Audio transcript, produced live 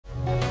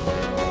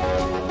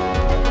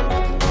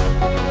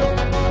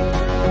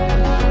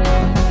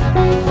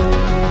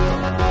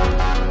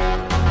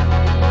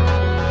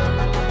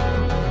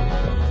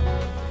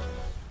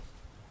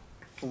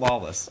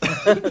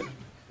useless.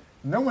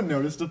 No one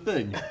noticed a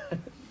thing.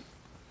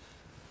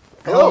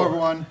 Hello,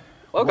 everyone.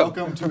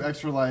 Welcome. To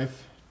Extra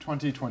Life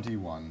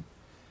 2021.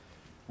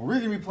 Where we're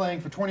going to be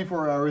playing for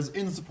 24 hours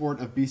in support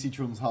of BC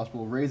Children's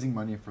Hospital, raising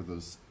money for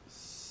those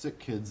sick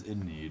kids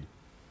in need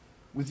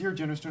with your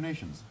generous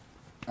donations.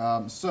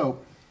 So,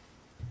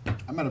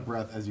 I'm out of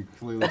breath, as you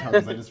clearly tell,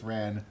 because I just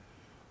ran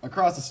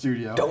across the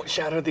studio. Don't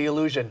shatter the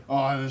illusion.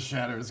 Oh, the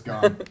shatter is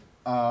gone.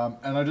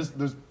 And I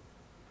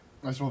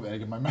still have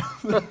egg in my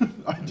mouth.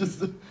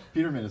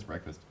 Peter made us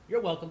breakfast.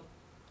 You're welcome.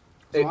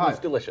 So It hi. was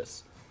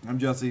delicious. I'm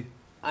Jesse.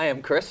 I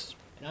am Chris.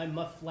 And I'm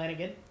Muff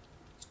Flanagan.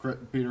 It's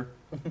Peter.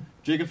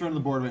 Jacob's running the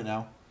board right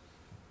now.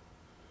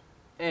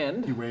 He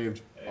And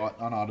waved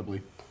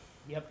unaudibly.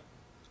 Yep.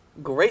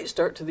 great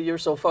start to the year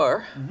so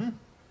far.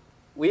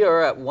 We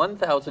are at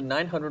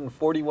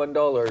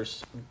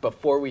 $1,941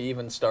 before we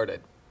even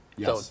started.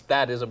 Yes. So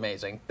that is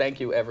amazing. Thank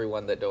you,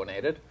 everyone that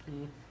donated.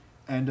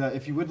 And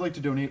if you would like to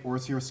donate or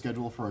see our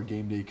schedule for our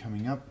game day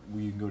coming up,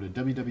 we can go to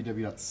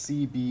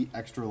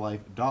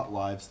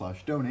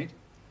www.cbextralife.live/donate.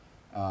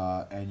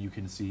 And you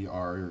can see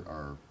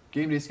our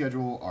game day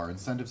schedule, our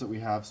incentives that we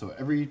have. So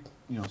every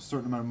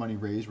certain amount of money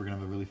raised, we're gonna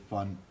have a really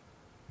fun.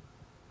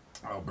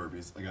 Oh,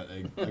 burpees! I got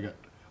egg.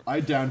 I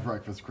downed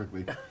breakfast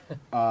quickly.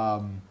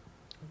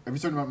 Every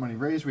certain amount of money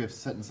raised, we have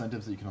set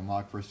incentives that you can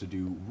unlock for us to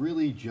do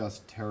really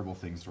just terrible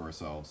things to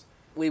ourselves.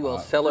 We will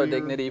sell our for your-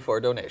 dignity for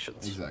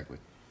donations. Exactly.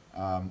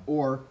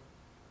 Or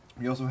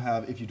we also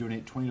have, if you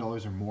donate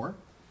 $20 or more,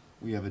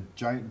 we have a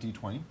giant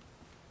D20.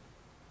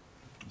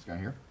 This guy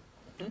here.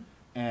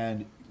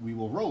 And we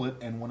will roll it,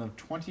 and one of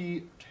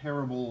 20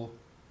 terrible,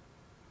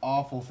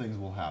 awful things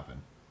will happen.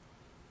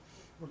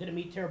 We're going to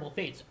meet terrible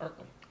fates, aren't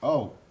we?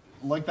 Oh,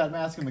 like that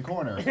mask in the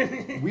corner.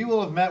 We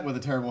will have met with a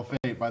terrible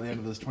fate by the end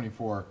of this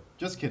 24,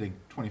 just kidding,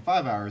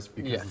 25 hours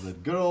because of the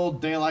good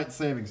old daylight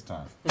savings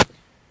time.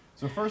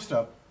 So first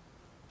up,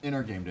 in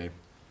our game day,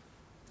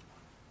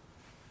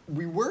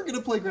 we were going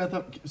to play Grand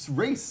Theft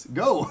Race,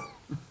 go!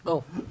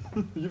 Oh,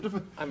 You have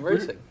to, I'm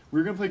racing.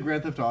 We're going to play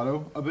Grand Theft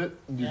Auto a bit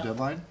and do Yeah.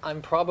 Deadline.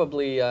 I'm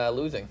probably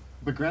losing.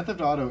 But Grand Theft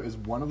Auto is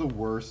one of the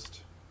worst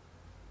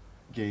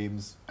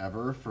games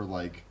ever for,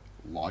 like,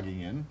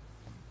 logging in.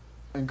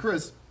 And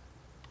Chris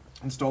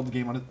installed the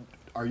game on it.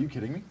 Are you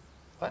kidding me?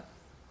 What?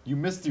 You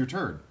missed your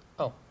turn.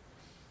 Oh,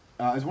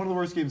 It's one of the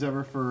worst games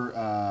ever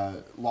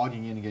for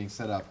logging in and getting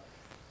set up.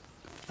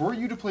 For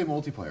you to play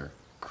multiplayer,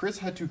 Chris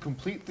had to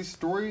complete the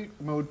story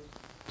mode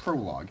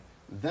prologue,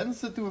 then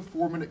sit through a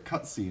 4-minute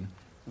cutscene,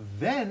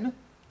 then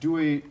do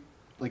a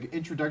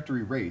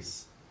introductory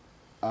race,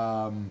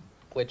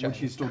 which I'm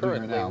he's still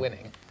doing currently right now.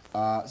 winning.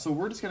 So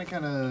we're just gonna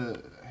kind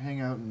of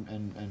hang out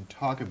and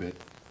talk a bit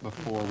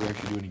before we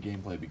actually do any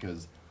gameplay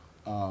because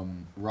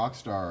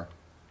Rockstar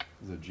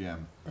is a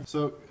gem.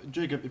 So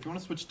Jacob, if you want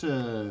to switch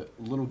to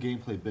little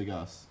gameplay, Big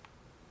Us.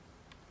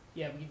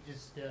 Yeah, we can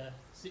just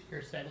sit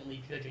here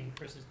silently judging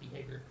Chris's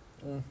behavior.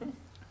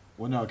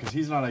 Well, no, because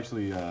he's not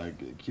actually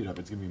queued up.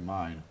 It's gonna be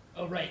mine,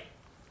 Oh, right.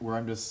 where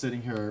I'm just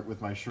sitting here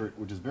with my shirt,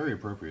 which is very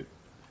appropriate.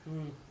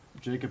 Hmm.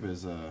 Jacob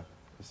is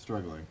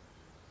struggling.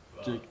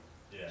 Jake,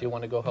 Do you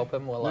want to go help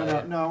him while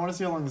no, I want to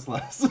see how long this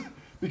lasts.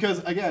 Because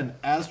again,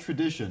 as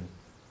tradition,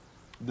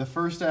 the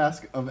first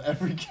ask of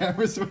every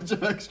camera switch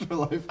of Extra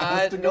Life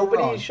has to go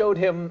nobody wrong. showed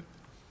him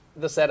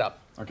the setup.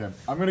 Okay,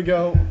 I'm gonna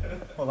go.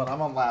 Hold on,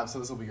 I'm on lab, so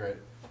this will be great.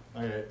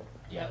 Okay.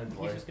 Yeah, Good he's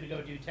boy. just going to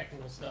go do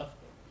technical stuff.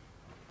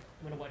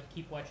 I'm going to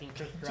keep watching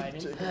Chris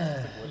driving.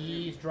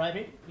 He's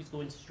driving. He's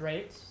going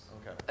straight.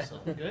 Okay. It's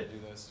looking good. Do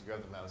this.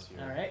 Grab the mouse here.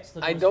 All right.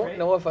 Still I going don't straight.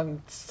 know if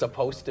I'm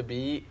supposed to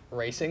be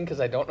racing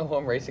because I don't know who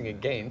I'm racing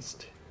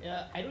against.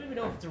 Yeah, I don't even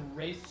know if it's a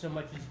race so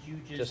much as you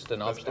Just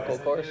an obstacle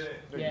course.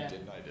 Yeah. I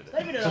did It's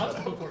not even an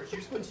obstacle course.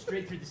 You're just going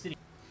straight through the city.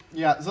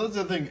 Yeah, so that's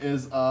the thing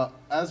is,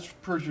 as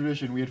per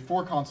tradition, we had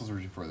 4 consoles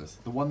version for this.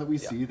 The one that we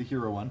see, the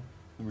Hero one,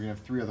 and we're gonna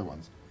have 3 other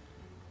ones.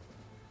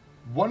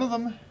 One of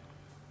them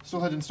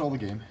still had to install the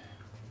game.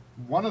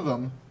 One of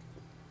them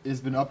has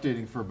been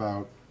updating for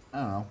about, I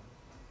don't know,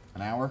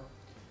 an hour.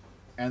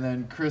 And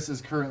then Chris is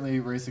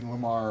currently racing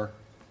Lamar,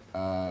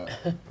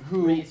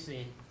 who...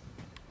 Racing.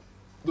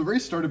 The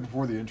race started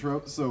before the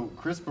intro, so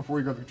Chris, before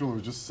he got the controller,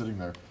 was just sitting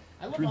there.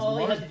 I love Which means all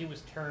he Lamar's- had to do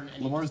was turn,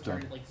 and Lamar's he just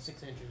turned done. like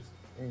 6 inches.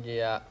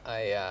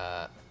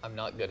 Yeah, I'm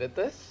not good at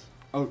this.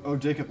 Oh,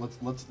 Jacob,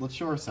 let's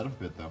show our setup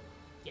a bit though.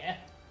 Yeah.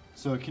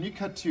 So can you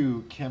cut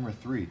to camera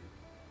 3?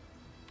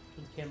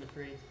 What's camera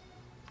 3? Is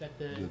that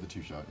the... The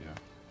 2-shot,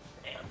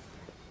 yeah.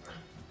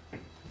 Damn.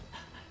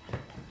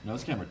 No,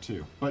 it's camera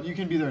 2. But you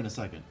can be there in a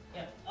second.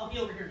 Yeah, I'll be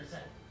over here in a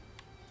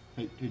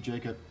second. Hey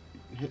Jacob,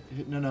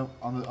 hit no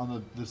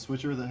on the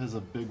switcher that has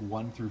a big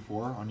 1 through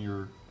 4 on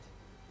your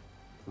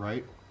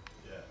right.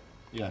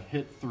 Yeah,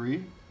 hit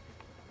 3,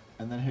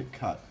 and then hit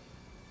cut.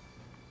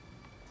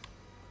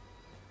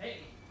 Hey.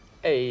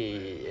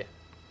 Hey.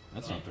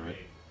 That's not the right.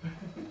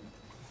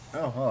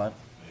 Oh, hold on.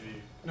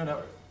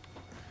 No.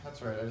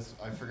 That's right.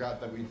 I forgot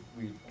that we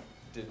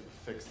didn't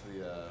fix the.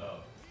 Yeah, that would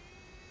help.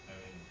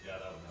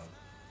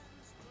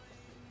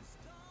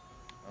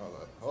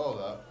 Hold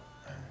up.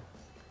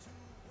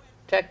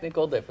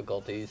 Technical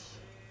difficulties.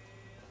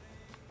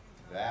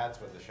 That's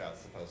what the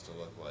shot's supposed to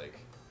look like.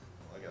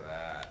 Look at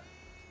that.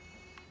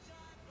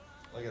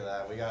 Look at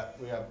that. We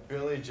got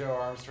Billy Joe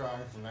Armstrong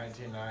from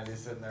 1990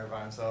 sitting there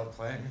by himself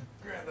playing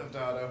Grand Theft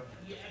Auto.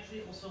 He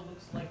actually also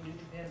looks like New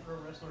Japan Pro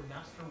Wrestler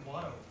Master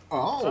Wato.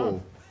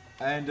 Oh.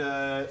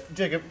 And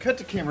Jacob, cut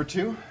to camera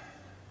 2.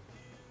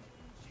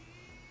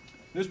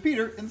 There's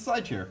Peter in the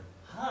side chair.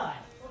 Hi,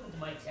 welcome to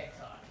my Tech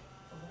Talk.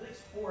 For the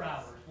next 4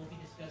 hours, we'll be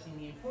discussing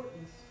the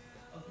importance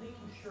of making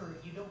sure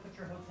you don't put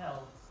your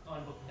hotel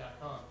on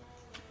Booking.com.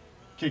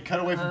 Okay, cut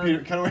away from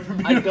Peter. Cut away from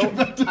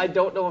Peter. I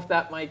don't know if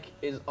that mic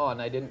is on.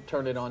 I didn't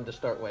turn it on to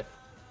start with.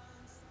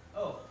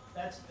 Oh,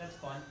 that's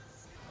fun.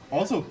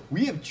 Also,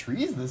 we have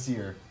trees this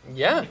year.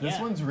 Yeah. This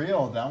Yeah. one's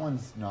real. That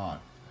one's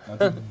not.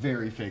 That's a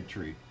very fake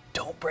tree.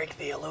 Don't break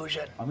the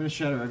illusion. I'm gonna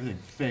shatter everything.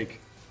 Fake.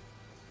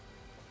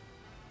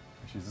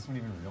 Actually, is this one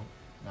even real?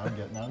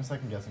 Now I'm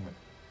second guessing it.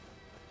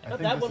 I thought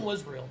that one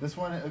was real. This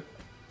one,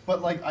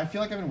 but like I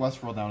feel like I'm in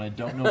Westworld now, and I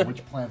don't know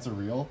which plants are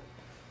real.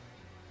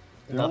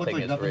 They all look Nothing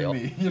like is nothing real. to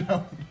me, you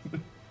know.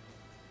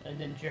 And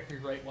then Jeffrey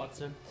Wright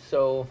walks in.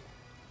 So,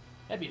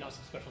 That'd be an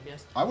awesome special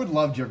guest. I would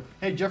love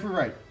Hey, Jeffrey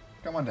Wright,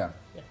 come on down.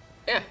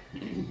 yeah,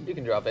 you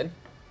can drop in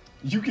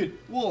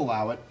We'll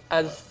allow it.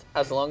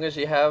 as long as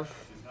you have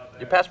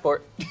your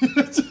passport.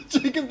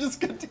 Jacob just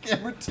got to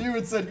camera 2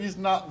 and said he's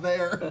not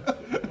there.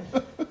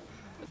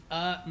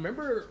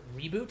 Remember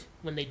Reboot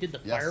when they did the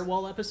Yes.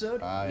 Firewall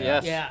episode?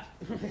 Yes. Yeah.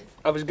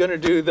 I was gonna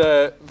do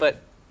but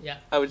Yeah.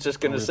 I was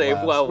just gonna We've say,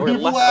 laughs. well, we're We've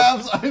live.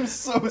 laughs. I'm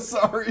so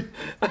sorry.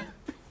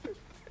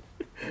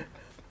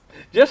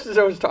 Just as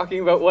I was talking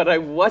about what I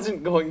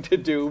wasn't going to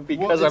do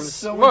because well, I'm it's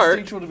so smart.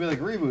 instinctual to be like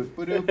reboot,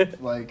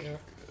 badoop, like,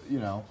 you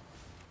know.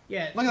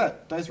 Yeah. Look at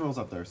that, dice rolls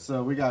up there.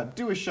 So we got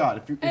do a shot.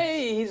 If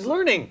Hey, he's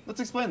learning. let's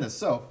explain this.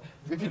 So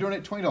if you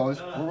donate $20,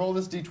 we'll roll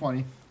this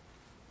d20,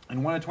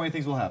 and one of 20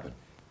 things will happen.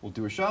 We'll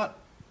do a shot,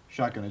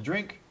 shotgun a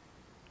drink.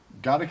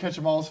 Gotta catch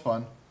 'em all is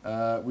fun.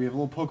 We have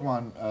little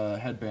Pokemon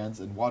headbands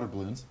and water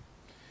balloons.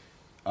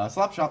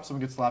 Slap chop,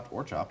 someone gets slapped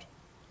or chopped.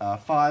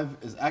 5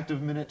 is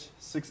active minute.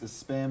 6 is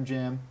spam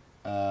jam.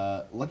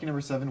 Lucky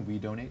number 7, we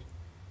donate.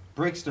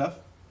 Break stuff,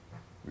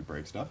 we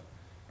break stuff.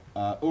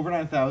 Over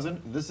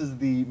 9,000, this is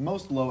the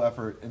most low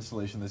effort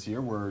installation this year,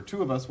 where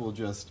 2 of us will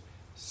just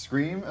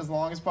scream as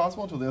long as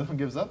possible until the other one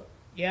gives up.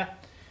 Yeah.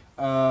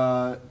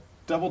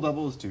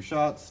 Double is 2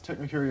 shots.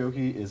 Techno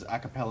karaoke is a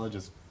cappella,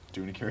 just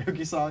doing a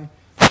karaoke song.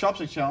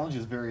 Chopstick challenge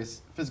is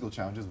various physical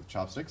challenges with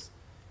chopsticks.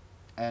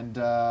 And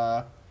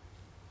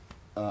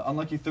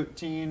unlucky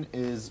 13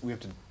 is we have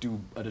to do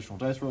additional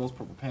dice rolls.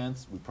 Purple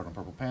pants, we put on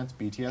purple pants.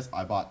 BTS,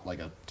 I bought like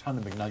a ton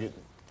of McNugget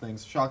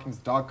things. Shocking's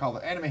dog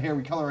collar. Anime hair,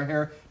 we color our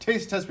hair.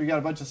 Taste test, we got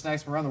a bunch of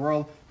snacks from around the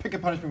world. Pick a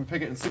punishment, we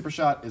pick it. And super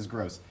shot is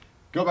gross.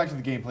 Go back to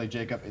the gameplay,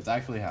 Jacob. It's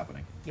actually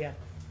happening. Yeah.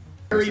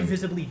 Very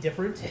visibly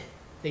different.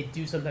 They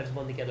do sometimes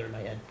blend together in my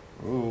head.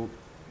 Ooh.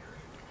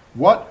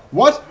 What?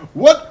 What?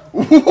 What?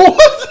 What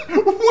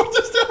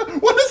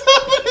is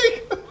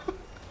happening?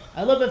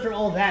 I love after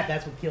all that,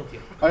 that's what killed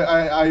you.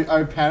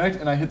 I panicked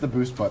and I hit the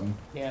boost button.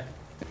 Yeah.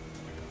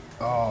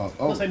 Oh.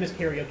 Plus I miss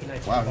karaoke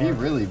nights. Wow, at the he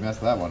bar. really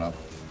messed that one up.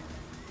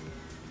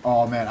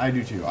 Oh man, I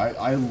do too.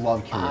 I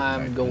love karaoke night.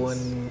 I'm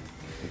going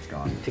It's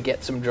gone. to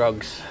get some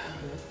drugs.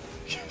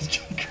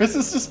 Chris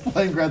is just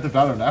playing Grand Theft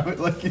Auto now.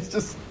 Like he's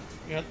just.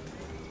 Yep.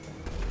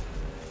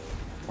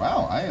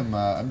 Wow,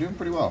 I'm doing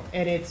pretty well.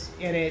 And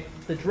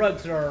the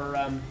drugs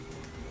are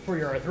for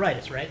your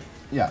arthritis, right?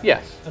 Yeah.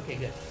 Yes. Okay,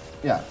 good.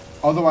 Yeah.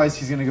 Otherwise,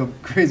 he's gonna go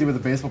crazy with a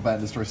baseball bat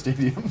and destroy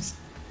stadiums.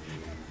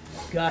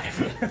 God,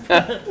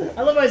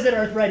 I love how I said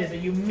arthritis,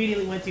 and you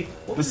immediately went to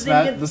what was his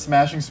name again? The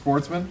Smashing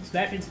Sportsman.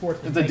 Smashing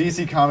Sportsman. It's a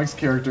DC Comics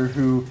character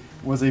who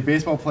was a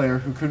baseball player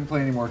who couldn't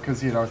play anymore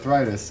because he had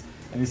arthritis,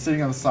 and he's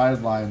sitting on the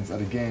sidelines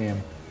at a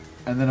game,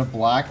 and then a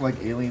black like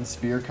alien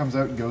sphere comes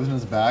out and goes in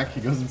his back. He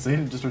goes insane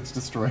and just starts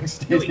destroying No,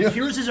 stadiums. it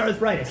cures his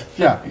arthritis.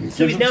 Yeah. So gives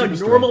he's him now a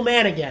super normal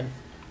strength. man again.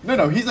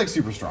 No, he's like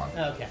super strong.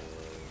 Okay.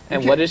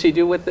 And what does he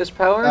do with this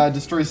power?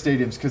 Destroy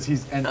stadiums because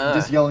he's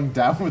just yelling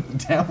down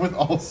with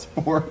all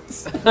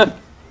sports.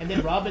 And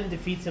then Robin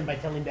defeats him by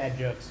telling bad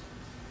jokes.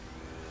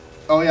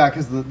 Oh yeah,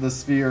 because the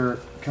sphere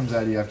comes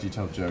at you after you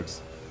tell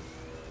jokes.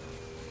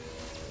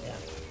 Yeah.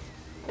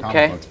 Comic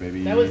Okay. books,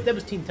 baby. That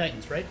was Teen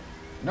Titans, right?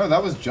 No,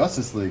 that was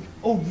Justice League.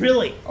 Oh,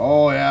 really?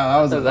 Oh yeah,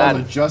 that was So a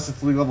that-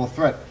 Justice League level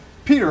threat.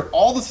 Peter,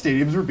 all the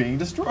stadiums were being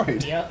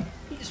destroyed. Yep.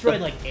 He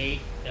destroyed like 8,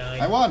 9.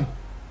 I won.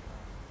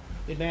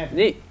 Good man.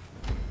 Neat.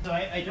 So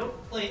I don't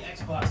play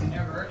Xbox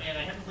ever, and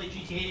I haven't played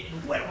GTA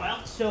in quite a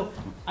while, so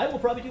I will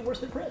probably do worse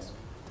than Chris.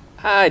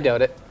 I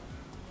doubt it.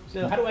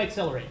 So how do I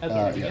accelerate? Okay,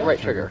 there we yeah. go. Right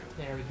trigger.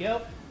 There we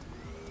go.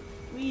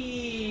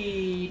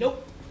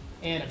 Nope.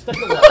 And I'm stuck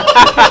in the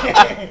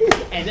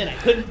wall. And then I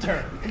couldn't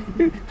turn.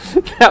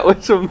 That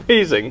was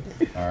amazing.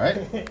 All right.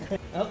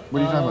 Oh,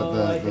 What are you talking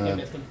about? I think I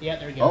missed him. Yeah,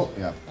 there he goes. Oh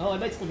yeah. Oh, I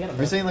might still get him.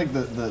 Are you saying like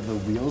the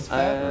wheels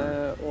fat?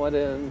 Or? What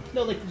in?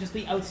 No, like just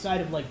the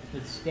outside of like the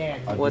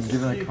stand. I've What's- been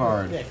given a Super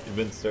card. thick. You've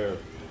been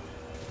served.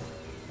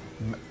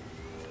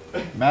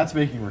 Matt's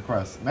making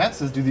requests. Matt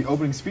says do the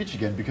opening speech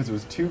again because it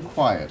was too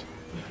quiet.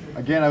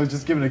 Again, I was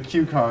just given a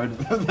cue card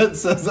that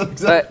says that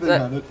exact thing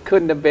on it.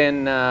 Couldn't have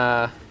been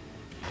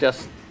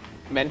just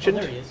Oh, mentioned.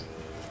 there he is.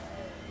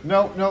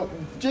 No.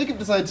 Jacob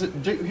decided to.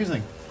 Here's the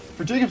thing.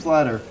 For Jacob's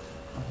ladder.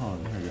 Hold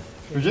on, here we go.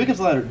 For Jacob's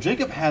ladder,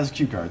 Jacob has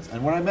cue cards,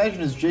 and what I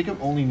imagine is Jacob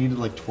only needed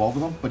like 12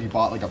 of them, but he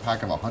bought like a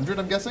pack of 100.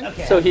 I'm guessing.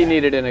 Okay. So he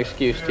needed an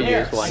excuse to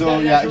There. use one. So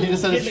Like yeah, that he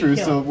just said it's actual true.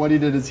 kid So that what he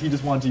did is he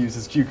just wanted to use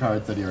his cue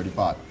cards that he already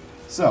bought.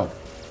 So,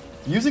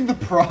 using the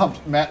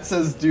prompt, Matt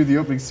says do the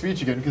opening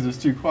speech again because it was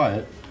too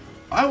quiet.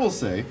 I will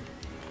say,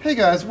 hey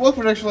guys,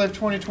 welcome to Extra Life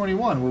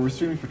 2021, where we're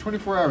streaming for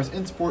 24 hours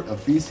in support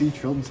of BC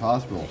Children's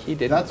Hospital. He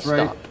didn't That's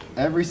right. stop.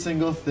 Every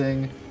single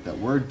thing that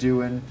we're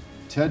doing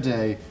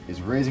today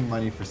is raising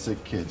money for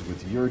sick kids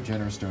with your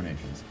generous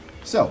donations.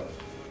 So,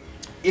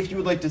 if you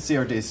would like to see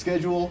our day's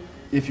schedule,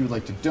 if you would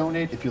like to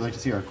donate, if you'd like to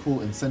see our cool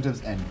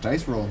incentives and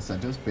dice roll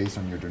incentives based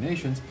on your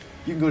donations,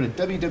 you can go to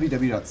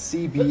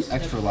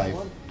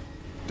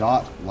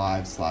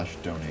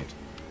www.cbextralife.live/donate.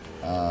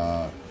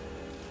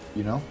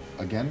 You know,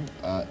 again,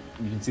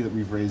 you can see that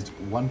we've raised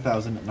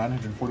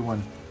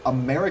 1,941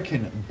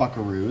 American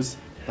buckaroos.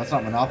 That's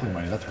not Monopoly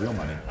money, that's real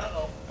money.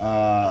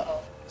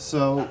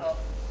 So,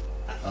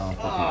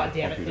 Oh,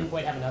 damn it. Didn't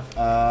quite have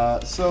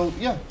enough. so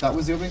yeah, that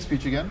was the opening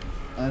speech again,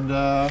 and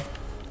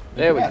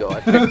There we yeah. go.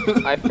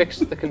 I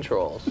fixed the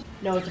controls.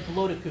 No, it's a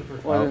Pelota Cooper.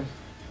 What-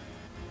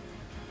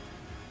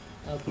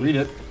 Okay. read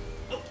it.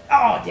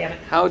 Oh, damn it.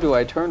 How do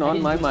I turn I on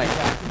didn't my do mic?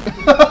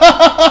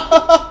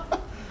 that.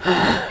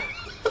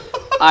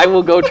 I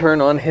will go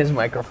turn on his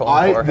microphone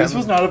for him. This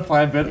was not a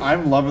planned bit.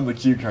 I'm loving the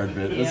cue card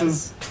bit. This Yeah.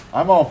 is.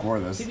 I'm all for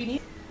this. Do we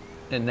need-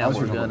 And I now was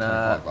we're here till like 10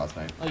 gonna o'clock last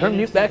night. Oh, turn yeah,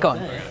 mute it's back not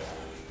on. that.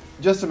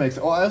 Just to make.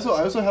 Oh, I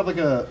also have like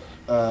a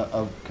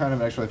kind of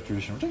an extra life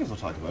tradition, which I guess we'll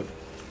talk about,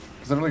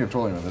 because I don't think I've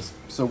told you about this.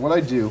 So what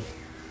I do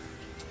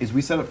is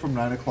we set up from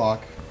 9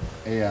 o'clock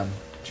a.m.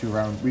 to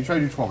around. We try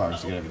to do 12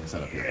 hours to get everything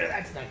set up here,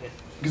 That's not good.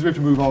 because we have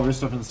to move all of this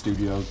stuff in the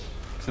studio,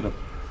 set up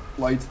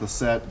lights, the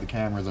set, the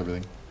cameras,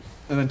 everything,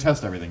 and then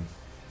test everything,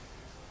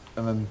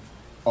 and then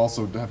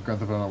also to have Grand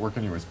Theft Auto not work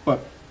anyways. But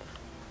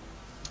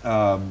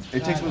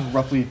it takes us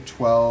roughly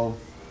 12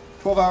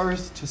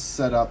 hours to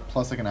set up,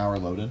 plus like an hour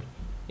load in.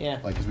 Yeah.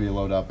 Like, as we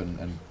load up and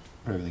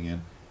put everything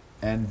in.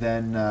 And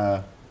then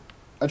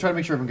I try to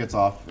make sure everyone gets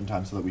off in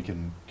time so that we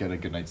can get a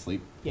good night's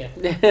sleep. Yeah.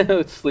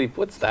 Sleep.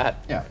 What's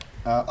that? Yeah.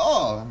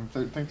 I'm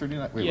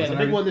 39. Wait, Yeah, was the it big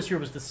already? one this year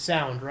was the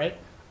sound, right?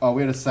 Oh,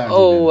 we had a sound.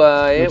 Oh,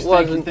 unit, it which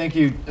wasn't- Thank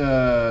you,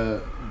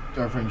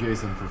 our friend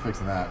Jason, for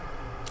fixing that.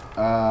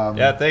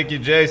 Yeah, thank you,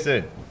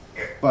 Jason.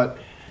 But,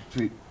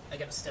 sweet. I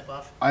gotta step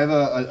off. I have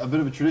a bit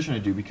of a tradition I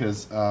do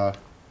because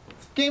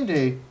game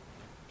day,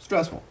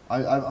 stressful.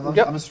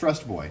 Yep. I'm a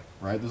stressed boy,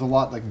 right? There's a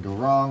lot that can go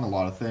wrong, a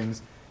lot of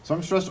things. So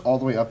I'm stressed all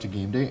the way up to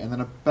game day, and then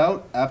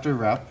about after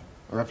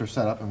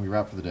setup and we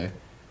wrap for the day,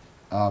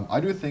 I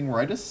do a thing where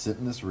I just sit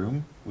in this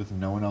room with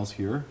no one else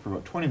here for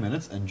about 20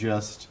 minutes and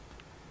just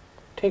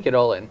Take it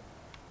all in.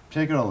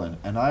 take it all in.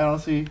 And I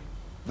honestly,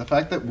 the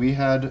fact that we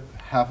had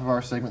half of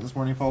our segment this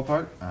morning fall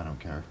apart, I don't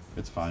care.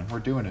 It's fine. We're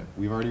doing it.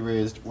 We've already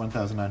raised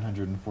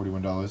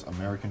 $1,941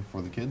 American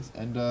for the kids,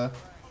 and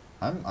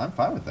I'm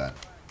fine with that.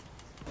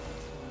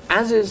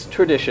 As is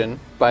tradition,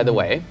 by the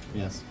way,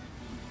 Yes.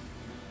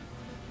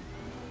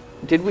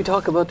 did we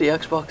talk about the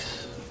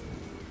Xbox?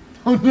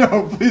 Oh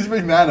no! Please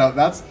bring that up.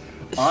 That's.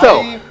 So-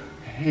 I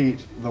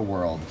hate the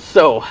world.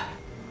 So,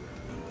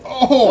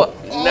 Oh,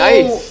 Well,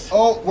 nice.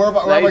 Oh, where am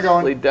I nicely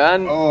going?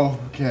 done. Oh,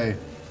 okay.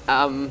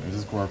 Um, There's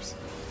his corpse.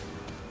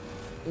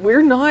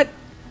 we're not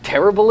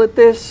terrible at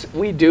this.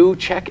 We do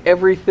check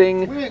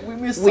everything. We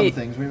missed We- some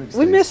things. We made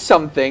We miss mistakes.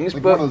 some things,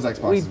 Like but one of those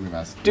Xboxes we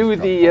missed. do We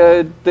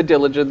just the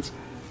diligence.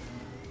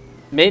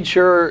 Made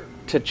sure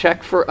to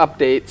check for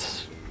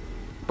updates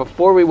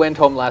before we went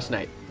home last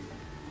night.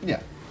 Yeah,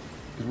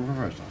 because we're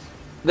professionals.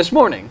 This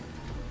morning,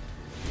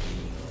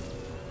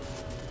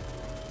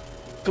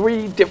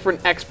 3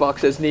 different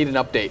Xboxes need an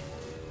update.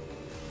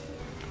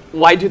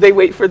 Why do they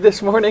wait for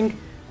this morning?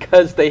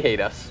 Because they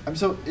hate us.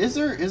 So is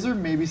there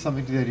maybe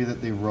something to the idea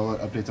that they roll out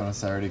updates on a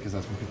Saturday because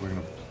that's when people are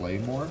going to play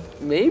more?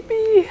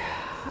 Maybe?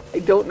 I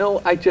don't know.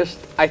 I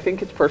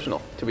think it's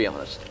personal, to be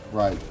honest.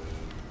 Right.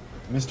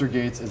 Mr.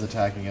 Gates is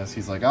attacking us.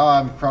 He's like,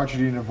 I'm crouch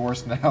eating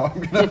divorced now.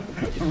 I'm gonna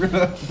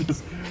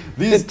just,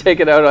 these.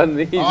 Take it out on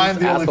these I'm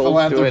the only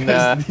assholes doing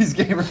philanthropist. These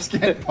gamers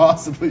can't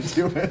possibly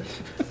do it.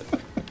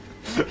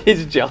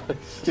 He's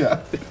jealous. Yeah.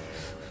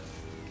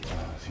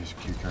 Here's a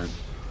cue card.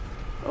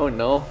 Oh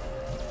no.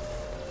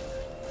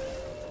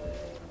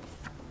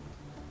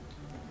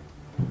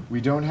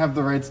 We don't have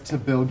the rights to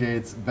Bill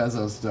Gates.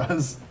 Bezos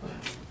does.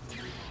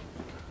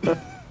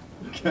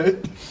 Okay.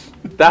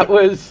 That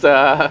was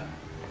That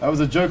was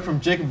a joke from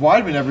Jacob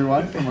Weidman,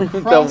 everyone, from the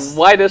across,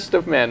 widest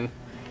of men.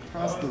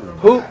 across the room.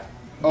 Who,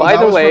 Oh, by that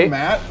the was way, from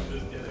Matt?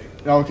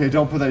 Okay,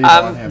 don't put that evil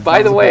on him. by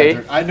That the was a bad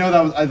way- joke. I know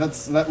that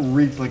was that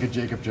reeked like a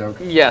Jacob joke.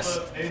 yes.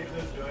 Nathan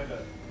just joined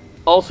us.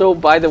 Also,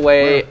 by the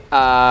way,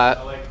 I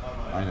like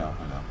online. I know.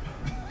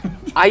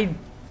 I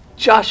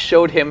Josh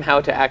showed him how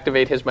to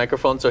activate his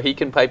microphone so he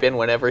can pipe in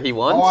whenever he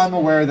wants. Oh, I'm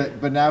aware that,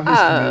 but now he's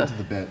committed to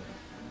the bit.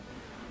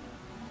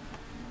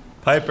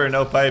 Piper,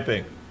 no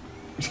piping.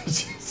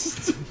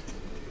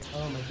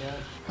 Oh my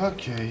god.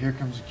 Okay, here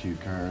comes a cue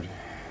card.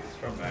 It's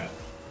from Matt.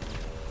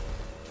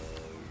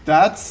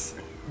 That's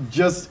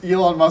just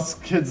Elon Musk's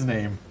kid's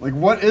name. Like,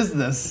 what is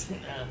this?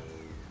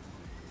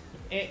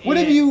 What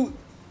have you...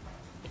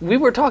 We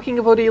were talking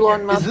about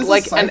Elon Musk this a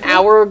like an cipher?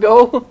 hour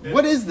ago.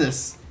 What is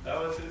this? That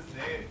was his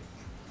name.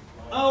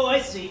 Oh, I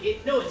see.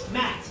 No, it's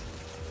Matt.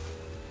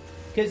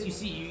 Because you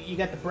see, you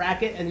got the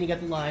bracket, and then you got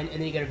the line, and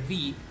then you got a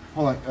V.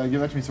 Hold on, give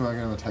that to me so I can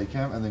get on the tight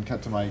cam, and then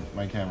cut to my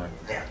camera.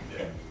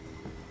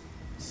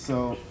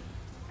 So...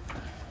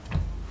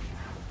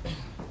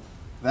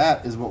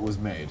 that is what was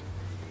made.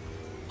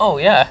 Oh,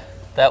 yeah.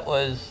 That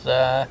was...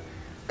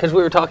 because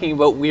we were talking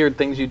about weird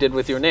things you did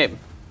with your name.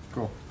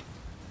 Cool.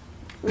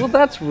 Well,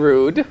 that's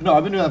rude. No,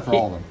 I've been doing that for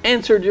all of them.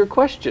 Answered your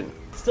question.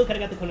 Still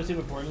kind of got the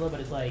Konosuba formula, but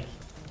it's like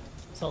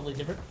totally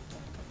different.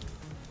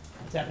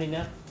 What's happening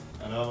now?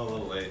 I know I'm a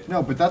little late.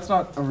 No, but that's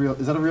not a real...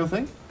 Is that a real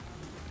thing?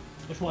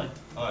 Which one?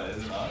 Oh,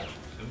 is it not?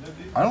 Shouldn't it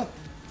be? I don't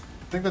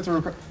think that's a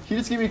real... He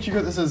just gave me a cue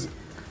card that says,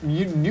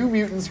 New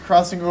Mutants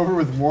crossing over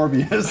with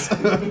Morbius.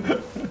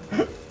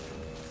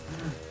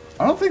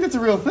 I don't think that's a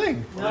real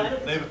thing. No, I Well,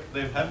 don't.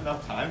 they've had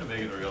enough time to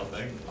make it a real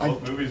thing.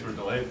 Both movies were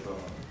delayed so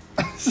long.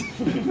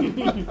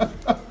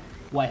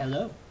 Why,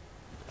 hello.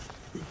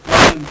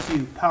 Welcome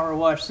to Power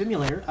Wash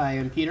Simulator. I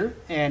am Peter,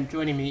 and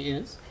joining me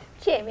is...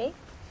 Jamie.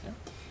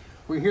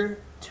 We're here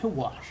to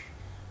wash.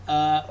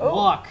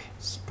 Walk,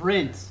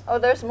 sprint. Oh,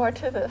 there's more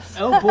to this.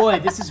 Oh boy,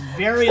 this is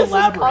very This is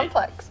elaborate.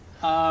 complex.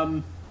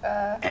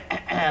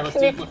 Let's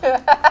Can do you,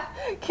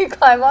 can you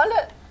climb on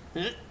it?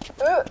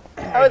 Ooh.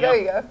 Oh, you there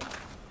you go.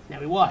 Now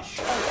we wash.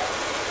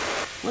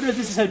 Wonder if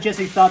this is how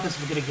Jesse thought this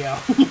was gonna go.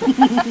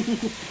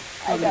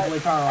 I I'm gonna play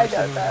Power I Wash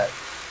doubt Simulator. that.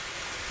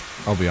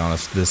 I'll be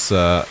honest.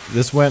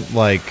 This went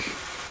like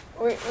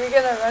We're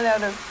gonna run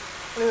out of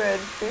fluid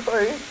before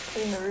we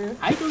clean the roof.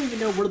 I don't even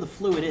know where the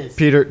fluid is.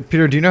 Peter.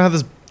 Do you know how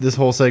this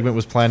whole segment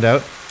was planned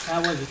out?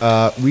 How was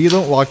it? We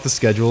don't lock the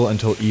schedule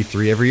until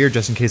E3 every year,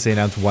 just in case they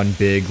announce one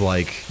big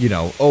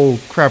oh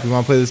crap, we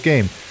want to play this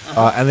game.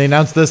 And they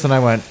announced this, and I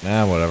went,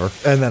 whatever.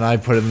 And then I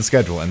put it in the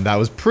schedule, and that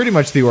was pretty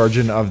much the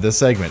origin of this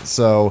segment.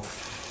 So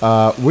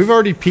we've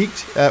already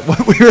peaked at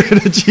what we were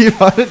going to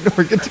achieve on it, and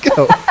we're good to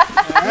go.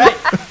 Alright.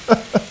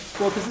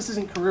 Well, because this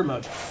isn't career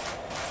mode.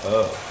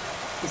 Oh.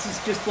 This is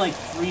just like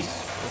free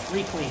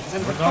clean. Because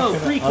I'm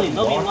like, free clean.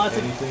 There'll be lots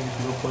of... anything if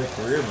you don't play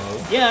career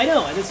mode. Yeah, I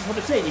know, and this is what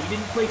I'm saying. If you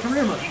didn't play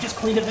career mode, you just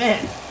cleaned a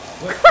van.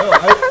 What? No,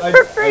 I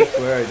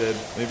swear I did.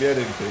 Maybe I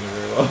didn't clean it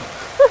very well.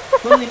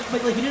 But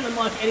like, you didn't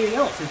unlock anything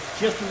else. It's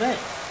just a van.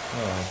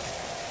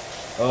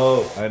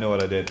 Oh, I know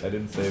what I did. I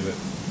didn't save it.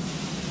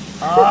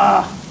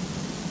 Ah!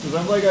 Because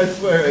I'm like, I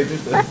swear I did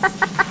this.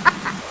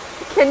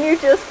 Can you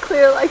just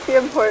clear like the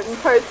important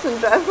parts and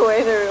drive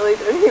away in a really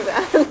dirty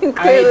van and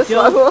clear I this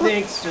don't level?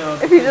 think so.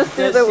 If you just It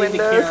do does the seem to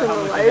windows care and how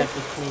the much I lights.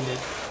 actually cleaned it.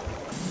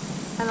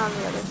 And on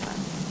the other side.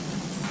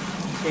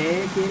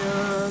 Take it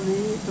on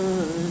the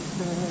other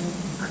side.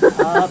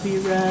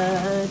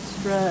 Copyright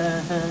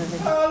strike.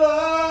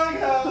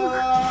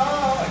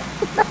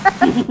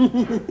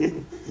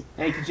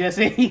 Thank you,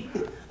 Jesse.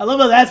 I love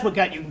how that's what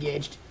got you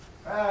engaged.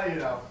 You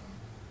know.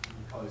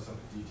 Probably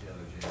something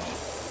detailer, James.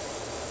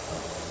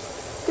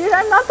 Dude,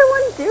 I'm not the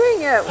one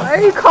doing it. Why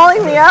are you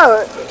calling me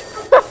out?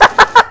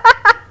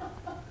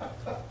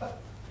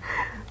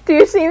 Do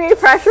you see me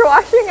pressure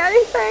washing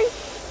anything?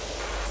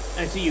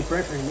 I see you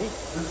pressuring me.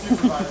 The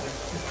supervisor.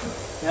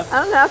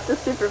 I don't have to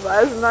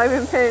supervise. I'm not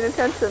even paying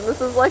attention. This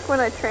is like when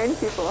I train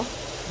people.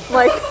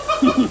 Like,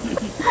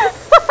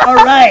 All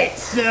right,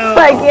 so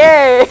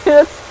yay.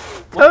 That's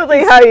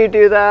totally how you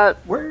do that.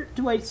 where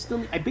do I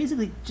still? I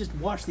basically just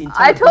watched the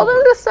entire. I told him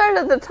bumper. to start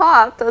at the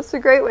top. That's a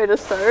great way to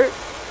start.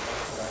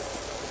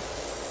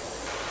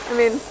 I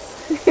mean,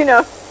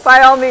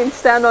 by all means,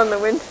 stand on the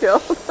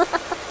windshield.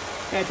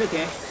 Yeah, it's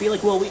okay. Be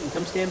like Will Wheaton.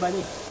 Come stand by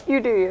me. You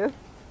do you. You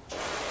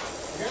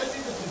guys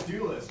see the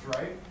to-do list,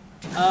 right?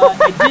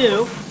 I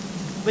do,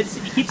 but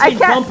it keeps I saying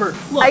can't. bumper.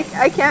 Look,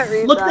 I can't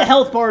read look that. at the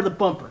health bar of the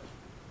bumper.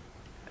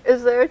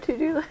 Is there a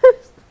to-do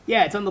list?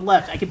 Yeah, it's on the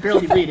left. I can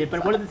barely read it,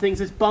 but one of the things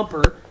is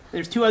bumper.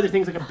 There's two other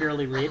things I can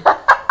barely read.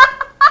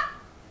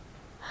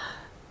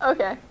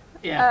 Okay.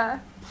 Yeah.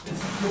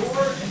 It's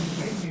door and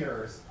wing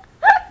mirrors.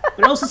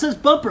 But it also says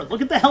bumper.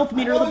 Look at the health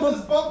meter of the What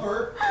is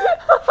bumper. this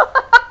bumper?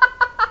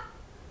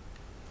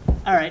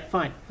 All right,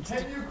 fine.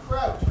 Can you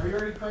crouch? Are you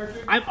already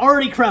crouching? I'm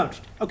already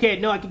crouched. Okay,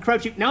 no, I can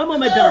crouch you. Now I'm on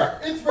my There!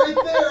 belly. It's right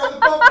there on the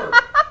bumper!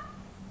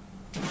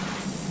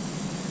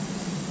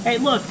 Hey,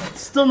 look, it's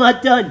still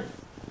not done.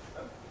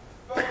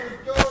 Oh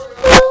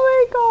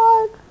my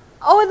god.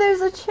 Oh,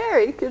 there's a chair.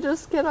 You could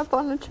just get up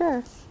on a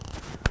chair.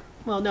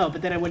 Well, no,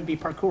 but then I wouldn't be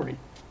parkouring.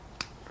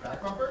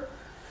 Back bumper?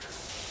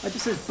 It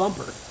just says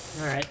bumper.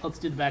 All right, let's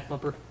do the back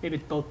bumper. Maybe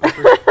it's both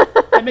bumpers.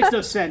 That makes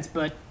no sense,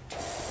 but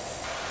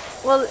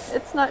Well,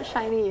 it's not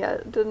shiny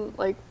yet. It didn't,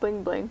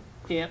 bling bling.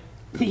 yeah.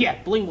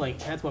 Yeah, bling bling.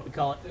 That's what we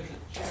call it.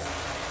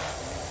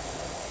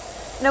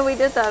 No, we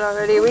did that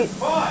already. We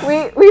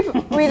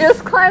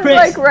just climbed Chris,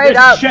 like right there's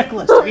up. a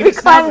checklist. We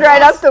climbed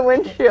right up the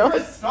windshield.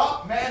 Chris,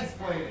 stop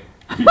mansplaining.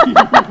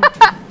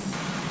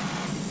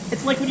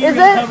 It's like when you're Is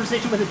in a it?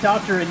 conversation with a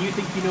doctor and you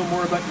think you know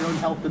more about your own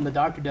health than the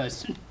doctor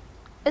does.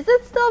 Is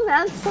it still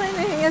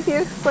mansplaining if you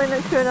explain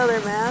it to another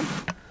man?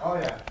 Oh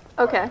yeah.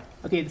 Okay.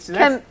 Okay, so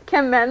that's...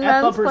 Can men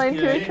that bumper's mansplain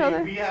good. to each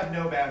other? We have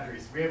no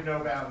boundaries. We have no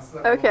bounds.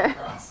 That Okay. we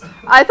cross.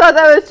 I thought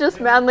that was just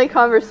manly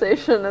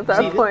conversation at See,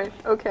 that point.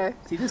 Okay.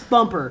 See, this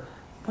bumper,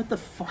 what the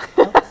fuck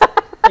else?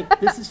 Like,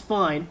 this is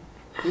fine.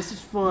 This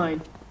is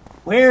fine.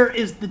 Where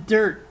is the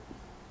dirt?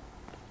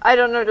 I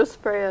don't know, just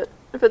spray it.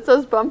 If it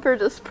says bumper,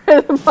 just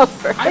spray the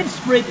bumper. I've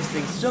sprayed this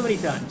thing so many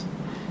times.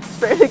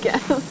 Spray it again.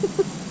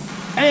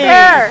 Hey!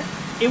 There!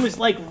 It was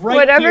like right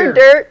Whatever here.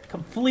 dirt.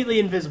 Completely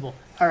invisible.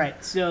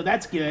 Alright, so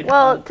that's good.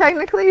 Well,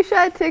 technically you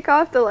should take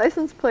off the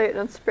license plate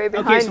and spray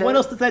behind it. okay, so what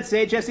else does that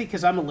say, Jesse?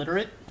 Because I'm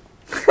illiterate.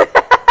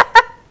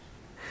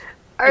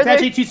 Are It's there,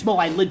 actually too small.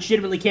 I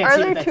legitimately can't are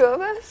see there what two that of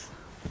us?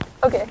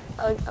 Okay.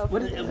 I'll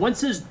what, put it. one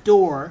says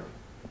door.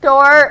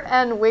 Door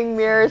and wing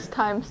mirrors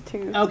times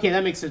 2. Okay,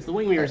 that makes sense. The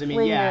wing mirrors, I mean,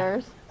 Wing yeah.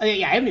 mirrors. Oh,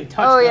 yeah, I haven't even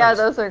touched Oh those. yeah,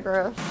 those are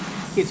gross.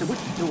 Okay, so which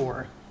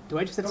door? Do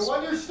I just have The to...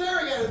 one you're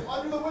staring at is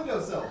under the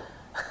windowsill.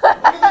 Look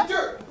at the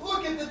dirt.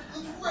 Look at the.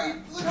 It's right.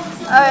 Look how it's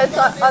dirty.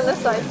 It's on the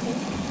side.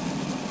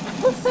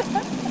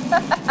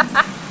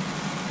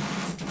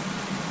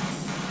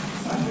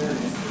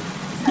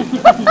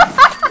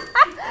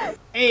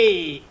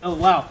 Hey! Oh,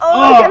 wow.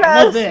 Oh, look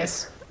at love us.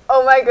 this.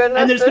 Oh my goodness.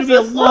 And there's this going to be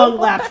a is long so-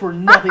 lapse where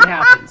nothing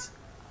happens.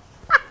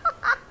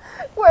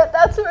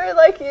 That's where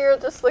like you're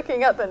just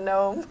looking at the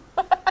gnome.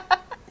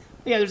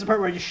 Yeah, there's a part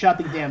where I just shot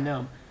the damn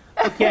gnome.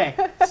 Okay,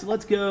 so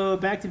let's go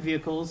back to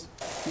vehicles.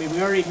 I mean,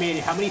 we already made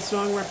it. How many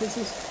song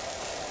references?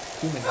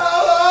 Too many.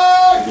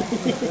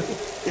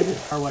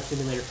 Car Wash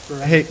Simulator.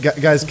 Forever. Hey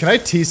guys, can I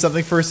tease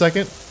something for a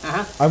second?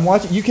 Uh-huh. I'm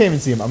watching. You can't even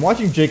see him. I'm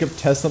watching Jacob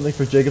test something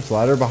for Jacob's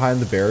Ladder behind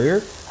the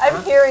barrier.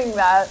 I'm hearing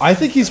that. I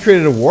think he's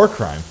created a war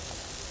crime.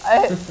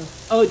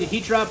 Oh, did he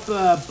drop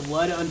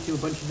blood onto a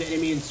bunch of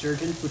enemy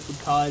insurgents, which would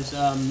cause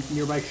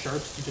nearby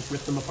sharks to just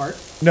rip them apart?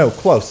 No,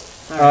 close.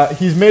 Alright.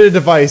 He's made a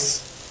device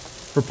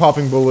for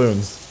popping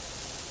balloons,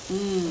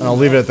 and I'll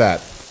leave it at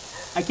that.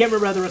 I can't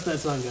remember how the rest of that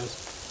song goes.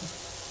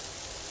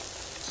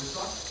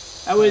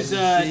 That was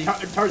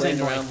Tarzan Playing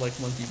Boy. around like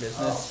monkey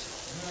business.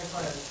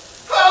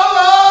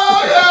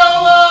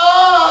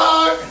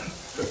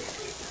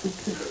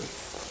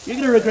 You're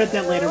gonna regret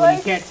that later We're, when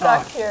like, you can't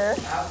stuck talk. here.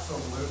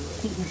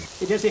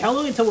 Hey, Jesse, how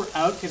long until we're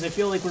out? Because I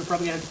feel like we're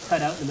probably gonna have to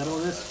cut out in the middle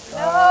of this. No!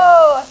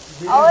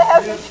 All I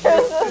have to do is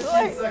just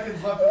like.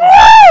 Seconds left.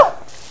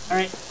 All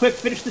right, quick,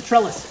 finish the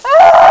trellis.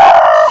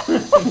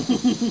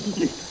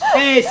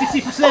 Hey,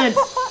 60%.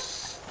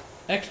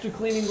 Extra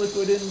cleaning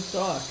liquid in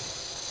stock.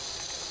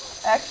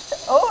 Extra.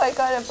 Oh, I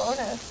got a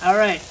bonus. All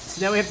right,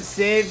 so now we have to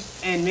save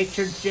and make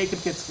sure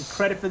Jacob gets some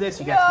credit for this.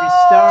 You got No! 3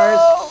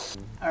 stars.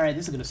 All right,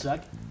 this is gonna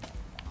suck.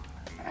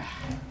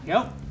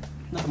 Yep,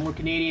 nothing more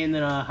Canadian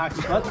than a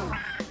hockey puck.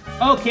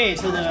 Okay,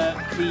 so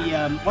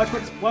watch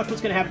what's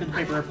gonna happen to the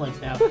paper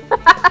airplanes now.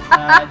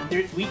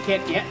 We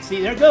can't. Yeah,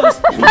 see, there it goes.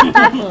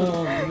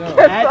 Oh no.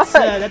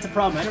 That's a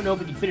problem. I don't know if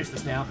we can finish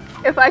this now.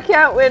 If I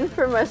can't win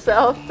for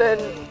myself, then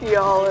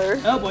y'all are.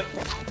 Oh boy.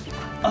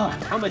 Oh,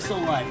 how am I still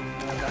alive?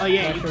 Oh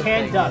yeah, you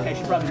can duck. I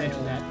should probably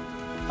mention that.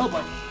 Oh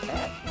boy.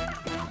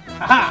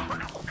 Aha!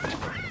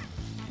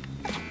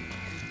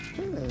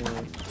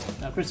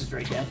 Oh, Chris is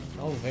very dead.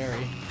 Oh,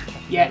 very.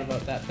 Yeah. Forgot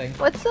about that thing.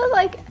 What's the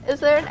like? Is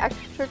there an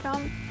extra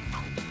jump?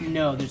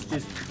 No, there's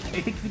just.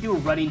 I think if you do a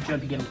running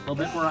jump, you get a little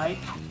bit more height.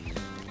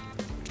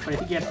 But I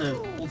think you have to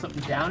hold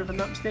something down, if I'm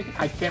not mistaken.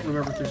 I can't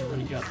remember if there's a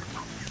running jump.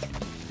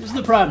 This is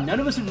the problem. None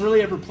of us have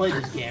really ever played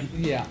this game.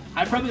 Yeah.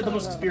 I probably have the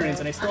most experience,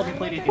 and I still haven't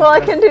played it. Well,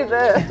 I can do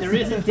this. There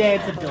is a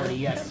dance ability,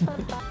 yes.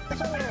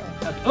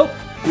 Oh!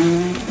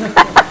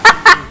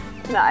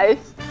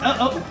 Nice.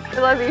 Oh! I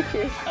love you,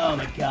 Chief. Oh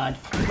my god.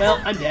 Well,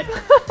 I'm dead.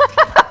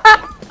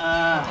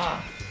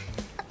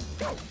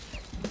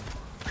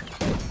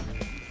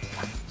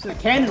 So the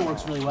cannon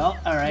works really well.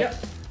 All right. Yep.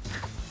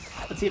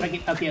 Let's see if I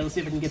can. Okay, let's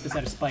see if I can get this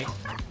out of spite.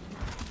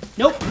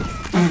 Nope.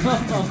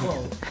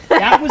 Oh,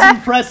 That was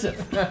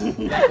impressive. that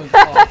was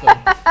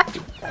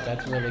awesome.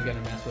 That's really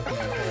gonna mess with me a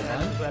whole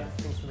bunch. Grab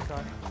things from the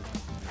car.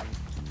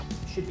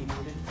 Should be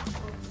muted.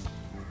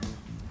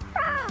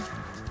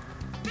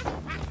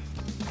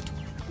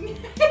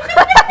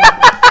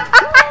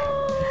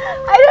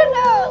 I don't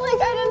know.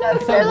 Like I don't know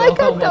if there's like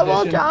a Well, double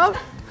audition. jump.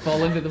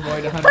 Fall into the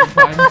void 100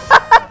 times.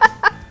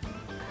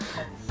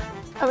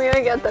 I'm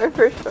gonna get there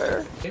for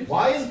sure.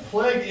 Why is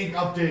Plague Inc.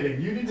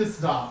 updating? You need to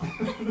stop.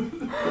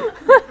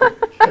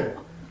 Okay.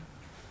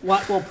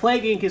 Well,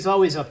 Plague Inc. is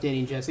always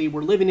updating, Jesse.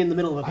 We're living in the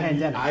middle of a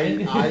pandemic. I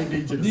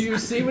need you to Do you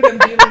see what I'm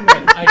dealing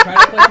with? I try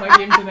to play my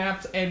games and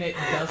apps and it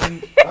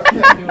doesn't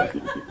do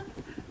it.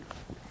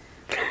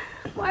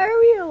 Why are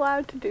we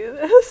allowed to do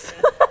this?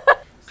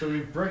 So we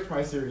bricked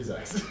my Series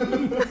X. I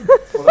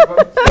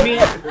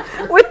mean,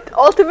 With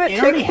ultimate it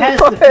already chicken has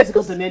the voice.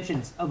 physical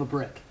dimensions of a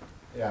brick.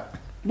 Yeah.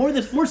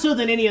 More so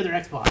than any other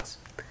Xbox.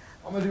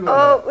 I'm gonna do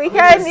Oh, we I'm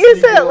gonna can do a use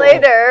sneaky it little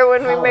later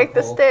when we power make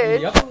the pull.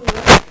 stage. Yep.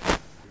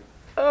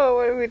 Oh,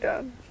 what have we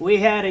done? We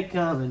had it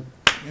coming.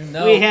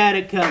 No. We had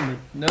it coming.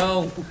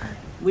 No.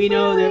 We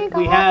know that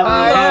we got have.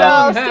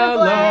 ourselves to How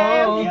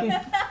long? blame.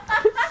 Yep.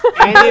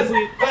 And if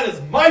we, That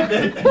is my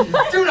bit, and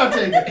you do not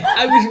take it.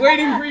 I was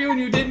waiting for you and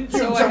you didn't, You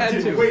so I jumped had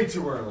in to. way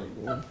too early.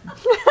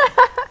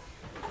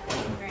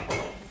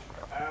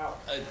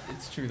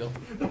 It's true though.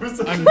 It's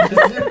it's I'm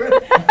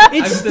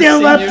the still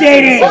senior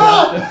updating.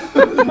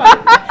 But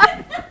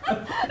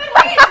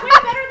hey, it's way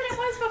better than it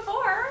was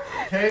before.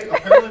 Okay,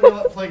 apparently we'll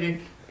let Plague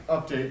Inc.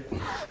 update.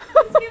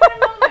 Let's give it a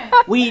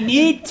moment. We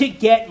need to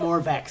get more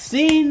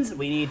vaccines.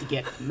 We need to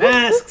get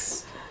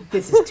masks.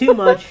 This is too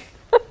much.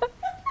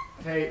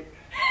 Okay.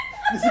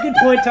 This is a good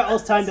point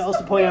to time to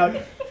also point out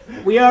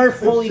we are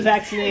fully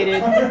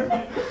vaccinated.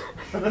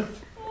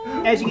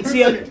 As you can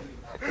see, I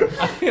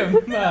am,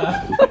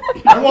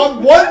 I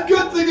want one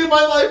good thing in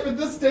my life, and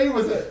this day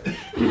was it.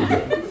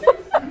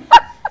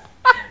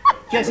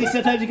 Jesse,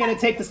 sometimes you gotta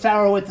take the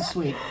sour with the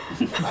sweet.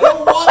 I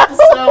don't want the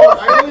sour.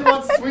 I only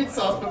want sweet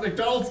sauce, but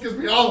McDonald's gives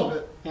me all of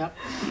it. Yep.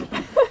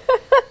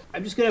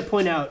 I'm just gonna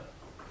point out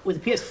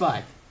with the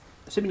PS5,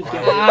 assuming you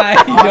get it.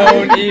 I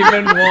don't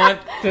even want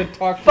to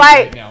talk to you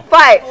Fight, right now.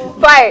 fight,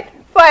 fight,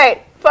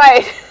 fight,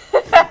 fight.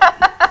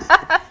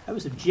 That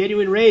was some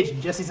genuine rage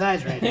in Jesse's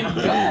eyes right now.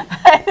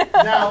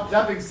 Now,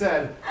 that being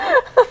said,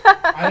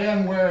 I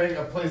am wearing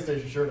a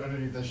PlayStation shirt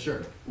underneath this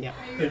shirt. Yeah.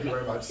 Thank you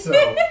very much. So,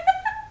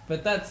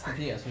 But that's the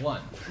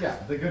PS1. yeah,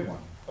 the good one.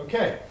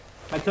 Okay.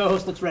 My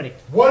co-host looks ready.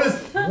 What is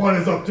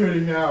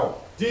updating now?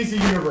 DC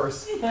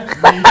Universe needs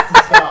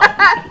to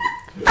stop.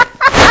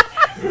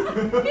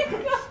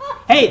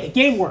 Hey, the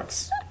game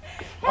works.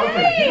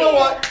 Okay, you know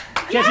what?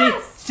 Jesse,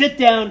 sit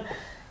down.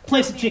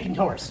 Play some chicken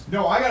horse.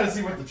 No, I gotta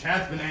see what the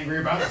chat's been angry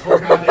about this whole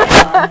goddamn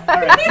time. All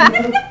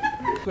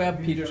right.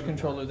 Grab Peter's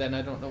controller then.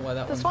 I don't know why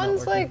that This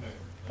one's one's not like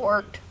working.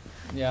 worked.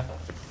 Yeah.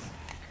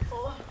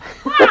 No,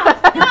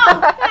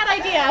 bad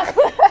idea.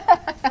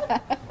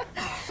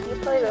 You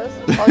play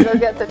this. I'll go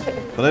get the tape.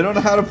 But I don't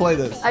know how to play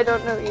this. I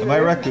don't know either. Am I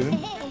raccoon?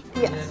 Yes.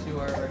 Yes, you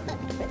are.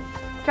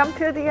 Jump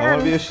to the end. I want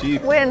to be a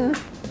sheep. Win.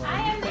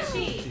 I am the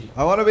sheep.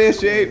 I want to be a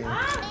sheep.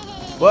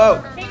 Ah,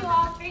 Whoa. Hey,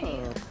 Wall, treaty.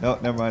 No,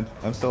 never mind.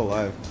 I'm still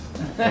alive.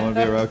 I want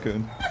to be a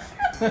raccoon.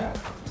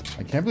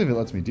 I can't believe it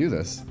lets me do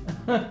this.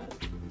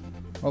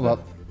 Hold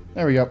up.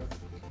 There we go.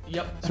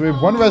 Yep. So we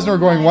have one Reznor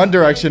going one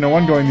direction and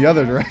one going the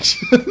other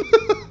direction.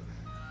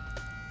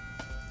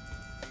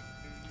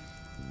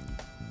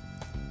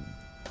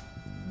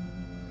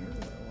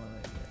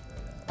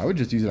 I would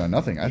just use it on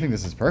nothing. I think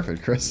this is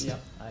perfect, Chris. Yep,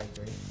 I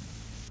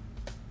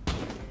agree.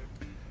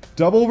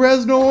 Double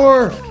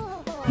Reznor!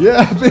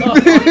 Yeah, baby!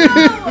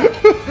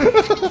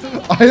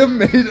 I have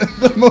made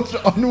the most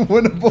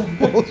unwinnable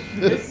bullshit.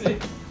 This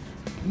is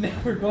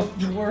never going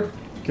to work.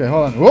 Okay,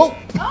 hold on. Whoa!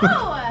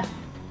 Oh,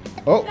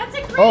 Oh! that's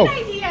a great Oh!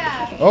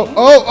 idea.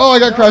 Oh, I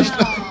got crushed.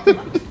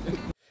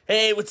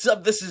 Hey, what's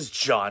up? This is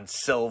John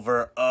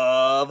Silver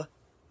of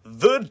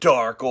The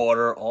Dark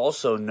Order,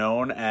 also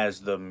known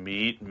as the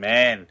Meat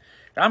Man.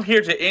 I'm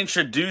here to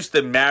introduce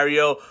the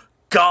Mario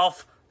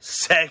Golf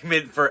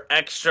segment for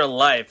Extra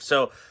Life.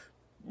 So,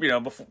 you know,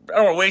 before, I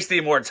don't want to waste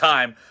any more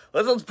time.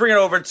 Let's bring it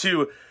over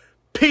to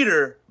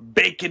Peter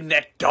Bacon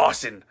Neck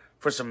Dawson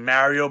for some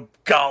Mario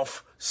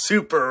Golf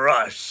Super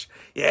Rush.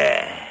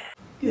 Yeah.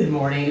 Good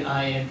morning.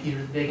 I am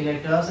Peter the Bacon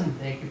Neck Dawson.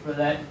 Thank you for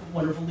that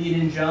wonderful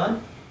lead-in,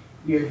 John.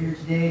 We are here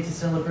today to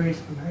celebrate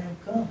Mario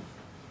Golf,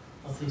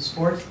 lovely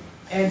sport.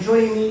 And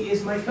joining me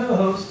is my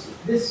co-host,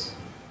 this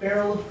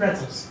barrel of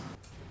pretzels.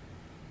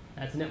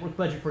 That's a network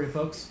budget for you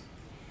folks.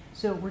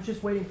 So we're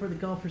just waiting for the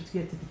golfers to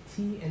get to the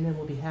tee, and then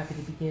we'll be happy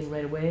to begin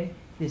right away.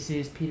 This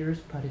is Peter's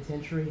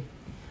Penitentiary.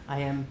 I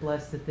am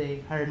blessed that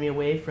they hired me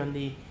away from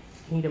the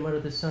Kingdom Under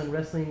the Sun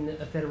Wrestling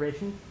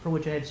Federation, for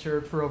which I have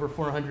served for over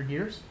 400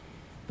 years.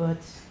 But,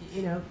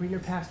 you know, greener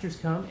pastures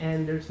come,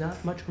 and there's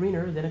not much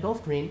greener than a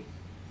golf green.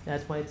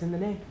 That's why it's in the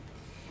name.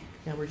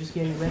 Now we're just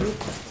getting ready.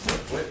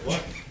 Wait,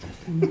 what?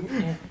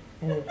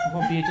 And it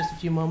won't be just a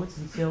few moments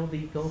until the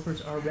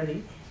golfers are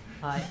ready.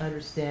 I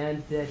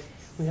understand that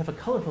we have a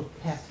colorful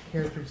cast of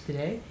characters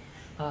today,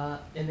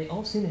 and they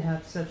all seem to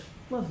have such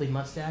lovely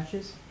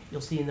mustaches.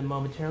 You'll see them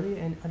momentarily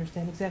and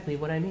understand exactly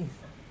what I mean.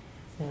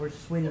 And we're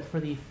just waiting for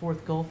the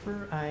fourth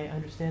golfer. I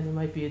understand there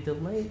might be a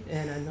delay,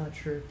 and I'm not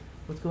sure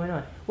what's going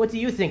on. What do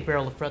you think,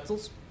 Barrel of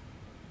Pretzels?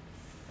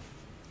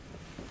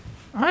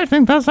 I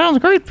think that sounds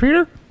great,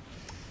 Peter.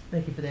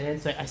 Thank you for that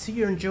insight. I see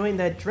you're enjoying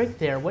that drink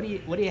there. What do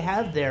you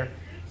have there?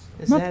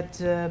 Is Not-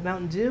 that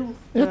Mountain Dew?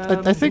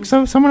 I think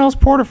so. Someone else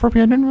poured it for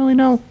me. I didn't really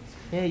know.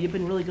 Yeah, you've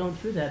been really going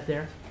through that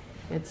there.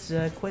 It's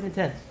quite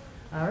intense.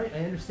 All right, I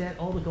understand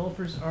all the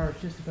golfers are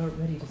just about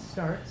ready to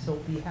start, so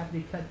we'll be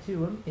happy to cut to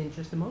them in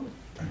just a moment.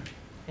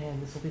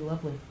 And this will be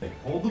lovely.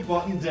 Hold the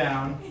button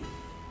down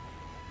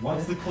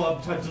once the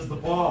club touches the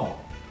ball.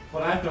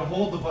 But I have to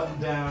hold the button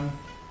down.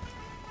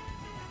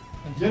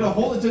 You gotta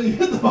hold it till you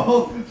hit the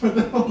ball, but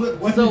then hold it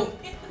when So,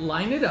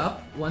 line it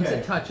up. Once Okay.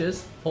 it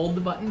touches, hold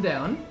the button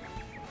down,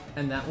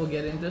 and that will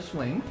get into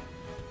swing.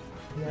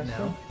 Yeah, No.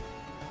 so.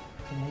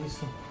 And he's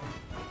so.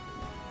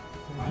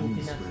 I'm He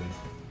did not-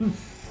 screwed.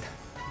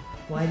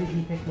 Why did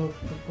he pick most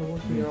people?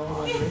 We are all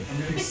wondering. I'm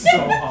getting so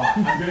hot.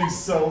 I'm getting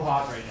so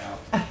hot right now.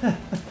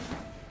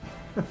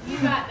 You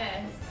got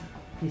this.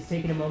 He's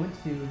taking a moment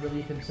to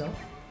relieve himself.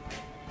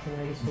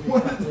 And I guess we'll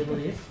What? properly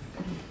relieve.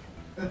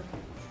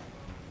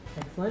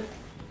 Excellent.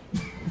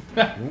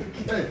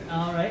 Okay.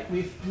 All right,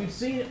 we've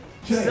seen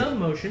Okay. some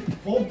motion.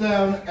 Hold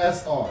down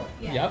SR.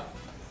 Yes. Yep.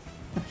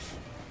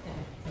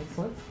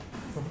 Excellent.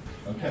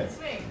 Okay.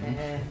 Swing.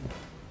 And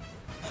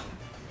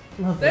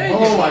lovely. There you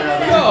Oh my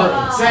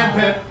god. Oh.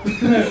 Sandpit.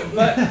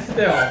 But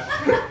still.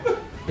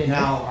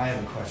 Now I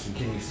have a question.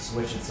 Can you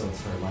switch it so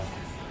it's for left?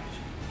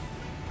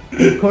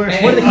 Of course,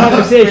 one of the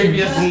conversations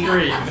Previous we,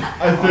 screen.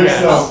 I think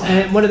so.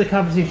 and one of the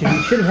conversations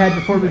we should have had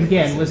before we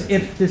began was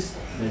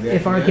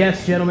if our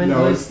guest gentleman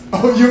No, was.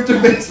 oh, you have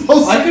to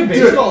baseball. I can Do it.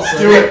 baseball, sir.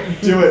 Do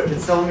it. Do it.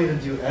 It's telling me to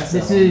do SL.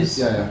 This is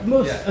Yeah.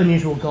 most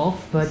unusual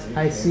golf, but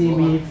I see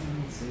we've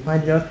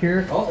lined it up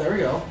here, Oh, there we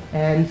go.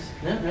 and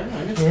No, never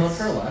mind. It's going Yes.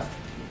 for left.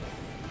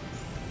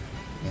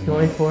 he's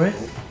going for it.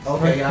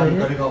 Okay, yeah, I'm Right-footed.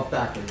 going to go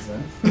backwards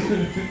then.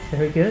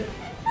 Very good.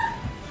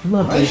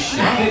 Lovely.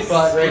 Nice.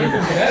 But right in the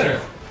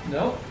Better.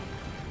 No.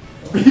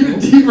 Even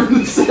deeper in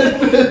the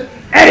sandpit.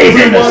 Eddie's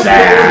in the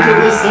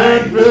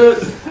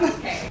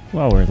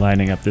While we're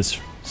lining up this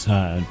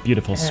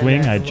beautiful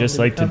swing, that's a I'd just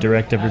lovely like to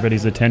direct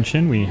everybody's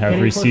attention. We have Getting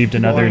close received to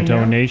another boring now.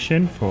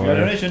 donation for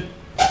donation.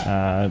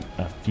 a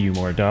few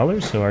more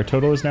dollars, so our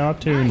total is now up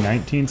to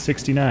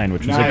 $19.69,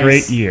 which was a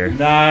great year.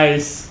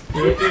 Nice.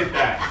 Who did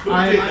that? Who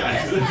did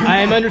that? I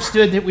am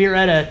understood that we are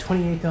at a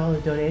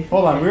 $28 donation.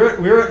 Hold on,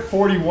 we're at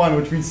 41,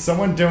 which means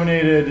someone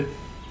donated.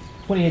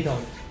 $28.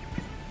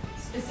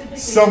 Specifically.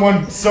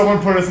 Someone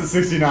put us at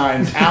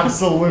 69.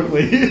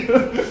 Absolutely.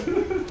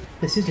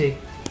 This is a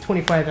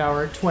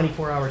 25-hour,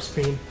 24-hour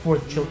stream for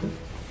the children.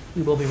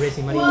 We will be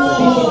raising money for the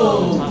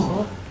Children's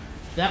Hospital.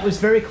 That was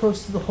very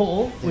close to the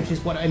hole, which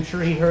is what I'm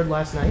sure he heard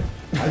last night.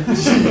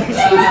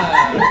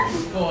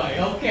 Boy,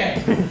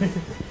 okay.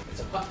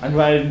 I'm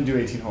glad I didn't do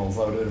 18 holes.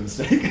 That would have been a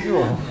mistake.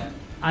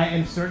 I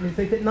am starting to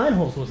think that 9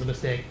 holes was a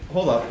mistake.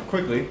 Hold up,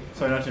 quickly.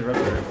 Sorry not to interrupt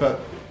you,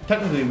 but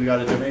technically we got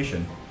a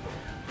donation.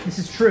 This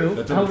is true.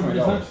 That's over However,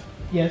 $20.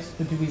 yes,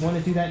 but do we want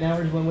to do that now,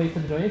 or do we want to wait for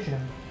the donation?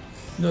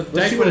 No, Let's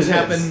dice see what has it is.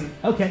 happened.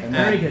 Okay, And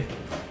very then- good.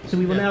 So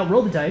we will now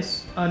roll the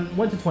dice. On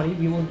 1 to 20,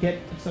 we will get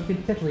something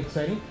potentially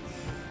exciting.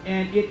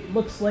 And it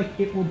looks like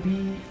it will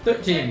be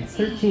 13.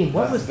 13.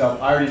 What That's was a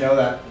double. I already know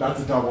that.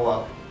 That's a double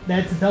up.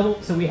 That's a double,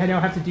 so we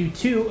now have to do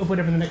 2 of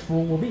whatever the next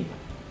roll will be.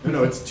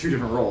 No, it's 2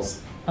 different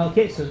rolls.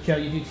 Okay, so shall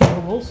you do 2 more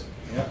rolls?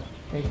 Yep.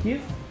 Thank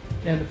you.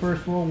 And the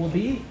first roll will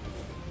be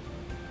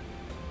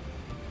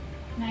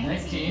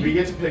 19. We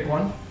get to pick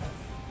one.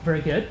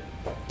 very good.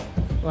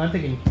 Well, I'm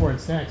thinking 4 and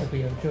snacks if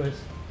we have a choice.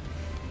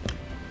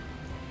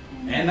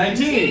 And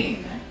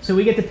 19. So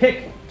we get to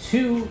pick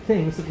 2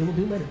 things that we will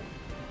do later.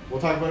 We'll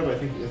talk about it, but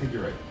I think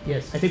you're right.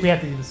 Yes, I think we have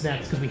to do the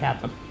snacks because we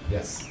have them.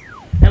 Yes.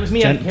 That was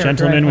me out of character.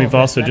 Gentlemen, I we've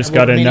apologize. also That just was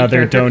got me in another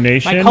character.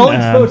 donation. My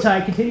colleague's bow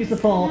tie continues to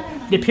fall.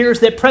 It appears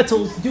that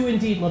pretzels do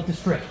indeed love to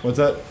strip. What's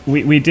that?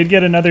 We did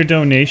get another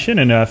donation,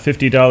 and a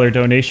 $50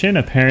 donation.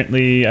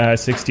 Apparently,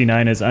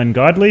 69 is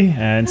ungodly,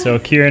 and so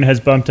Kieran has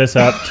bumped us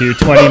up to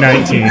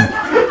 2019.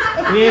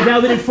 We have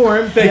now been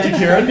informed Thank that you,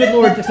 Kieran. the good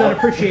Lord does not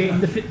appreciate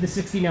the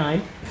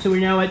 69. So we're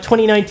now at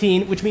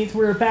 2019, which means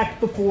we're back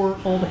before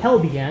all the hell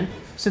began.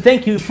 So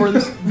thank you for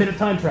this bit of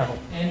time travel.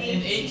 And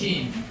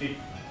 18.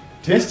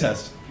 Taste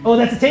test. Oh,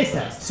 that's a taste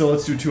test. So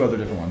let's do 2 other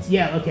different ones.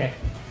 Yeah, okay.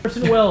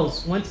 Orson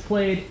Welles once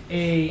played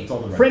a That's all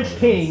the right French color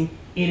king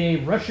in a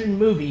Russian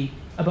movie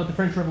about the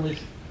French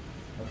Revolution.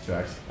 That's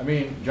tracks. I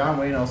mean, John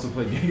Wayne also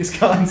played Genghis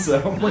Khan, so.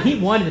 Well, he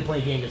wanted to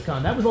play Genghis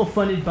Khan. That was all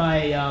funded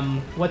by,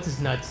 what's his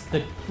nuts?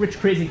 The rich,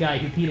 crazy guy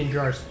who peed in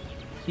jars.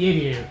 The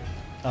Aviator.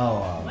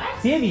 Oh,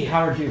 The Aviator.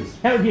 Howard Hughes.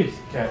 Howard Hughes.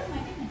 Okay.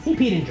 He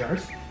peed in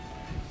jars.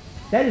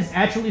 That is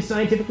actually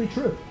scientifically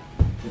true.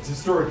 It's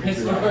historically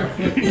true.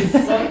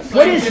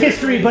 What is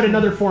history but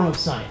another form of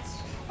science?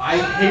 I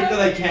hate that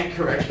I can't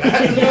correct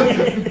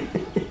that.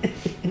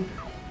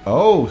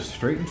 Oh,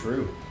 straight and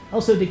true.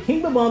 Also, did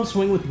King Babam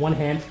swing with one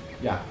hand?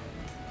 Yeah.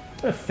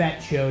 What a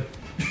fat chode.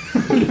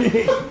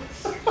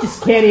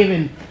 Just can't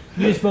even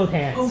use both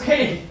hands.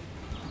 Okay.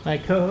 My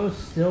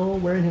co-host still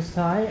wearing his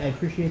tie. I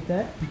appreciate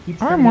that. He keeps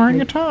trying I'm to wearing a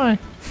make- tie.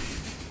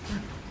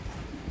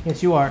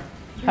 Yes, you are.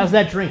 How's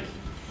that drink?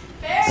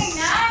 Very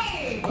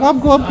nice.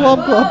 Glub, glub,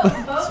 glub, glub.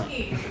 Whoa,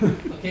 bogey.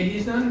 Okay,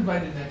 he's not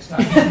invited next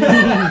time.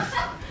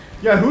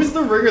 Yeah, who's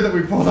the ringer that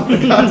we pulled up the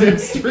goddamn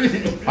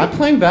street? I'm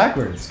playing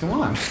backwards. Come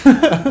on.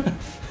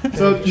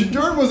 So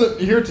Jordan wasn't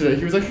here today.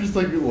 He was actually just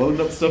like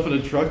loading up stuff in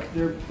a truck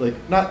near, like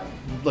not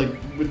like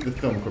with the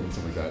film equipment and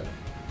stuff like that.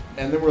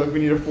 And then we're like, we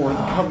need a 4th.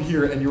 Come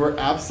here, and you were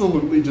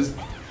absolutely just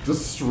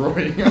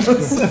destroying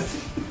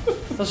us.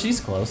 Well, she's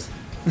close.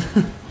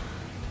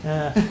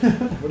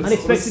 What is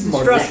Unexpected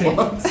smart destruction.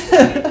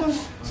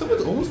 response?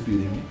 Someone's almost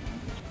beating me.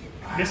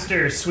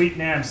 Mr. Sweet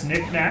Nams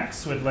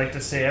Knickknacks would like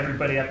to say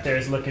everybody up there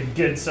is looking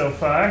good so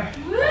far.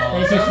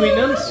 Thank you, Sweet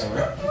Nums.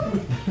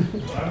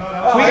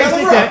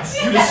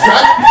 You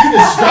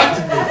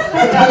distracted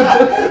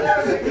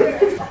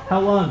me. How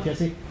long,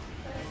 Jesse?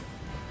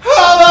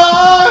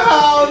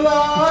 How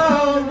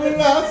long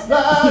will I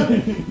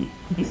stand?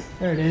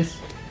 There it is.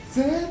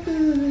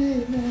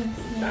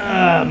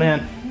 Ah,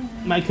 man.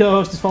 My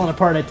co-host is falling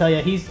apart, I tell you.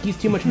 He's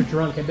too much of a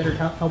drunk. I better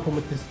help him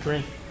with this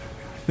drink.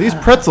 These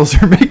pretzels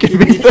are making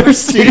me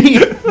thirsty.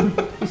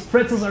 These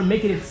pretzels are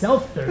making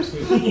itself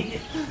thirsty.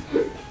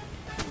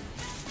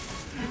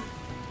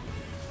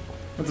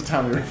 That's a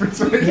timely reference,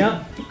 right?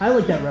 Yeah, I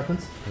like that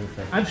reference.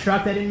 Perfect. I'm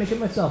shocked I didn't make it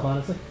myself,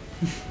 honestly.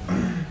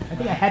 I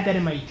think I had that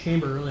in my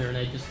chamber earlier, and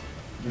I just...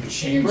 Your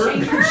chamber?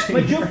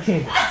 My joke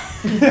chamber.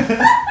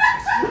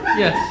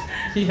 Yes,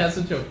 he has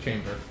a joke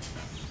chamber.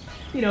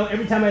 You know,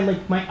 every time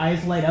my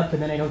eyes light up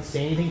and then I don't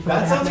say anything for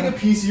That like sounds half like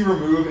an a PC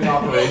remove in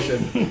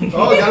operation.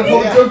 Oh, gotta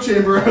pull the joke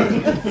chamber out.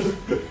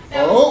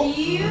 That was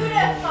beautiful.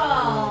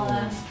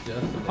 hour.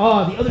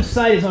 Oh, the other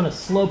side is on a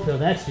slope, though.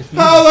 That's just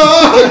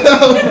Hello!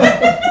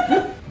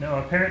 No,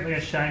 apparently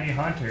a shiny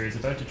haunter is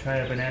about to try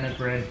a banana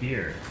bread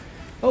beer.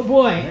 Oh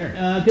boy,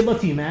 good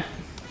luck to you, Matt.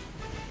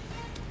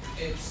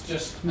 It's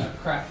just a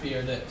craft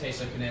beer that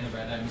tastes like banana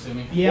bread, I'm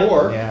assuming. Yeah.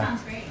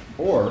 Sounds great.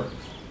 Or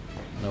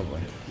no boy.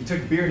 He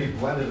took beer and he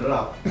blended it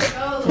up.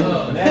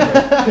 Oh.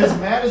 Because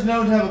Matt is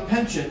known to have a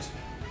penchant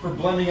for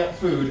blending up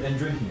food and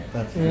drinking it.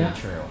 That's very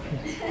true.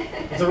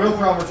 It's a real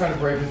problem we're trying to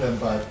break with him,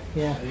 but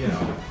Yeah. you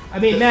know. I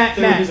mean, Matt,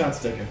 He's not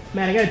sticking.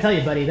 Matt, I gotta tell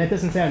you, buddy, that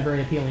doesn't sound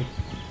very appealing.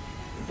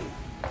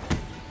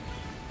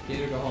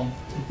 Peter, go home.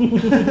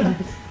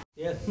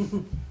 Yeah.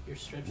 You're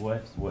stretched.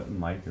 What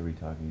mic are we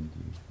talking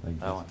to? Like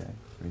this guy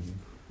right here?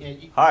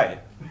 Yeah, Hi.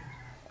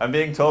 I'm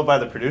being told by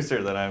the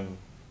producer that I'm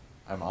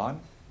on.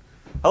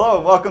 Hello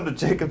and welcome to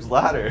Jacob's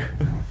Ladder,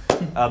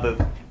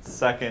 the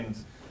second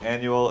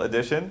annual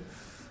edition.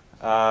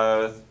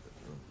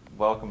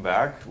 Welcome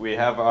back. We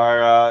have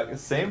our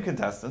same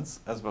contestants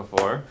as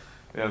before.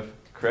 We have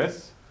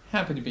Chris.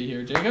 Happy to be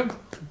here, Jacob.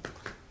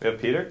 We have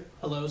Peter.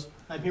 Hellos.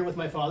 I'm here with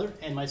my father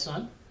and my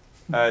son.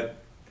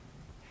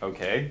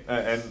 Okay.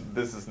 And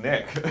this is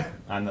Nick.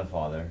 I'm the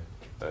father.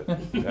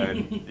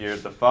 You're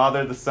the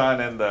father, the son,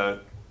 and the...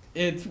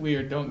 It's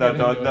weird. Don't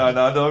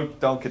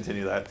don't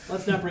continue that.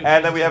 Let's not bring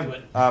And then we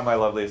into have my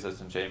lovely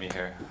assistant Jamie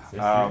here.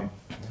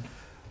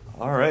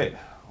 All right,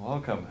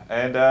 welcome.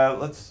 And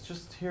let's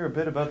just hear a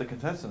bit about the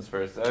contestants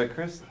first.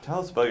 Chris, tell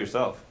us about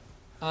yourself.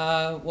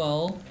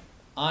 Well,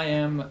 I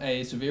am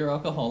a severe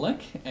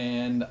alcoholic,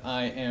 and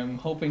I am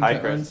hoping Hi, to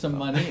Chris. earn some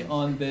money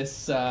on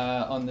this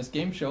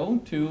game show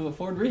to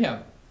afford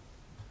rehab.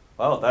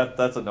 Well,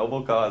 that's a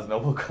noble cause.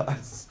 Noble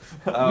cause.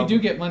 We do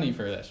get money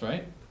for this,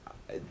 right?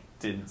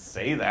 Didn't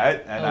say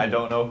that, and Oh. I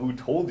don't know who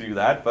told you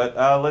that, but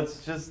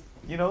let's just,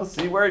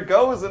 see where it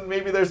goes, and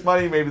maybe there's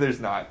money, maybe there's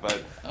not,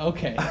 but...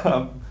 Okay.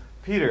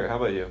 Peter, how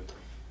about you?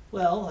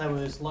 Well, I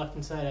was locked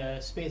inside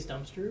a space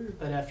dumpster,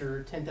 but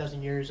after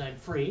 10,000 years I'm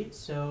free,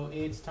 so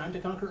it's time to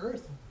conquer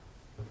Earth.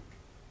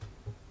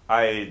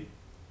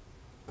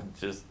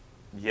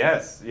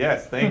 Yes,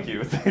 thank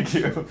you, thank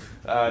you.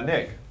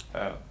 Nick?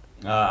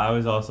 I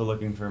was also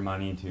looking for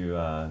money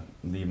to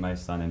leave my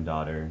son and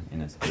daughter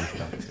in a space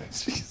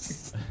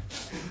dumpster.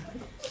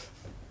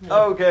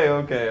 Okay,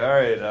 all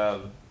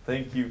right.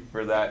 Thank you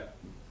for that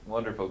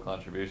wonderful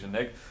contribution,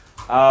 Nick.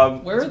 Where are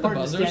the Important to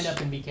buzzers? stand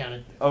up and be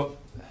counted. Oh,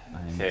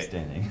 I'm okay.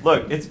 standing.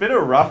 Look, it's been a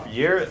rough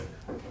year.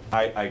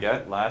 I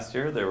get last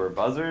year there were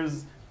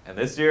buzzers, and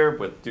this year,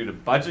 due to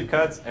budget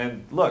cuts,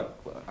 and look,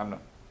 I'm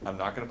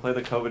not going to play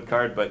the COVID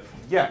card, but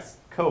yes,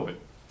 COVID.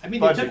 I mean,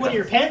 they Budget took one of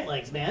your cuts. pant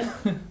legs, man.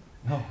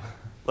 No.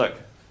 Look,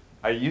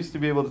 I used to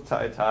be able to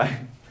tie a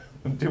tie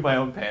and do my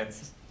own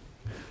pants.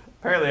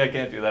 Apparently I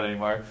can't do that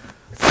anymore.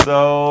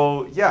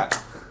 So, yeah.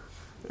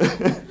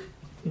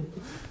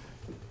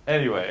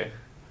 Anyway,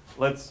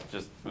 let's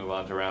just move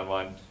on to round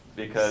one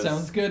because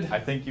Sounds good. I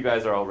think you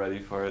guys are all ready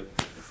for it.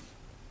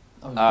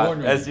 I was born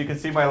ready. As you can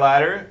see, my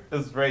ladder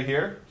is right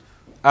here.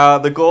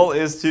 The goal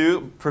is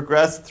to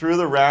progress through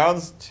the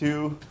rounds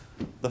to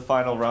the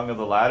final rung of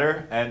the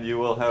ladder, and you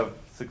will have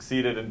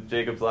succeeded in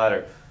Jacob's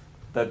Ladder.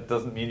 That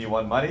doesn't mean you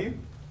won money.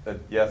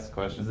 Yes,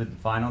 question. Is it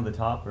final, the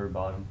top, or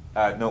bottom?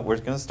 No, we're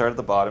going to start at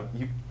the bottom.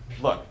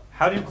 Look,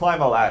 how do you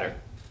climb a ladder?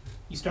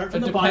 You start It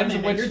from the bottom depends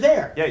and on then which- you're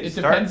there. Yeah, you It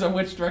start. depends on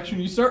which direction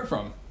you start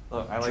from.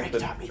 Look, I like Drake the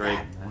taught me Drake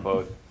that.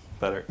 quote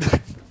better.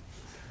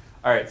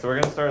 All right, so we're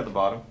going to start at the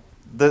bottom.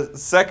 The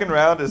second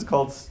round is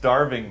called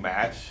Starving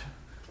Match,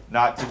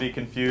 not to be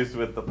confused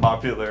with the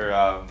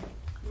popular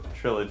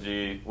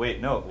trilogy. Wait,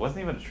 no, it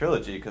wasn't even a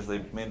trilogy because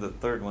they made the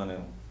third one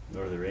in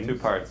Lord of the Rings? 2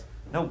 parts.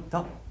 No.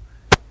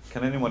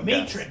 Can anyone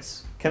Matrix.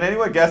 guess? Can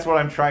anyone guess what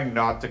I'm trying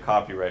not to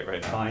copyright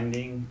right now?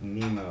 Finding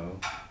Nemo.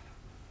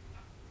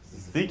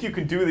 Think you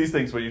can do these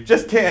things, but you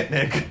just can't,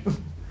 Nick.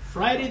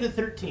 Friday the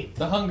 13th.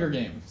 The Hunger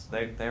Games.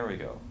 There we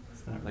go.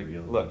 It's not Like,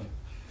 real. look,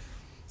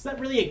 It's not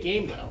really a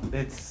game, though.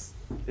 it's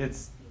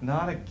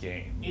not a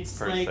game. It's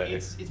per like se.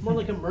 it's more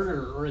like a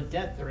murder or a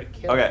death or a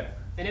kill. Okay.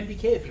 An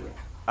MPK, if you will.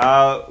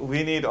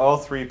 We need all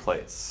 3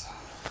 plates.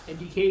 And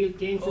you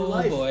gain for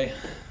life. boy.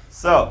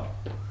 So,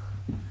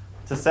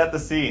 to set the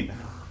scene.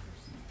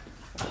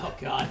 Oh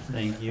God.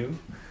 Thank you.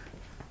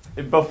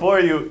 Before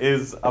you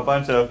is a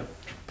bunch of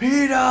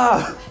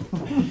PETA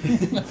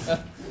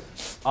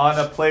on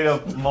a plate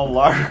of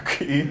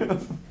malarkey.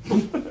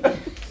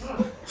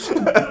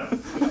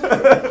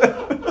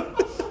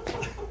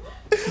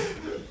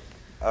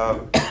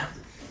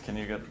 Can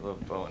you get the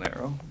bow and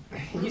arrow?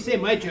 You say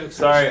my jokes.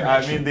 Sorry,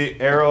 I mean the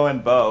arrow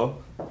and bow.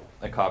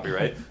 A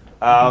copyright.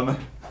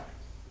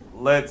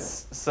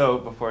 So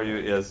before you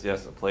is,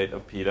 yes, a plate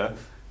of pita.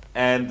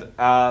 And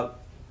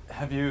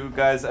have you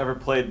guys ever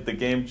played the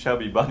game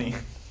Chubby Bunny?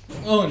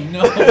 Oh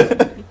no.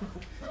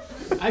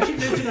 I should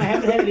mention I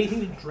haven't had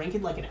anything to drink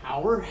in like an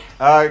hour.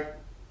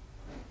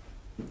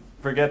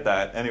 Forget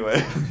that.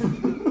 Anyway.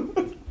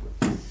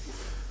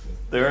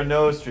 There are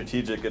no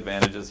strategic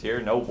advantages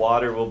here. No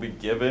water will be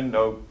given.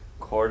 No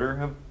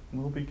quarter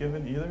will be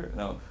given either.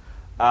 No.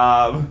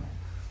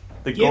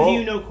 Give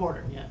you no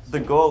quarter, yes. The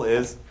goal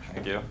is,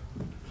 thank you.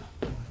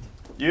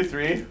 You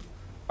 3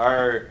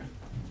 are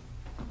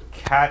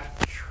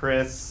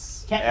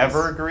Katniss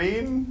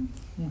Evergreen.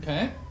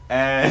 Okay.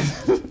 And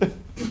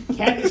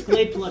Katniss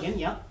Glade plugin,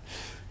 yeah.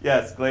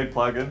 Yes, Glade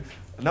plugin.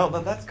 No,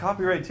 that's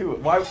copyright too.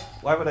 Why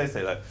would I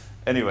say that?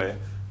 Anyway,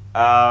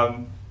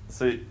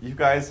 so you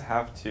guys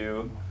have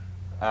to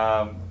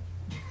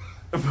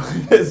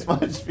put as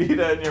much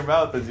pita in your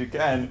mouth as you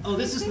can. Oh,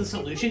 this is the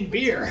solution,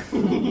 beer.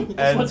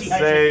 And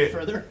say,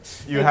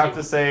 you have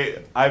to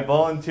say, I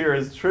volunteer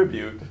as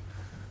tribute.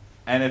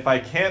 And if I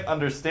can't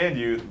understand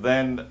you,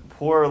 then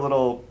poor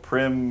little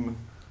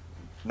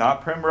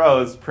not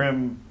Primrose,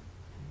 Prim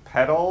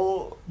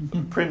Petal,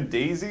 Prim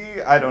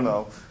Daisy, I don't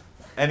know.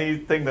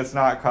 Anything that's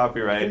not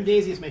copyright. Prim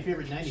Daisy is my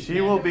favorite 90s. She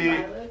will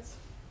be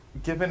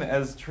given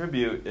as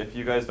tribute if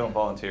you guys don't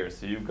volunteer.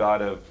 So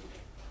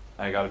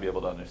I gotta be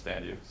able to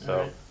understand you.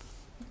 So.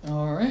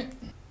 All right.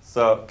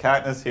 So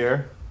Katniss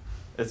here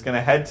is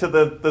gonna head to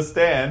the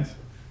stand,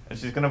 and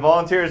she's gonna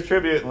volunteer as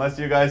tribute unless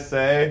you guys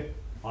say.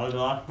 I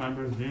lost my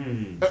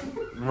virginity.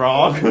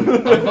 Wrong.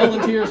 I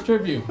volunteer as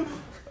tribute.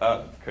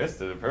 Chris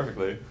did it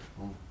perfectly.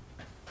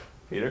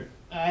 Peter?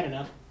 I don't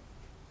know.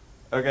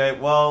 Okay,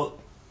 well,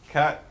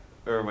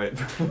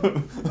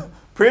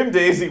 Prim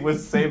Daisy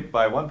was saved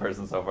by one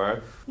person so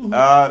far.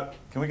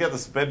 Can we get the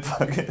spit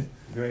bucket?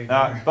 Great.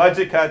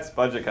 Budget cuts.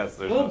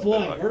 There's Oh no boy, spit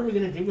bucket. what are we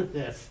going to do with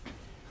this?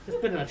 This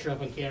better not show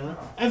up on camera.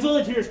 I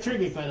volunteer as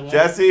tribute, by the way.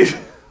 Jesse?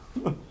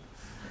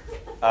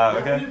 I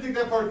Okay. didn't think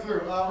that part through.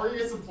 We're going to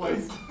get some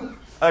plates.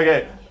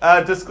 Okay,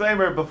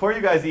 disclaimer, before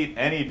you guys eat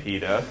any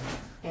pita,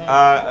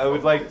 I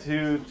would like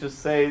to just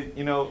say,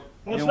 Well,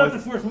 it's not the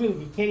fourth move.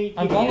 You can't eat.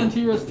 I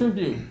volunteer as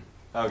tribute.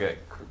 Okay,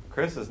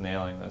 Chris is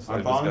nailing this.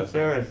 I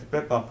volunteer as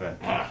spit bucket.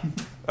 All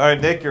right,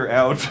 Nick, you're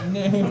out. Can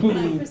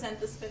I present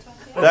the spit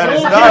bucket? That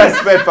is not a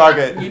spit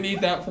bucket. We need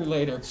that for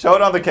later. Show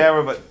it on the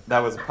camera, but that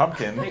was a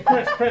pumpkin. Hey,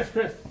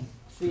 Chris.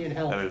 See you in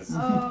hell. That is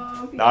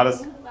Okay. not a.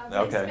 Lovely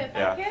Okay, spit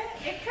yeah. bucket.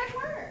 It could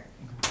work.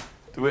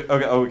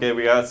 Okay,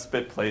 we got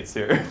spit plates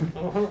here.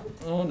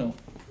 Oh no.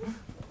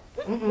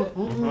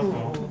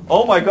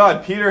 Oh my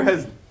God, Peter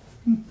has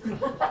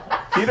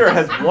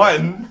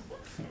won.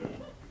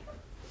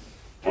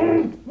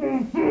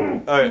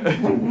 Alright.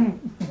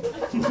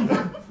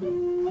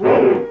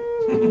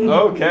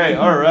 Okay,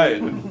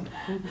 alright.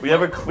 We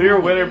have a clear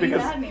winner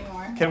because.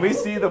 Can we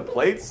see the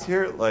plates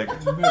here? Like.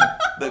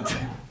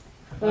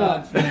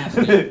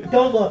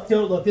 Don't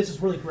look. This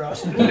is really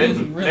gross. It's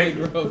really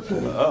gross.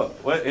 Oh,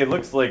 what? It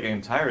looks like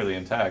entirely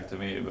intact to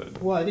me,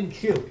 but. Well, I didn't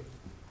chew.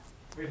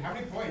 Wait, how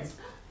many points?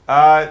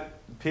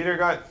 Peter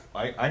got.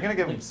 I'm gonna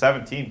give him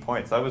 17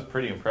 points. That was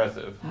pretty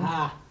impressive.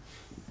 Ah.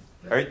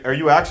 Are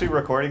you actually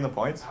recording the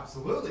points?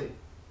 Absolutely.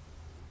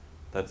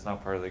 That's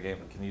not part of the game.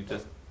 Can you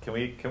just? Can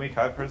we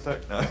cut for a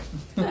sec? No.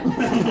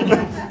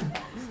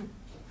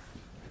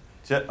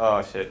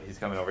 Oh shit, he's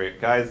coming over here,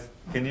 guys.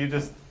 Can you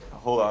just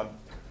hold on?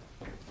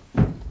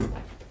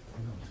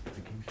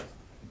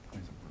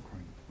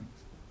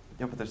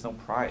 Yeah, but there's no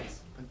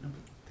prize.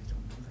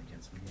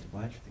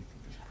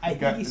 I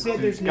think he said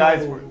there's no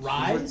Guys,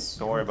 rise.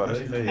 Don't worry about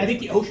it. I think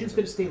the ocean's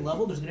going to stay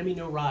level. There's going to be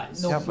no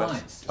rise. No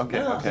flies. Okay,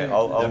 No. okay.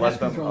 I'll let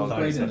them. Control I'll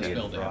great in let this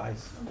them. building.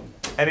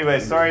 Anyway,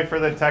 sorry for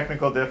the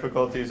technical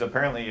difficulties.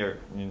 Apparently,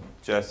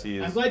 Jesse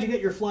is. I'm glad you got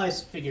your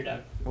flies figured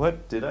out.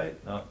 What did I?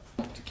 No.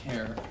 To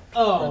care.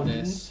 Oh, for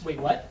this. wait,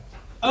 what?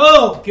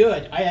 Oh,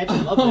 good. I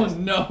actually love Oh this.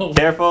 no.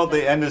 Careful,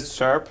 the end is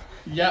sharp.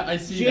 Yeah, I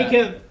see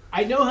Jacob, that.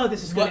 I know how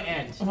this is going to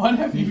end. What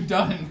have you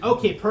done?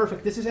 Okay,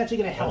 perfect. This is actually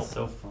going to help. That's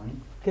so funny.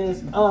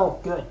 Because,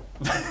 good.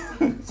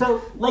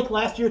 So, like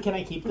last year, can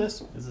I keep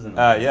this? This isn't.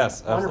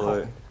 Yes, Wonderful.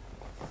 absolutely.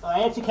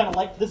 I actually kind of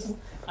like this.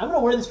 I'm going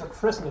to wear this for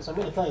Christmas. I'm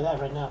going to tell you that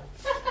right now.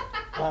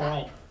 All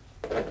right.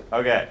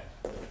 Okay.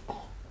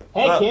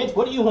 Hey, Well- kids,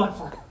 what do you want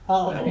for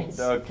holidays?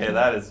 Okay,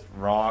 that is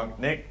wrong.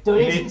 Nick,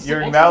 Donations to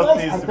your extra mouth life?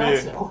 needs I to thought be.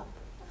 so.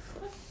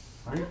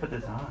 Why do you put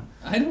this on?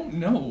 I don't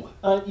know.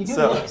 You do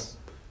So- this.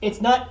 It's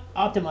not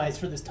optimized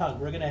for this tongue.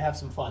 We're going to have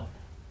some fun.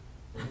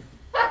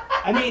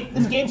 I mean,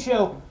 this game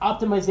show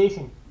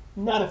optimization,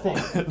 not a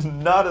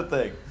thing. Not a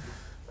thing.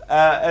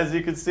 As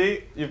you can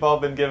see, you've all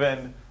been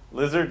given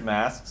lizard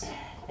masks.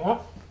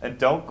 Yep. And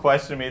don't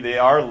question me, they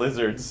are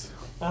lizards.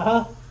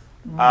 And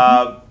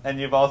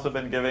you've also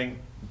been giving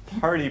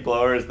party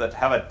blowers that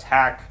have a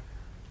tack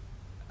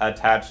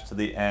attached to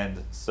the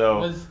end. So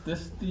was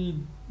this the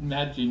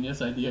mad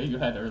genius idea you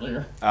had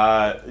earlier?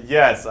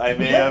 Yes, I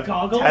may have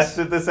goggles?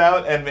 tested this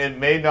out, and it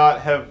may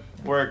not have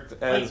worked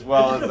as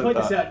well as I point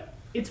thought. this out.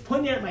 It's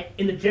pointing at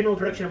in the general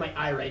direction of my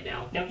eye right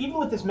now. Now, even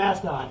with this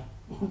mask on.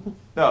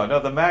 No,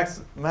 the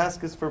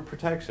mask is for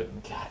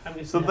protection. God, I'm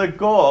just so the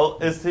goal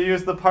is to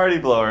use the party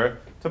blower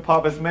to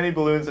pop as many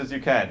balloons as you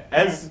can.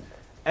 As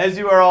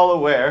you are all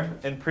aware,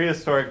 in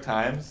prehistoric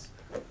times,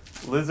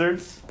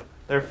 lizards,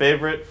 their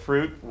favorite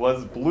fruit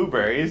was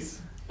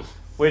blueberries,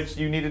 which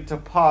you needed to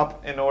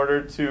pop in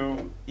order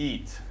to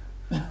eat.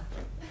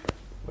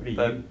 What do you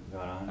got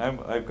on?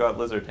 I've got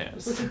lizard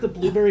hands. This looks like the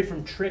blueberry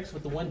from Trix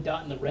with the one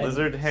dot in the red.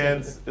 Lizard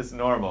hands is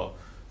normal.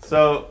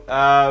 So,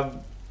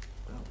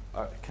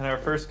 can our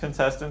first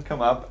contestant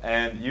come up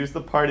and use the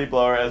party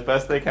blower as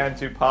best they can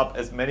to pop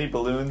as many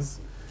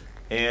balloons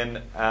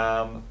in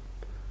 1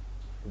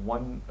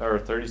 or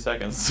 30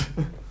 seconds?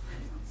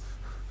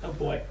 Oh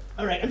boy.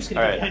 Alright, I'm just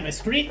gonna get behind my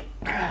screen.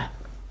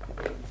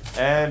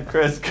 And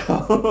Chris,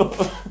 go.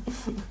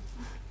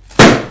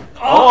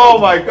 Oh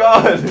my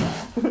god!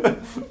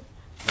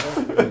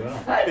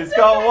 He's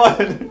got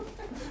one.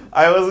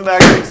 I wasn't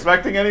actually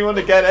expecting anyone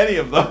to get any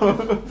of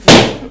them.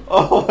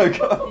 Oh my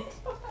god.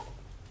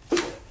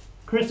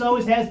 Chris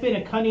always has been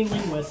a cunning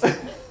linguist.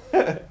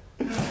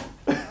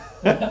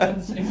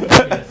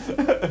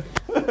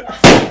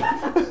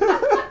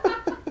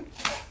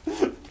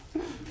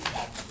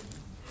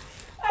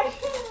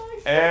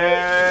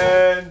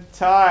 And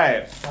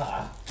time.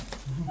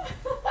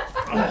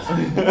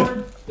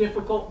 More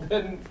difficult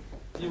than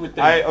you would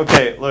think.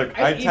 Okay, look,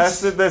 I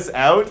tested this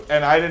out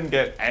and I didn't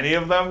get any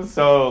of them,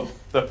 so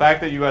the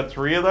fact that you got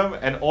 3 of them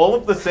and all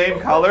of the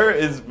same color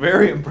is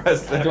very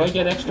impressive. Do I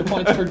get extra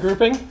points for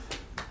grouping?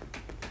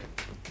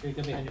 Here,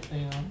 go behind your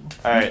thing on.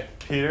 Alright,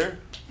 Peter.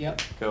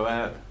 Yep. Go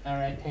ahead.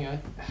 Alright, hang on.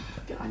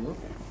 God.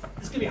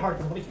 This is gonna be hard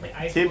because I'm gonna keep my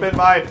eyes Keep closed. in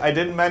mind, I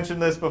didn't mention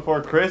this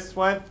before Chris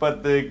went,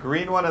 but the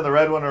green one and the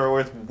red one are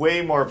worth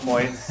way more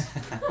points.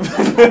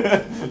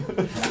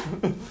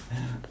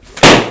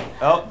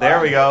 Oh, there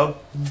we go.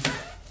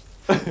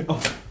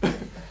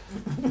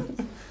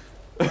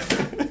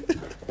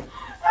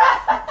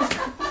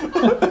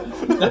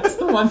 That's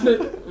the one that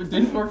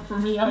didn't work for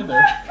me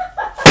either.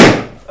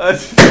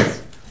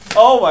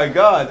 Oh my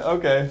god,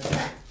 okay.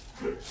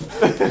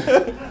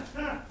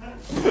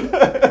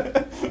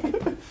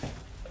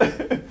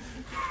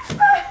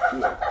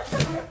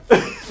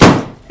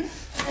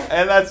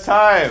 And that's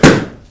time.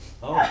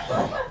 Alright,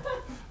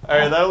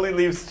 that only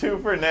leaves 2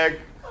 for Nick.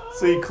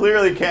 So you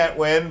clearly can't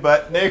win,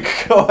 but Nick,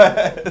 go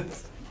ahead.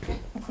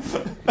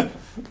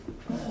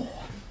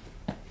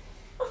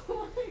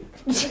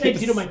 What did I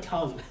do to my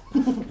tongue?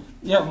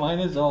 Yeah, mine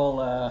is all.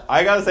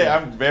 I gotta say,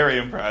 I'm very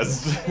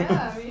impressed.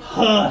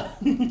 Yeah,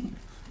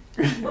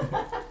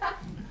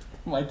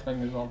 My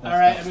tongue is all.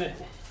 Alright, I'm gonna.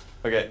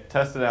 Okay,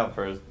 test it out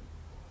first.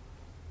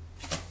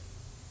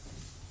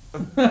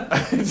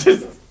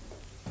 Just.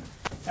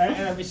 Alright,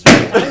 are we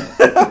starting time?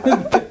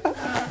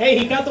 Hey,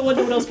 he got the one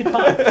no one else could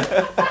pop.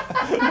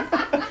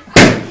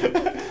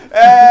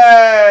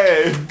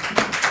 Hey!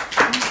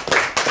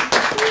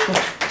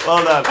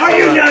 Well done. Are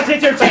you not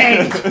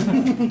entertained?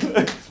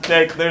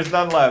 Nick, there's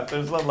none left.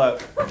 There's none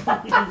left.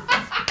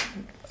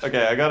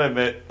 Okay, I gotta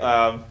admit,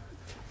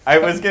 I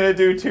was gonna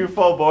do 2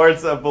 full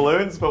boards of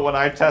balloons, but when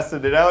I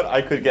tested it out,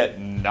 I could get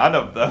none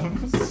of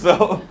them.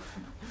 So,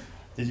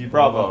 did you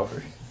bravo.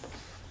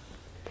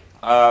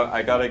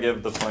 I gotta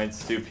give the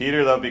points to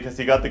Peter though because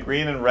he got the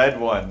green and red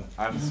one.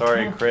 I'm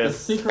sorry, Chris. The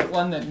secret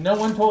one that no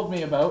one told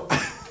me about.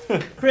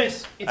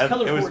 Chris, it's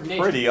color it was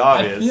coordination. pretty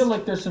obvious. I feel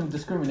like there's some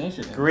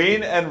discrimination.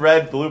 Green and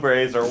red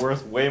blueberries are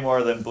worth way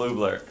more than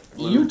blue.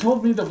 You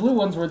told me the blue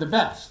ones were the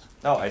best.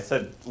 No, I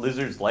said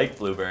lizards like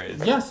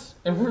blueberries. Yes,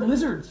 and we're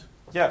lizards.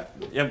 Yeah,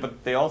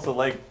 but they also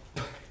like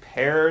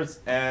pears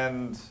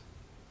and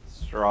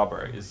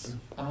strawberries.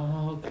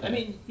 Okay. I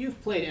mean,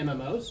 you've played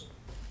MMOs.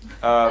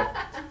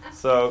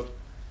 So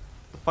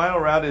the final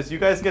round is you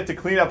guys get to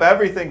clean up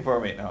everything for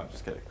me. No, I'm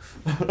just kidding.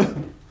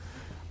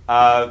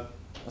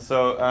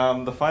 So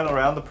the final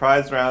round, the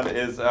prize round,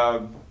 is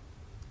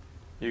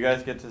you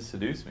guys get to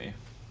seduce me.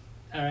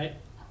 All right.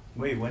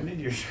 Wait, when did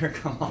your shirt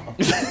come off?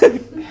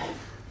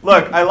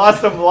 Look, I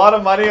lost a lot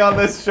of money on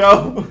this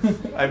show.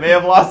 I may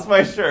have lost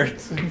my shirt.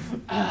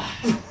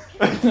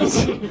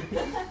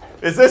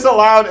 Is this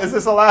allowed? Is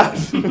this allowed?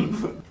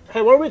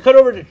 Hey, why don't we cut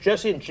over to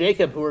Jesse and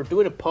Jacob, who are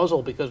doing a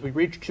puzzle because we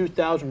reached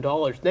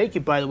 $2,000. Thank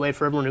you, by the way,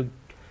 for everyone who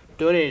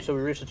donated so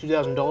we reached the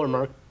 $2,000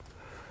 mark.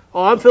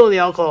 Oh, I'm feeling the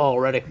alcohol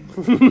already.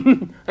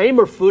 I need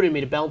more food in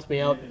me to balance me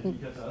out.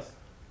 That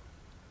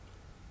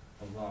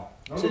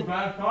was a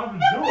bad time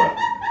to do it.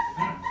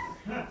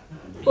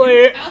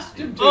 Wait. asked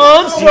him to.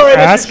 Oh, I'm sorry,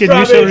 Ask Mr. and you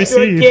shall Strawberry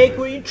receive. Shortcake.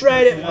 Will you try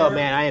it? Oh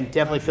man, I am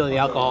definitely feeling the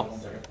alcohol.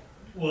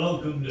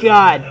 Welcome to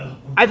God,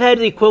 I've had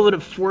the equivalent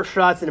of 4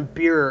 shots in a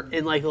beer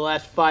in like the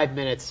last 5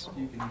 minutes.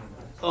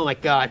 Oh my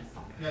God.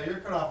 Yeah, you're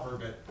cut off for a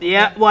bit.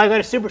 Yeah, well, I got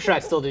a super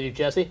shot still to do,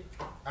 Jesse.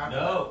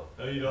 No,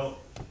 you don't.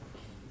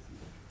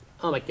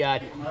 Oh my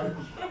God.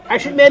 I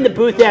should mend the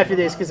booth after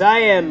this because I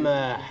am.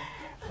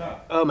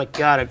 Oh my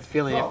God, I'm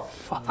feeling it.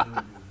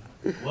 Fuck.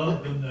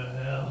 Welcome to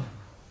hell.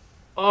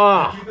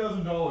 Oh.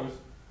 $2,000,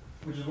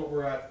 which is what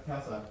we're at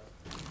past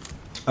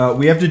that.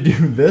 We have to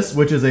do this,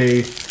 which is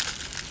a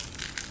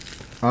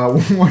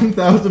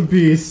 1,000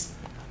 piece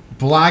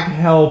black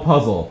hell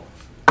puzzle.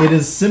 It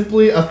is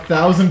simply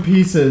 1,000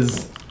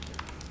 pieces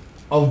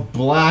of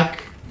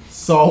black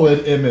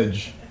solid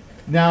image.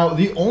 Now,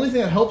 the only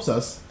thing that helps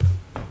us,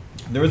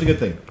 there is a good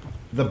thing.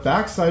 The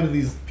back side of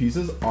these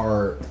pieces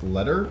are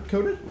letter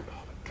coated.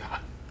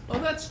 Oh,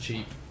 that's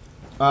cheap.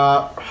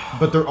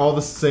 But they're all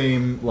the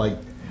same, like,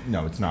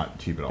 no, it's not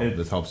cheap at all.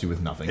 This helps you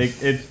with nothing.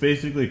 It's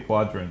basically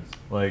quadrants.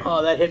 Like,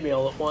 Oh, that hit me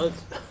all at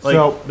once. like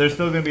So- there's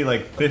still gonna be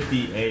like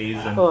 50 A's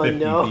and Oh, 50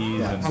 no.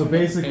 B's. And So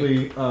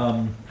basically,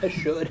 I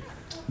should.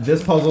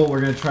 this puzzle,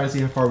 we're going to try to see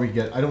how far we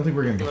get. I don't think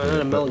we're going to complete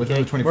it, but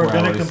within the 24 we're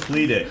gonna hours.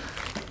 complete it.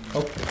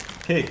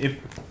 Okay,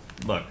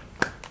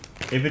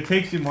 if it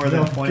takes you more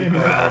than No, 24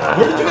 Where hours.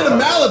 did you get a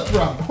mallet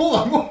from? Hold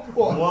on.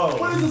 Whoa.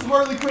 What is this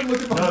Harley Quinn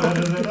looking for? No. No.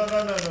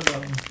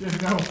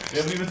 We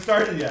haven't even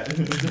started yet.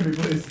 Jimmy,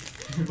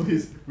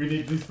 please. We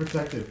need these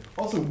protected.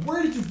 Also,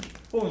 where did you...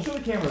 Hold on, show the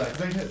camera that.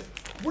 'Cause I hit...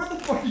 Where the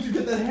fuck did you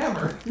get that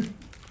hammer?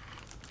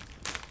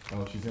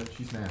 Oh,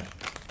 she smashed.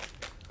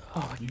 Oh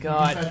my You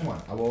God. can smash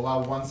one. I will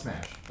allow one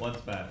smash. One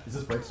smash. Is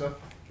this break stuff?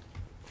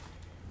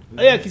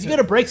 Oh, yeah, because you got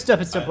to break stuff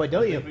at some point,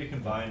 don't I you? think we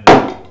combined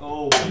it.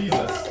 Oh,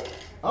 Jesus.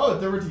 Oh,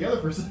 they were together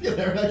for a second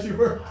there. It actually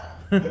worked.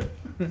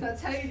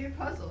 That's how you do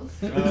puzzles.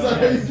 Is that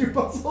how you do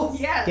puzzles?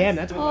 Yes. Damn,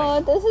 that's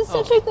Oh, this is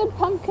such a good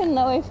pumpkin,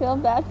 though. I feel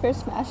bad for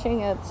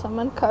smashing it.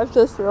 Someone carved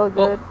this real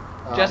good.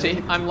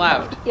 Jesse, I'm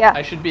laved. Yeah.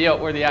 I should be out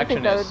where the I action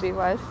think that is. would be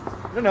wise.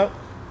 No.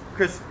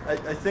 Chris, I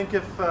think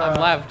if... I'm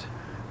laved.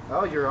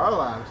 Oh, you're all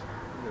allowed.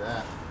 Look at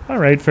that. All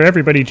right, for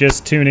everybody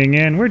just tuning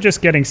in, we're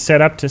just getting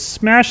set up to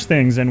smash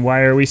things. And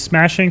why are we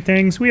smashing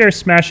things? We are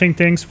smashing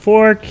things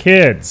for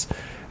kids.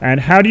 And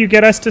how do you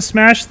get us to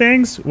smash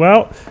things?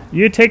 Well,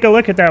 you take a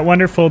look at that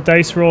wonderful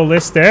dice roll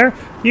list there.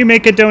 You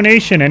make a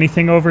donation.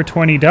 Anything over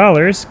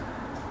 $20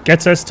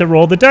 gets us to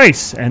roll the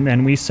dice, and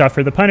then we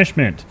suffer the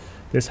punishment.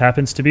 This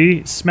happens to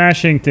be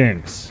smashing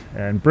things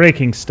and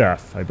breaking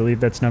stuff. I believe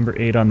that's number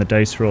 8 on the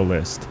dice roll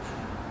list.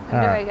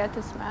 When do I get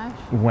to smash?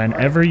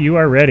 Whenever you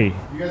are ready.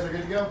 You guys are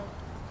good to go?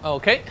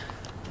 Okay,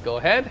 go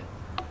ahead.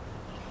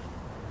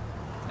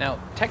 Now,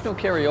 techno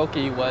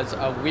karaoke was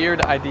a weird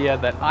idea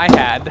that I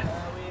had.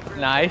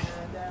 Nice.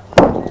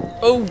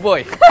 Oh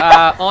boy.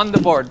 On the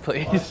board,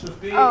 please.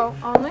 Oh,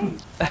 only?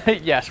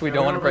 Yes, we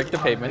don't want to break the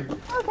pavement.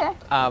 Okay.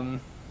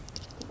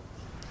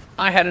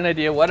 I had an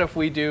idea. What if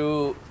we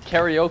do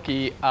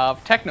karaoke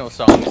of techno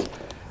songs?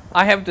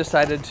 I have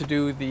decided to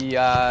do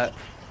the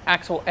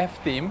Axel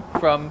F theme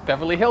from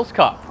Beverly Hills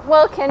Cop.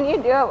 Well, can you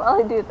do it while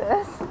I do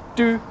this?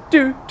 Do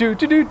do do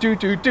do do do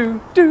do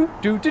do do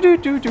do do do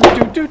do do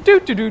do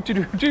do do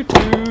do do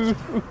do.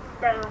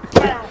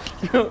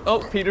 Oh,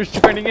 Peter's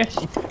joining in.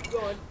 Keep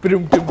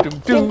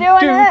doing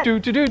it.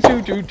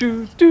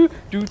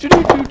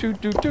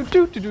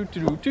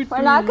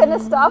 We're not going to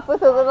stop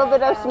with a little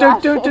bit of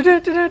smashing.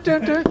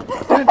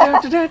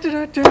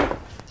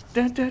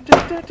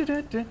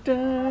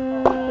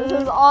 This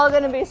is all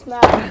going to be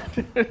smashed.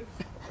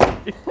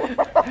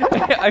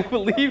 I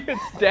believe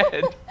it's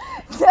dead.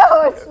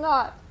 No, it's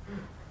not.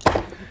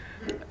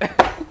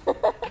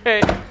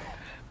 Okay,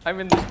 I'm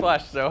in the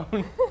splash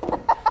zone.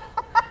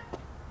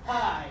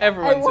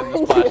 Everyone's in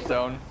the splash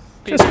zone.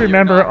 Just Peter,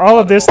 remember, you're not all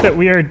of this that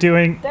we are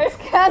doing There's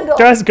candles.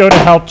 does go to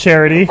help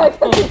charity. I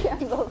can see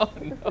candles.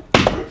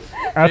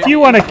 If you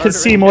want to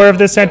see more of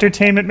this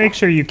entertainment, make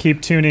sure you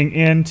keep tuning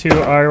in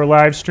to our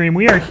live stream.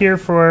 We are here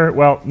for,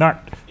 well,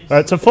 not,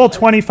 it's a full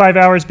 25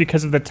 hours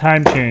because of the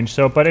time change.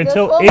 So, but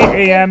until 8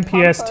 a.m.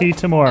 PST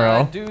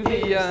tomorrow. Do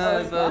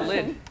the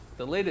lid.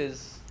 The lid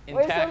is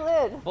Where's the intact.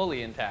 lid?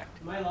 Fully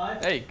intact. Am I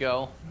live? There you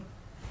go.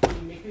 Can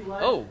you make me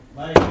live? Oh.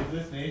 Mike, is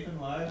this Nathan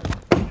live?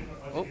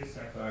 Oh.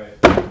 Alright.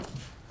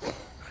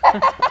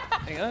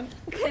 Hang on.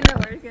 Okay, no,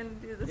 we're going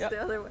to do this Yep.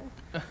 the other way.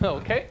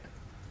 Okay.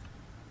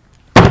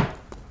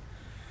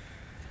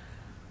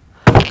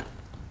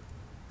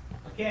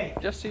 Okay.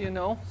 Just so you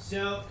know,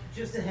 So,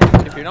 just a heads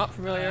up. if you're not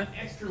familiar,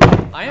 Extra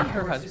Life, I am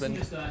her of course, husband.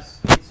 isn't just us.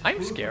 It's a I'm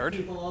group of scared.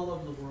 People all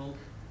over the world.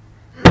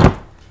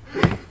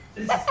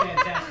 This is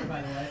fantastic,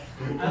 by the way.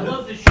 I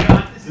love this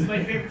shot. This is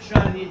my favorite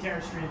shot of the entire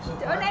stream so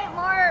far. Donate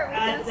more. We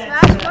can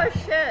That's, smash more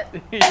shit.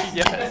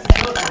 yes.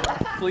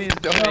 Please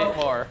donate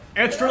more.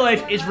 Extra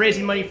Life is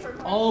raising money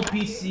for all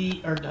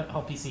PC, or not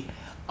all PC,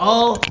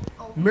 all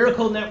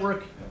Miracle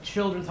Network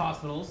children's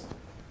hospitals.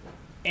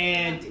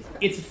 And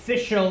it's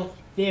official.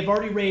 They have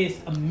already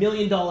raised $1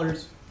 million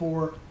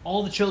for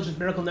all the children's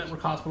Miracle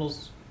Network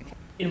hospitals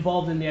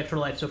involved in the Extra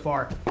Life so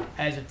far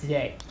as of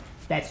today.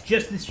 That's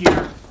just this year.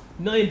 $1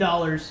 million.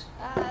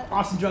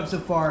 Awesome job so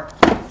far.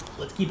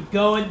 Let's keep it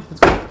going. Let's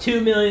go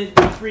 2 million,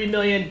 3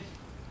 million,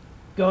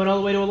 going all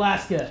the way to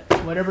Alaska.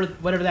 Whatever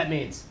that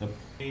means.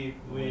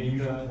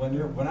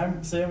 When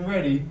I'm say I'm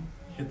ready,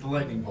 hit the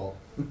lightning bolt.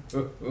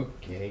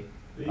 Okay.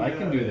 I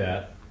can do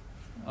that.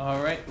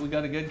 All right, we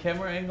got a good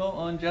camera angle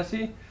on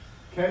Jesse.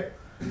 Okay.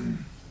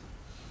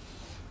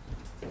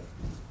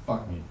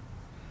 Fuck me.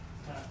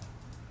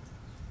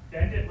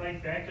 Bend it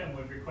like Beckham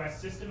would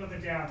request System of a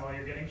Down while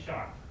you're getting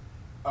shocked.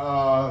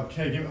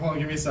 Okay, hold on,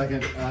 give me a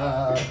second.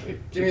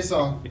 Give me a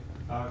song.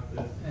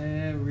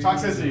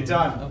 Toxicity,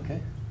 done.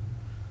 Okay.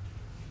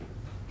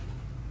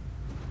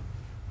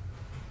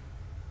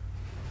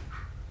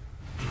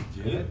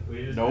 Did it?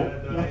 We just Nope. got a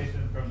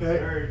donation from Okay.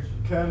 Surge.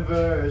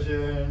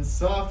 Conversion,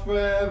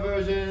 software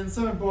version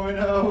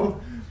 7.0.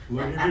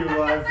 Looking through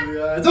life through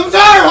the eyes of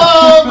Terror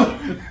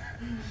Hub!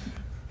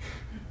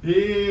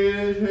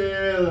 Here,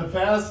 the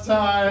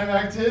pastime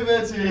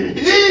activity,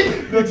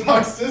 the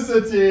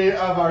toxicity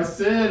of our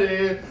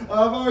city,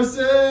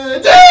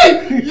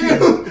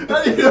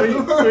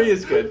 Three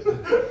is good.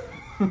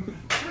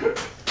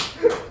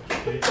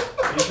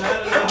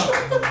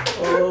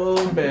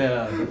 Oh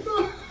man.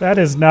 That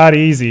is not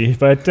easy,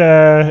 but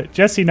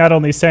Jesse not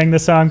only sang the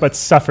song, but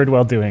suffered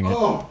while doing it.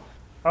 Oh.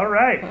 All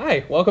right.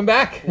 Hi, welcome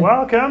back.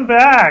 Welcome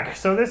back.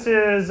 So this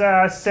is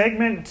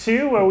segment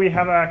 2, where we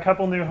have a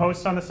couple new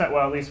hosts on the set.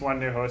 Well, at least one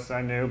new host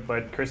I knew,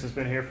 but Chris has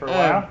been here for a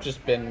while. I've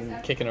just been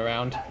kicking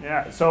around.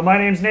 Yeah, so my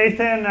name's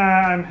Nathan.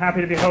 I'm happy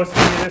to be hosting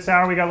you this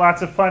hour. We got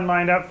lots of fun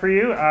lined up for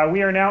you.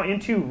 We are now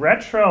into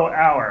Retro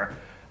Hour.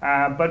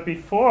 But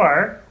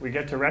before we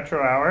get to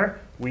Retro Hour,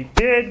 we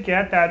did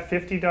get that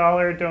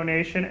 $50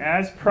 donation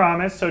as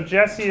promised. So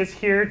Jesse is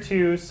here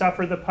to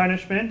suffer the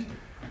punishment,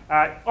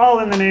 all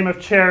in the name of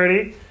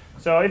charity.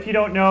 So if you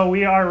don't know,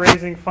 we are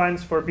raising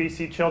funds for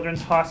BC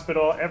Children's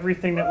Hospital.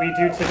 Everything that we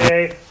do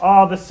today,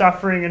 all the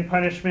suffering and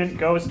punishment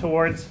goes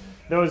towards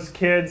those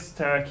kids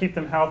to keep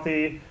them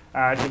healthy,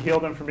 to heal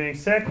them from being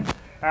sick.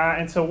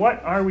 And so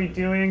what are we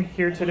doing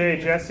here today,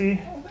 Jesse?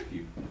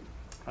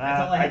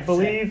 I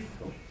believe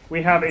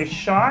we have a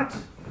shot,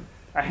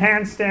 a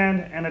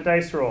handstand, and a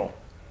dice roll.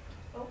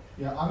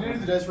 Yeah, I'm gonna do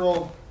the dice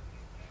roll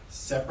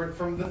separate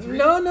from the 3.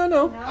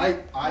 No.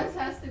 This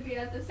has to be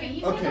at the same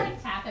You time. can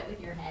like tap it with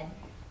your head.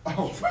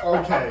 Oh,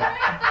 okay.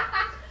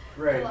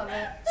 Great. Love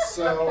it.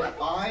 So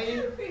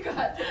We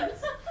got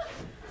this.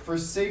 for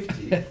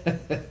safety,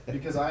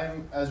 because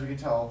I'm, as we can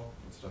tell,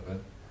 let's jump in,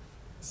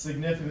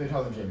 significantly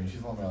taller than Jamie.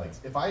 She's on my legs.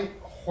 If I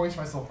hoist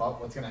myself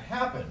up, what's gonna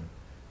happen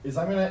is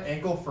I'm gonna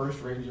ankle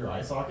first right into your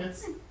eye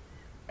sockets,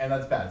 and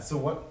that's bad. So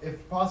what,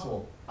 if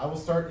possible, I will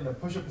start in a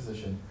push-up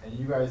position, and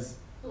you guys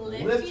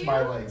lift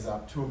my legs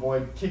up to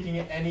avoid kicking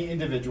any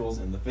individuals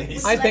in the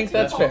face. I think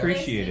that's fair.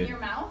 Appreciate it. In your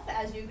mouth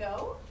as you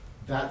go.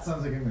 That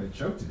sounds like I'm gonna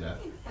choke to death.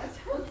 That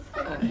sounds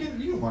like. You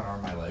can one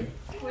arm my leg.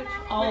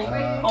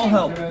 I'll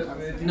help. I'm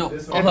gonna do No,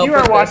 this I'll one. help If you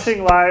are with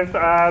watching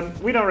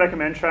live, we don't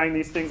recommend trying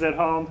these things at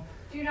home.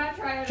 Do not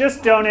try it.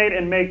 Just donate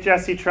and make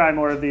Jesse try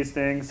more of these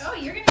things. Oh,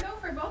 you're gonna go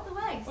for both the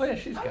legs. Oh yeah,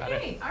 she's got it.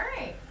 Okay, all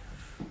right.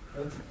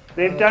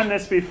 They've done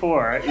this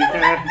before. You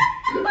can,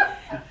 Is that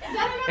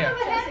enough of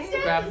a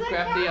handstand? Grab Does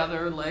that the count?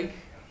 other leg.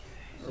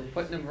 We're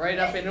putting him right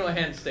up into a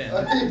handstand.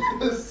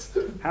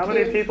 how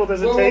many people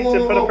does it take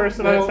to put a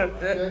person on its head?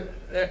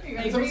 There. You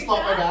ready for Nathan, your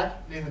spot my shot?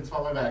 back. Nathan,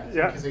 spot my back.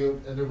 Yeah. Because I go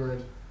end over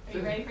it. Are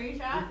you ready for your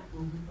shot?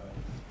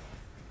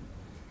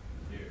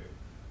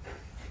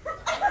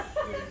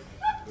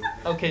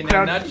 Okay,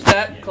 now nudge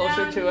that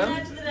closer Now to him.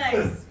 nudge the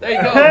dice. There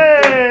you go.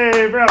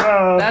 Hey,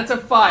 bravo! That's a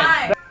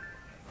 5.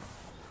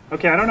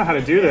 Okay, I don't know how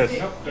to do this.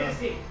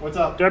 Jesse, What's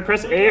up? Do I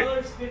press A?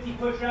 $40, 50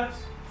 push-ups.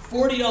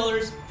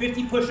 $40,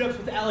 50 push-ups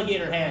with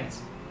alligator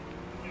hands.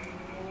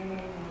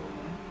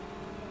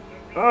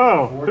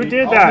 Oh, 40. who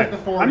did I'll that? take the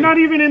 40. I'm not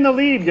even in the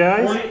lead,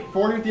 guys.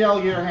 40 with the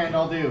alligator hand,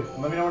 I'll do.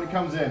 Let me know when it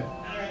comes in.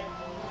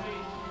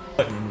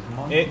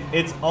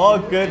 It's all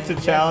good to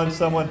challenge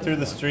someone through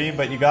the stream,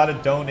 but you gotta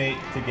donate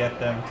to get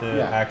them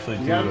to actually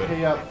you do gotta it.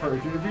 pay up for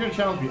if you're gonna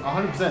challenge me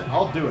 100%,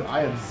 I'll do it.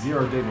 I have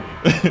zero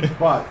dignity.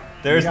 But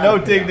There's you no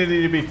gotta pay up.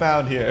 dignity to be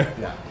found here.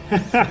 Yeah.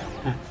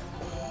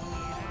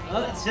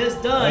 Oh, it says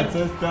done. That's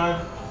us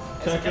done.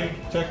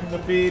 Checking the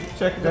feed.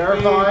 Checking the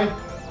Verify. feed.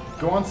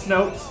 Go on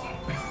Snopes.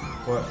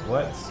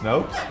 What?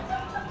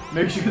 Snopes?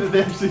 Make sure that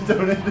they actually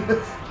donated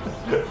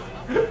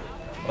it.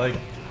 Like.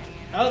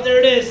 Oh, there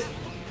it is.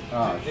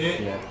 Oh shit.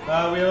 shit. We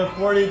have a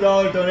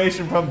 $40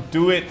 donation from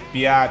Do It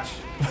Biatch.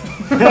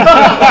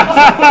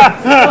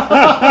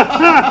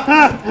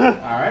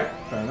 Alright,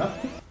 fair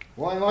enough.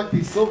 Well, I unlocked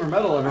the silver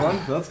medal, everyone,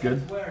 so that's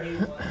good.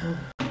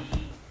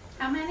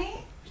 How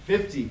many?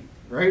 50,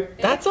 right?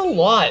 That's a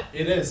lot.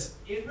 It is.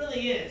 It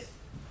really is.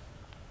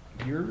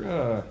 You're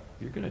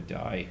gonna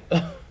die.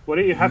 What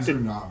do you have These to? are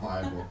not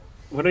viable.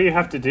 What do you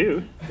have to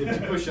do?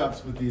 50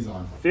 push-ups with these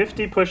on.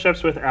 50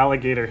 push-ups with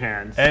alligator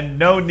hands. And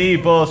no knee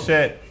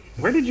bullshit.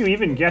 Where did you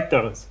even get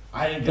those?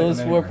 I didn't get Those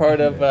them were anywhere. part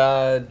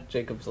of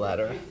Jacob's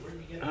ladder.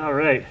 All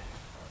right.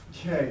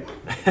 Okay.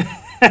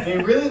 They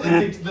really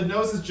like the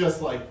nose is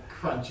just like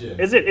crunching.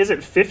 Is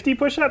it 50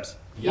 push-ups?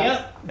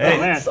 Yep. Oh man.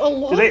 That's a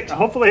lot. Do they,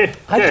 hopefully.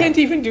 I can't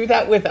even do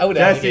that without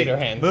Jesse, alligator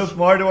hands. move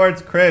more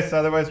towards Chris,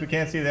 otherwise we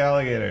can't see the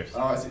alligators.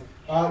 Oh, I see.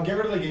 Get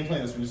rid of the gameplay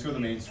in this one. Just go to the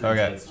main screen.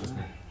 Okay. So it's just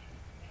me.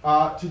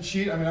 To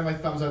cheat, I'm gonna have my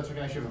thumbs out so I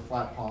can actually have a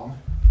flat palm.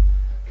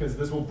 Because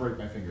this will break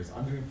my fingers.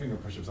 I'm doing finger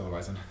push-ups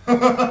otherwise.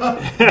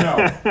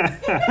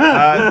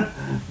 No.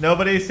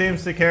 Nobody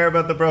seems to care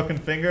about the broken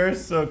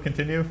fingers, so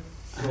continue.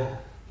 Cool.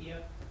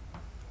 Yep.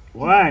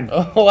 1.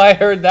 Oh, I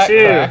heard that 2,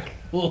 crack.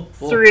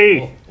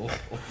 3,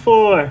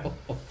 4,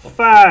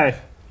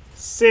 5,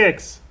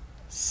 6,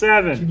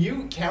 7. Can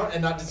you count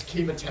and not just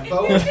keep a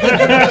tempo?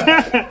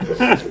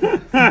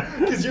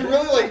 Because you're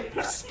really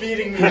like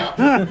speeding me up.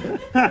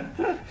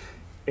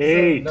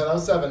 8. No, that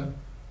was 7.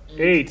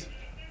 8,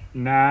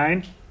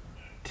 9,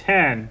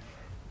 10,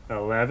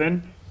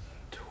 11,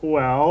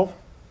 12,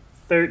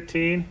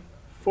 13,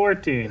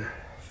 14,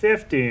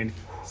 15,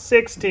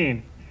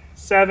 16,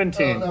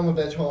 17. Oh, no, I'm a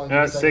bitch. Hold on. Give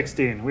me a second.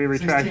 16. We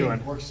retract 16.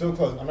 one. We're so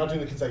close. I'm not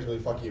doing it consecutively.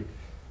 Fuck you.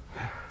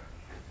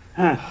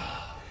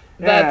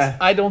 That's.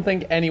 I don't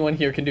think anyone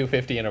here can do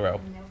 50 in a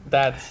row.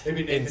 That's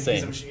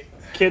insane.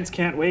 Kids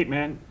can't wait,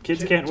 man.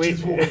 Kids can't wait.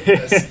 Kids will wait for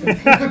this. They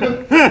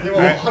will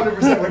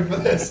 100% wait for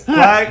this.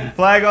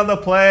 Flag on the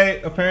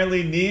play.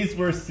 Apparently knees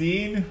were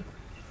seen.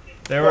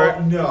 There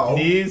were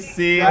knees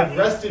seen. I've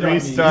rested on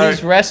Restart.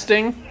 He's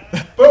resting.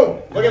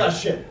 Boom! Look at that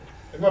shit.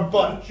 Look at my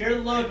butt. Share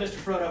the load, Mr.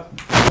 Frodo.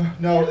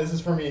 No, this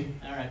is for me.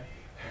 All right.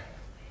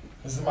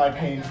 This is my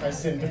pain, my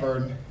sin to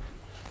burden.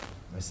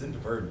 My sin to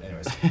burden,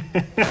 anyways.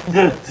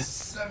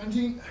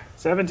 17.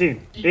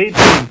 17,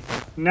 18,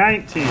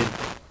 19,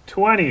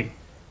 20,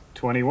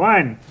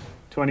 21,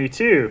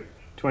 22,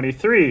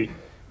 23.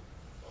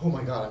 Oh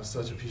my god, I'm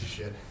such a piece of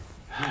shit.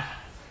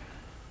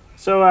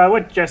 So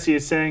what Jesse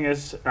is saying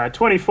is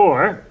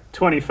 24,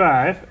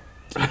 25,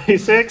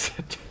 26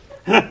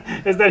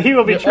 is that he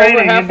will be You're training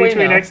over in halfway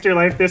between now. Extra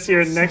Life this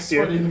year and next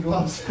year. Sweaty in the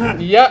gloves.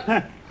 Yep.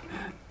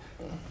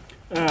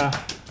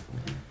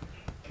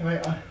 Can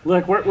I?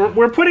 Look,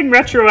 we're putting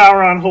Retro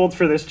Hour on hold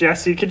for this,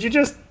 Jesse. Could you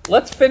just...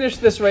 Let's finish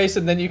this race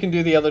and then you can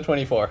do the other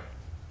 24.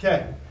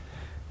 Okay.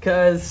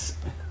 Because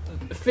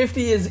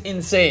 50 is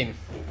insane.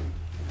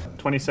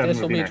 27 This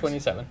would will be be next.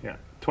 27. Yeah.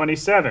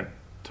 27,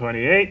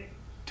 28,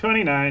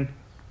 29,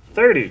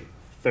 30,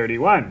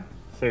 31,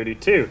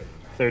 32,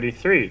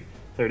 33,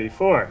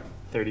 34,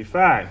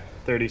 35,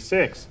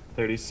 36,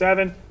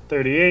 37,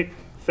 38,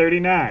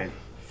 39,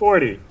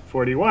 40,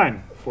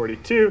 41,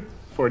 42,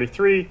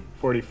 43,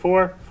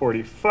 44,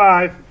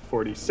 45,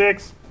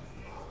 46.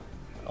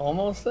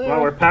 Almost there.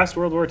 Well, we're past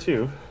World War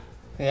II.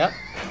 Yep.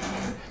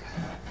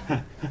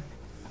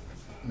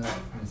 No,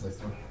 it's like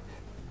so.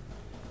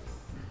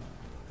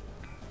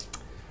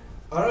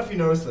 I don't know if you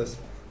noticed this.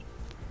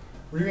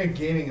 We're doing a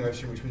gaming live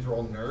stream, which means we're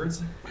all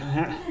nerds.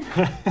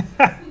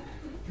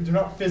 We're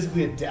not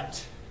physically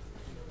adept.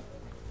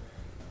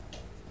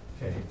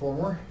 Okay, 4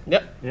 more?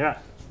 Yep. Yeah.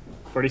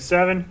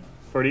 47,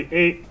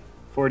 48,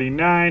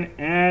 49,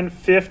 and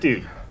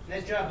 50.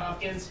 Nice job,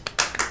 Hopkins.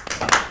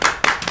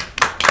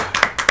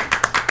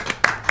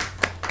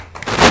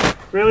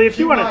 Really, if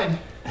you Keep in want mind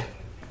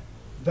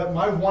that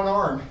my one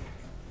arm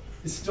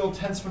is still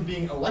tense from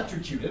being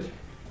electrocuted.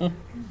 Would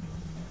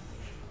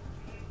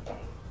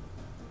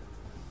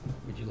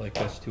you like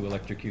us to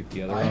electrocute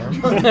the other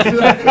arm?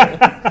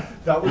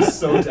 That was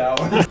so down.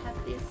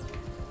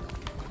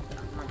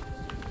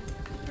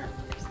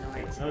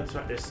 No, it's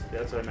not. That's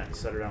what I meant.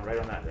 Set her down right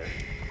on that there.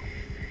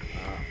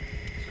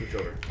 Scooch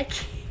over.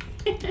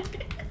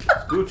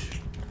 Scooch.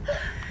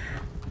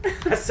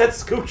 I said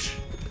scooch.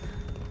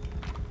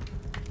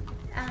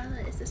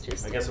 Is this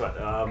just? And guess what?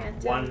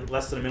 One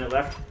less than a minute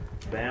left.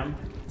 Bam.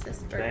 Is this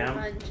Bam.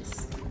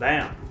 punches?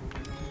 Bam.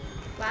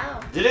 Wow.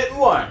 Did it in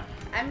one.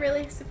 I'm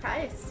really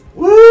surprised.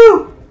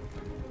 Woo!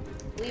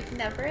 We've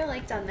never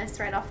done this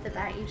right off the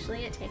bat.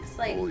 Usually it takes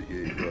like.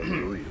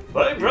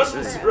 By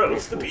Brussels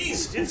sprouts, the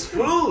beast, it's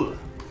full.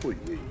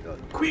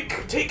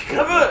 Quick, take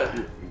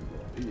cover.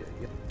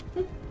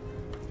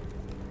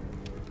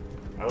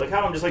 I like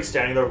how I'm just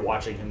standing there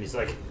watching him. He's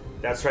like,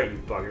 "That's right, you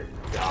bugger,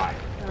 die."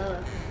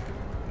 Ugh.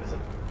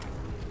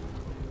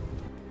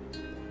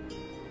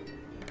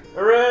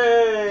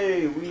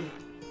 Hooray! We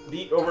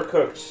beat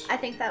Overcooked. I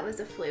think that was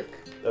a fluke.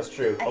 That's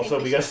true. I Also,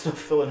 think we gotta still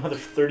fill another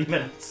 30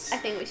 minutes. I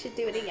think we should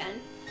do it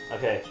again.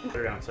 Okay, set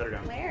her down, set her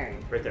down. Where?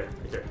 Right there,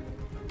 right there.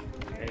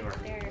 Anywhere.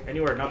 There.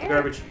 Anywhere, not the There.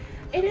 garbage.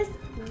 It is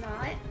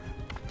not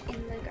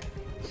in the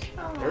garbage.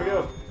 Oh, There we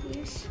go.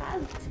 You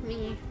shoved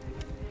me.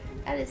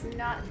 That is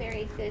not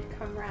very good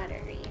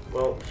camaraderie.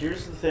 Well,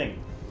 here's the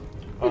thing.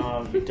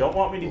 You don't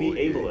want me to be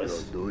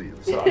ableist,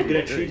 so I'm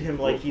gonna treat him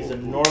like he's a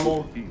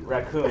normal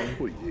raccoon,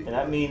 and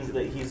that means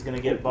that he's gonna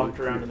get bumped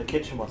around in the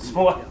kitchen once in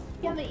a while.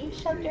 Yeah, but you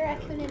shoved a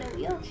raccoon in a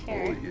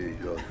wheelchair.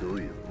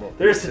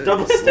 There's a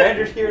double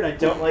standard here, and I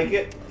don't like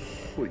it.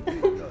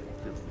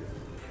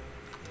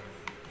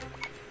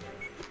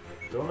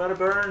 Don't let it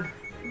burn.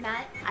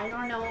 Matt, I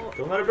don't know.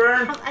 Don't let it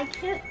burn. I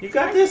can't. You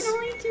got I this. can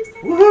only do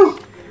so Woohoo!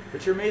 much.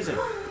 But you're amazing.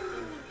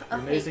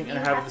 Okay, amazing, you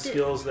and have have the to-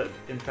 skills that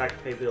in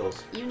fact pay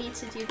bills. You need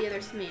to do the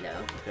other tomato.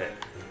 Okay.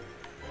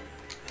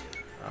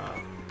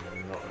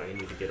 No, I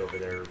need to get over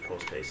there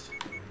post haste.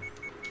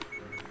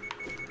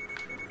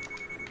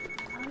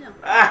 Oh no.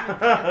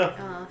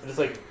 Ah! Just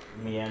like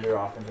meander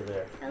off into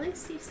there. At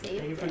least you saved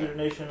Thank you for the it.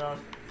 donation.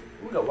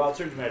 Ooh, no, wild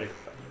surge magic.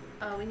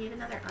 Oh, we need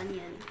another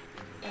onion.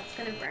 That's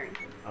gonna burn.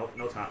 Oh,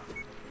 no, it's not.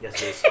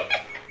 Yes, it is.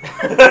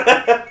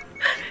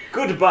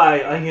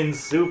 Goodbye, onion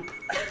soup.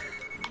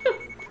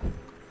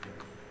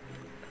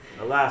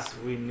 Alas,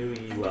 we knew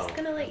ye I'm well. just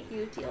gonna let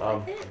you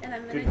deal with it, and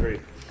I'm Good gonna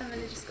grief.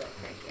 just go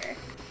over here,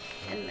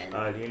 and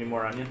then Do you need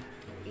more onion?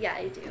 yeah,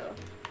 I do.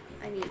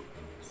 I need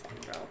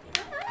several.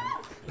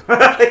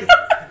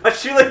 Watch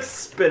she like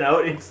spin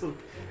out into some,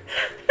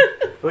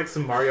 like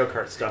some Mario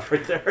Kart stuff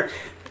right there.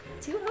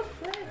 Do a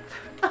flip.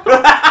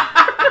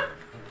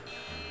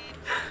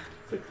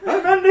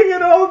 I'm ending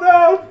it all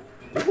now.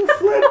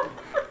 Flip.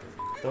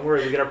 Don't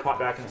worry, we get our pot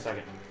back in a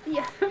second.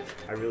 Yeah.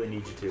 I really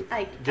need you to.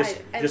 I just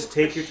will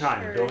take for your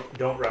time. sure.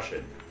 Don't rush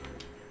it.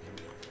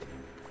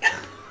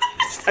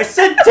 I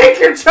said take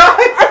your time.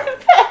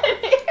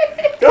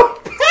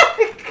 Don't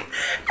panic.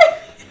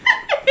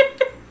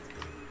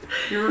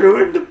 You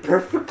ruined the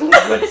perfectly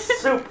good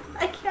soup.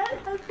 I can't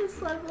have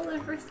this level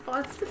of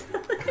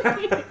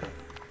responsibility.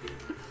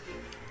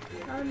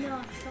 Oh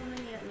no, so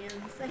many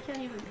onions. I can't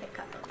even pick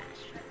up a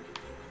mushroom.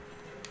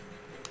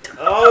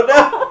 Oh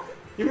no!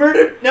 You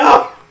murdered.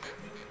 No.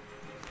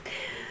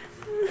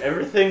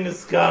 Everything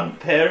has gone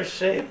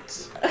pear-shaped.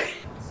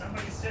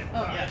 Somebody's sick.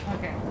 Oh yeah.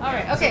 Okay. All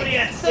right. Okay. Somebody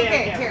has to So, stay on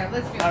okay. camera. Here,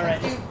 let's do. All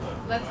right.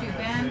 Let's do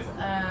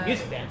bands.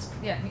 Music bands.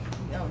 Yeah.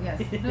 Oh yes.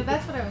 No,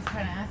 that's what I was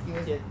trying to ask you.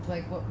 Is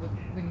like what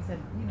when you said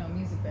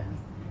music bands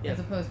Yeah. as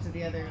opposed to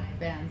the other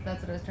bands.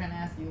 That's what I was trying to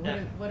ask you.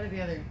 What are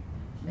the other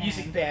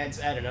Music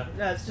bands. I don't know.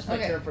 No, it's just my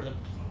Okay. term for them.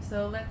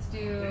 So let's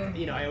do.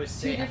 I always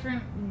say two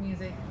different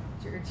music.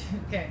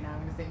 Okay, now I'm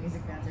gonna say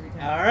music bands every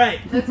time. All right.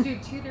 Let's do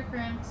two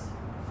different.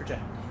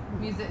 Project.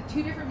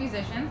 Two different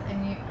musicians,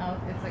 and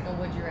it's like a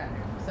would you rather.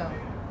 So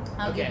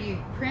I'll give Okay.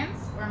 you Prince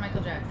or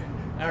Michael Jackson.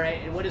 All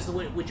right. And what is the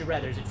would you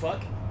rather? Is it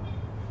fuck?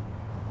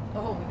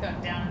 Oh, we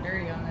got down and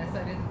dirty on this.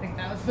 I didn't think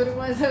that was what it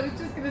was. I was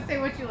just gonna say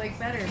what you like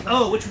better. but-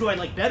 Oh, which do I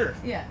like better?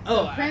 Yeah.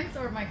 Oh, So Prince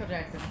or Michael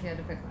Jackson, if you had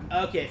to pick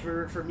one. Okay,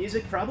 for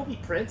music, probably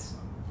Prince.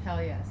 Hell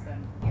yes,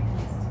 then.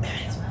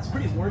 It's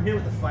pretty warm here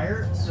with the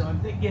fire, so I'm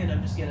thinking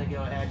I'm just gonna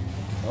go ahead.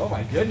 Oh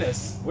my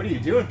goodness! What are you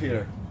doing,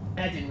 Peter?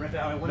 That didn't rip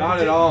out how I wanted Not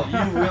it at to.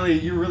 all.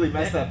 You really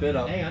messed that bit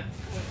up. Hang on.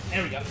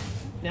 There we go.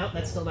 No,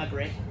 that's still not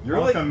great. You're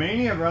like a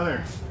mania,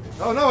 brother.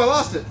 Oh no, I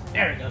lost it.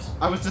 There it goes.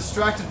 I was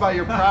distracted by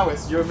your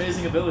prowess, your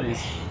amazing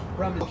abilities.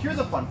 Well, here's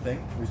a fun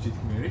thing, Rooster Teeth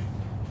community.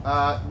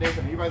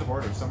 Nathan, are you by the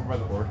board or someone by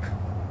the board?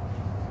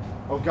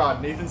 Oh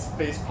god, Nathan's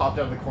face popped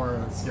out of the corner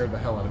and it scared the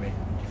hell out of me.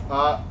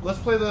 Let's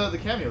play the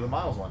cameo, the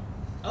Miles one.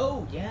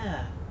 Oh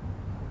yeah.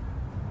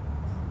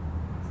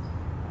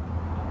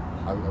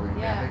 Are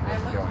we Yeah, I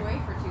where's it looked going?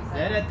 away for 2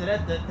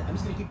 seconds. I'm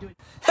just gonna keep doing.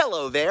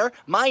 Hello there.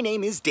 My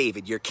name is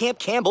David, your Camp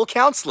Campbell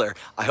counselor.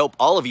 I hope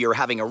all of you are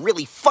having a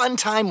really fun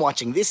time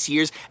watching this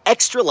year's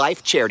Extra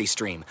Life charity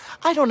stream.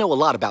 I don't know a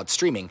lot about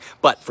streaming,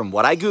 but from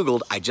what I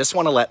Googled, I just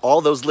want to let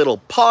all those little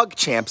pog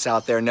champs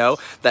out there know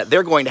that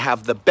they're going to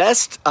have the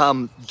best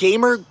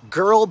gamer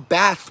girl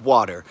bath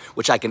water,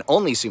 which I can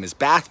only assume is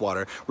bath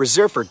water,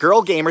 reserved for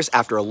girl gamers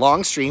after a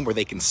long stream where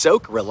they can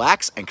soak,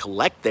 relax, and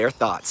collect their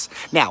thoughts.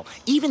 Now,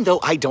 even though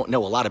I don't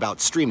know a lot about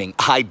streaming,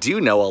 I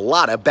do know a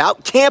lot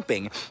about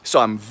camping, so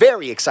I'm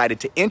very excited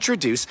to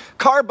introduce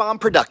Car Bomb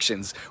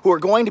Productions, who are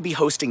going to be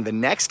hosting the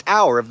next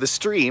hour of the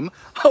stream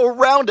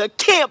around a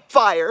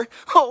campfire.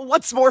 Oh,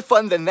 what's more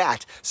fun than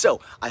that?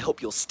 So I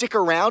hope you'll stick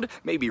around,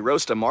 maybe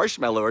roast a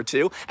marshmallow or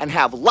two, and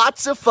have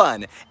lots of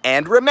fun.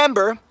 And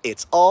remember,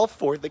 it's all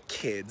for the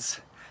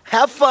kids.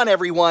 Have fun,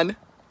 everyone,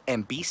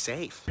 and be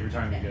safe. Every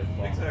time you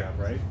get the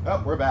right?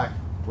 Oh, we're back.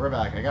 We're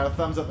back. I got a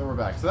thumbs up that we're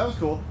back. So that was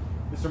cool.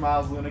 Mr.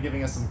 Miles Luna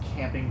giving us some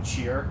camping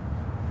cheer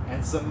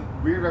and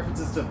some weird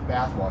references to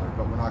bathwater,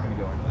 but we're not going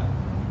to go into that.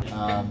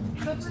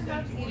 So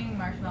perhaps eating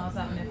marshmallows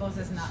off nipples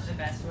is not the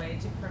best way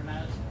to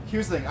promote.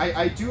 Here's the thing.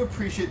 I do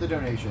appreciate the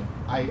donation.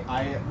 I'm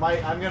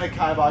going to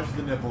kibosh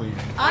the nipple eating.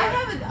 I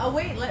haven't. Oh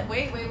wait,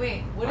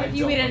 wait. What I if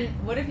you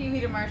don't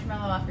eat a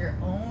marshmallow off your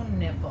own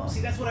nipple? See,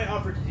 that's what I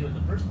offered to do in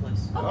the first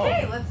place.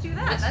 Okay, let's do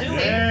that. Let's That's do safe.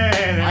 it.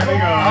 Hey, there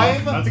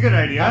we go. That's a good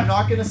idea. I'm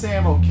not going to say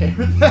I'm okay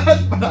with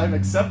that, but I'm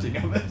accepting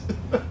of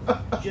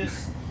it.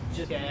 Just.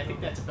 Yeah, I think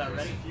that's about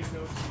ready.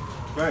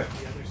 Right.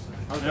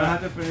 I was gonna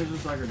have to finish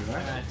this like I do,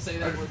 right? Say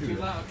that word too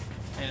loud.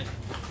 And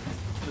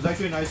There's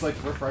actually a nice,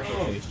 refresher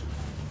taste.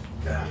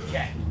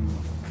 okay.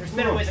 There's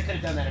better ways I could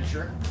have done that, I'm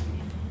sure.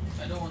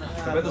 I don't want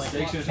I bet the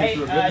steak's gonna taste Hey,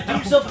 real good. do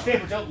yourself a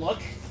favor. Don't look.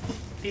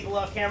 People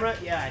off camera.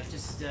 Yeah,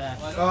 just.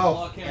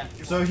 Oh, yeah.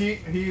 so he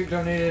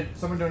donated.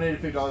 Someone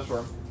donated $50 for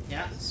him.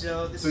 Yeah.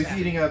 So this. So is he's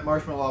eating a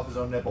marshmallow off his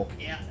own nipple,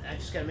 Yeah, I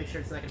just gotta make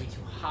sure it's not gonna be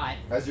too hot.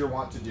 as you're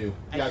wont to do.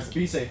 I Guys,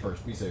 be safe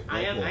first. Be safe.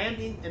 I'm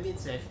being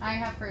safe. I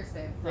have first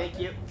aid. Thank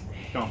you.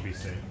 Don't be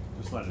safe.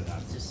 Just let it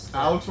happen.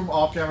 Alex from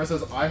off camera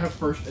says, I have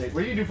first aid.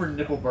 What do you do for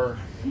nipple burn?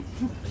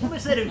 Somebody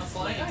said it.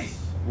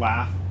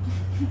 Laugh.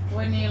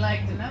 Wouldn't you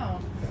like to know?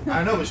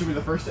 I know, but should be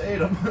the first to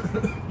aid him.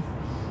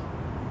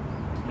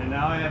 And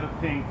now I have a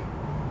pink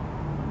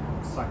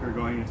sucker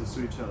going into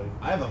sweet chili.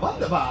 I have a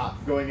Vandaba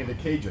going into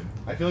Cajun.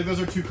 I feel like those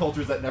are two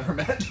cultures that never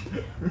met.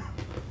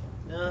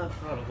 No,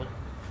 probably.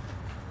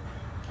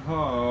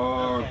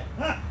 Oh. Okay.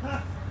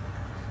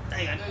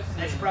 Hang on.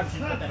 I should probably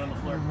put that on the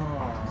floor.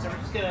 So we're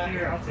just gonna.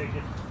 Here, I'll take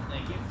it.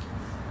 Thank you.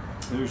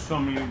 There's so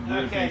many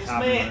weird Okay, things this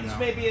happening may right this now.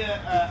 may be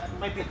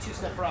might be a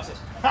two-step process.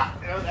 Ha!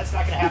 No, that's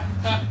not gonna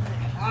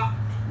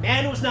happen.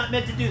 Man was not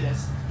meant to do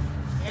this.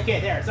 Okay,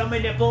 there. It's on my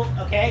nipple.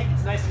 Okay,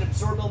 it's nice and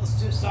absorbed all the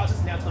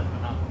sauces. Now it's going to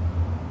my mouth.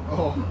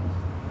 Oh.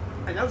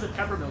 And that was a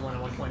peppermint one I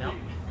want to point out.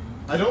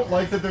 I don't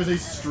like that there's a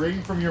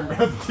string from your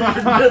mouth to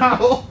your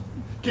nipple.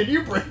 Can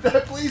you break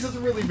that, please? It's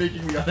really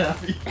making me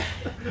unhappy.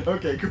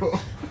 Okay, cool.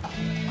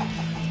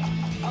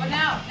 Oh,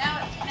 now.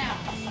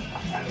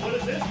 What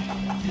is this?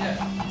 Yeah.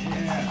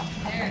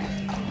 There it is.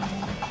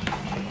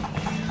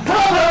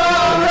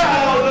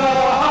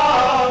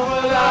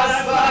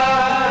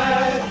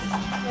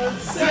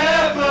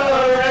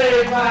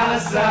 Separate my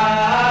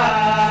side.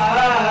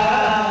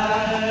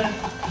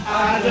 I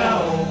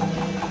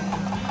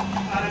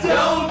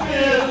don't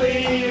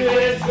believe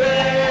it's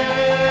fair.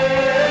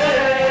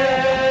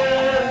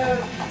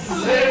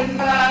 Slit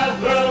my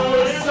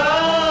throat is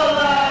all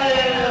I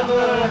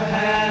ever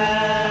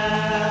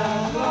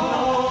have. Oh,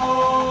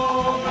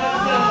 I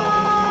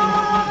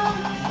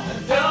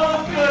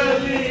don't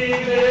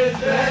believe it's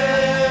fair.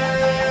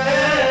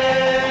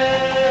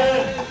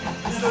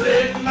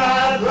 Slit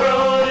my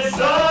throat is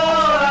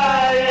all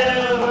I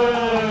ever.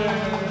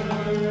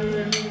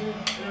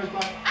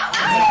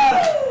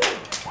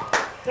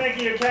 Thank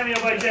you, cameo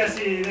by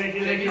Jesse. Thank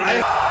you.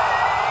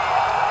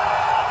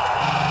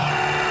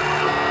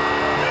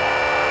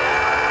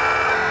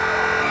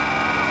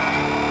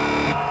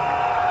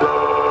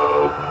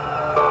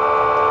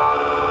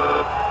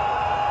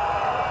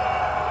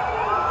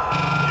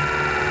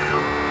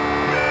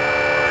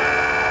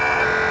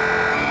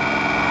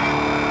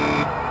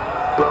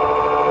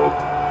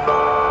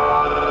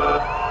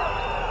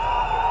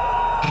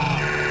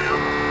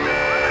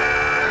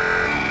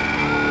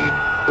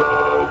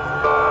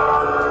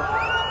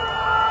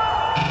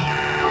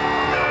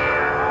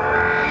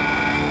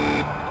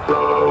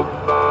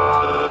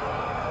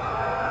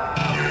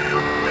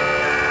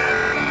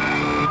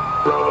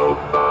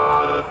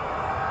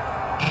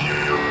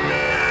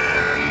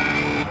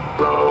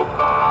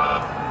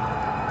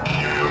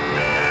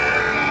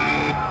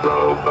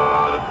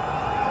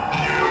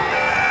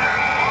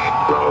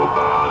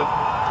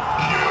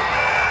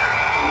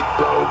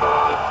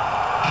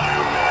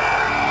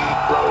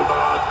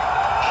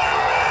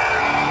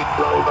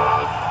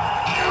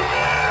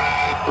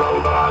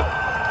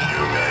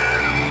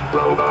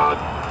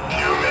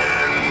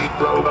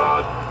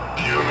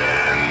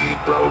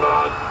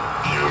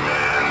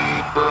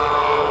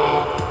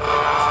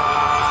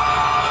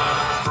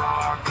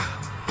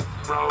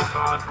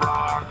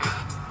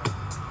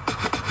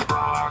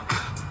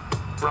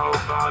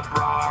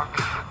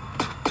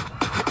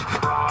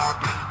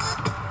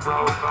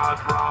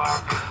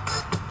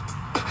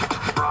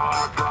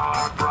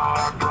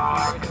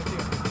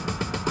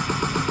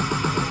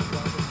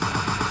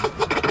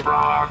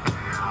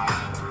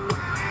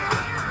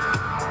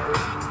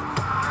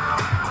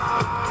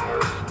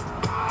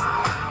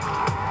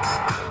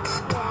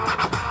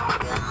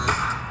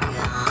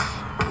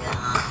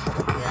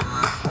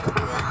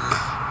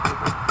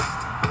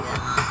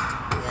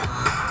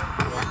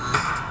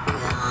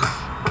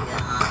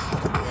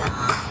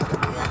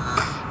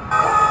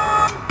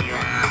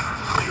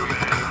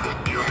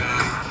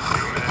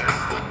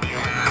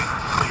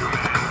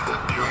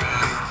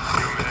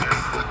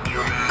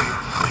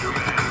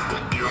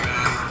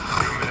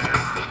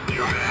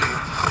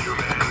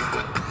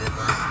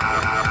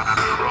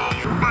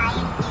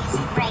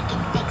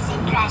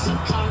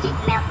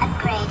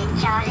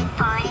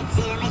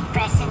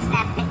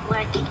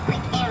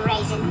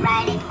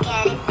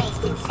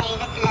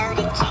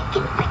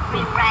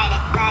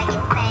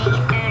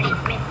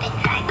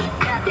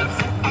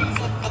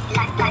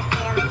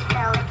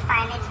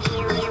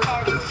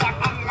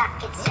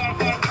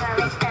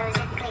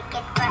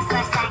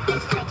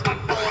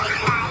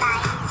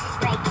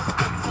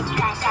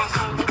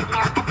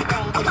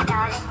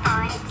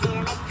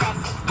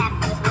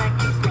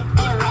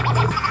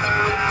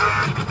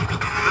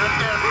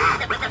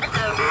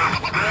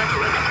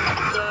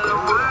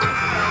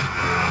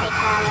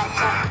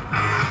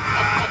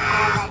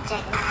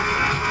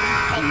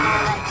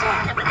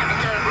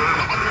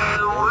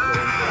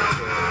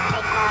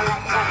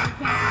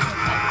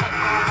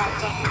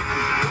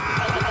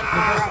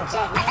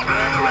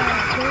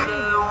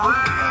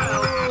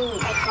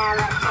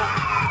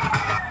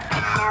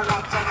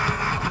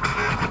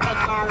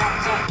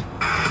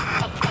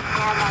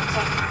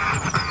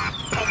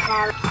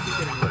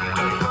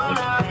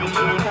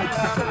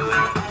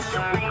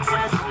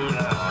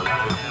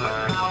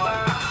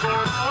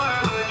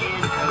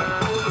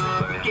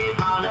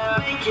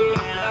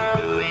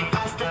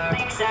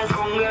 princess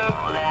hunger,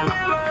 all that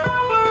never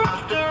over.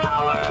 After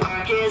our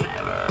work is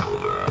never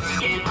over.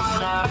 Get all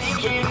the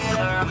making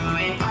better,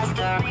 moving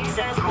faster.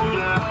 Princess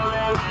hunger, all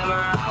that never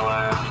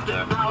over.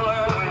 After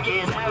our work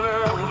is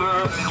never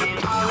over.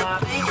 Get all the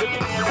making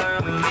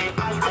better, moving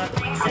faster.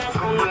 Princess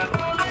hunger,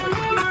 all that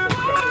never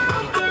over.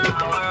 After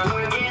our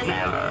work is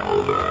never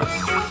over.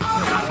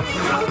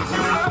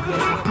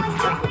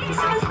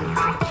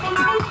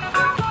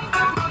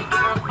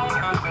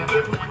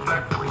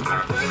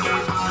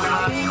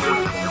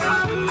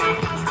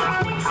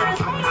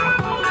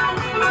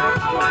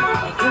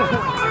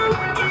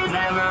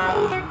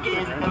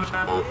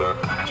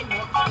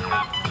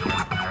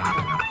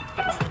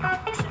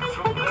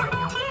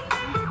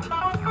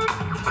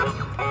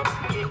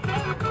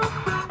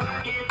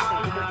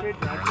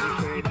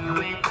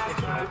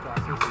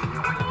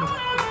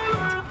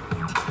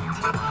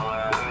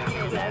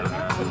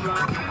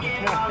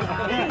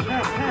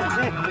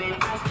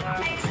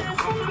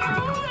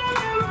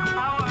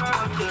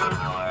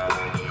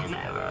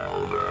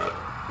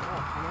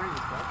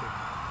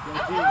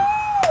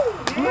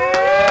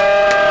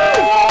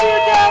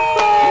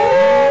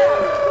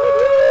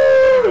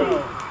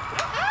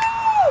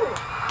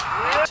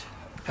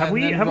 Have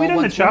we done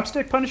the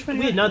chopstick punishment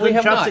yet? We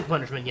have not done the chopstick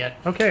punishment yet.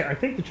 Okay, I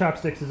think the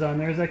chopsticks is on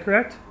there. Is that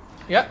correct?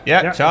 Yep.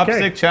 Yeah,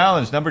 chopstick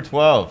challenge number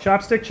 12.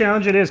 Chopstick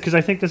challenge it is, because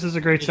I think this is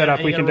a great setup.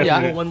 And We you can gotta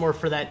definitely roll one more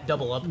for that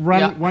double up.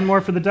 run one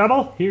more for the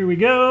double. Here we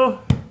go.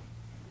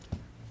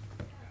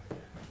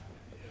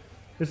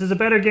 This is a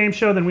better game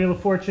show than Wheel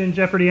of Fortune,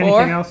 Jeopardy,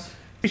 anything else.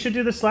 We should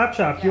do the slap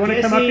chop. Do you want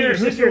to come up here?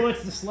 Jesse, Sister? who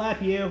wants to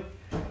slap you?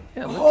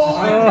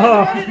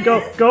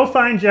 Go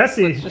find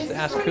Jesse. Just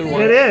ask who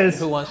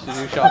wants to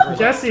do shot.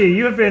 Jesse,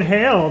 you have been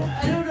hailed.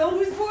 I don't know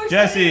who's more.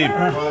 Jesse,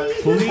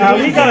 please. We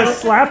got a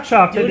slap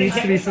chop that needs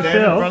to be Stand in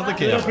fulfilled. front of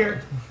the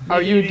camera.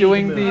 Are you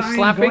doing the I'm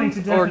slapping going to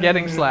or definitely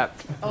getting do it.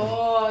 slapped?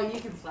 Oh, you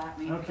can slap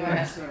me. Okay. Go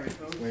ahead.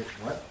 Wait,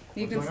 what?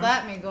 You What's can going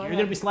slap on? me. Go You're ahead.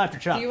 gonna be slapped or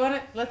chopped. Do you want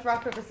to? Let's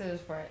rock paper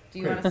scissors for it. Do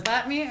you want to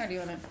slap me or do you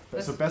want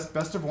to? So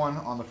best of one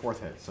on the fourth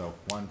hit. So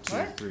 1, 2,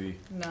 What? 3.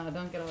 No,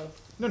 don't get all.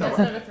 No. Best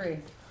out of 3.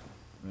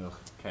 Ugh,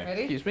 okay.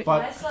 Ready? Excuse me. But,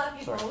 Can I slap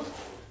you sorry.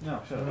 both?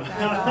 No, shut Ready?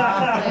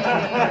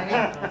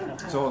 up.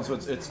 So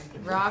it's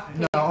Rock.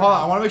 No, hold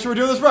on. I want to make sure we're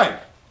doing this right.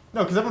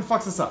 No, because everyone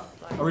fucks this up.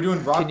 Are we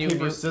doing rock, Can you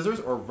paper, mute? scissors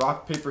or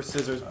rock, paper,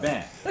 scissors,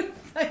 bang?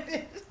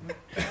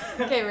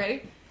 Okay,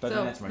 ready? That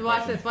didn't answer my So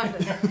watch question. this. Watch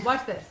this.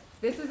 Watch this.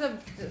 This is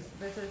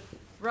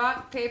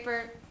rock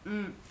paper.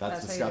 That's how you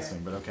do disgusting,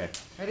 it. but okay.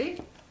 Ready?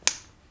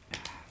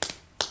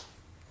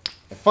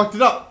 I fucked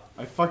it up.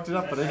 but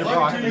I did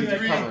rock. I didn't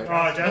cover it.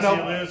 Oh, Jesse, No,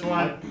 you lose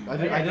one. I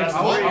did. I That's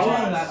will what it own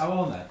was. that. I will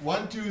own that.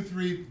 1, 2,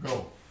 3,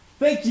 go.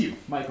 Thank you,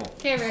 Michael.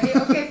 Okay, ready?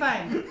 Okay,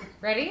 fine.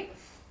 Ready?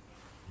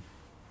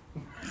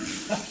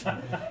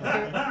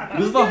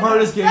 This is the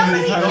hardest game in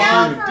the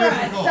entire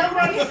stream.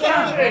 Somebody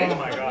count. Oh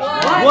my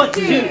god. 1,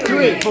 2,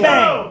 3,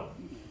 bang!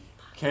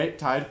 Okay,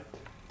 tied.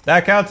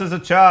 That counts as a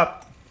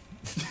chop.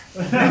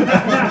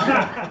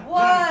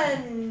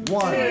 1,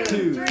 1,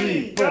 2,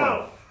 3,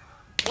 4.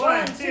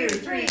 1, 2,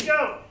 3,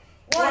 go.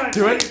 1,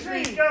 Do 2, it.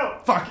 3, go.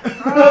 Fuck. I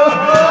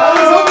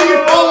was hoping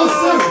you'd follow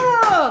suit.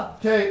 Oh!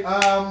 Okay,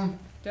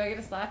 Do I get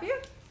to slap you?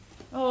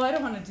 Oh, I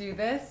don't want to do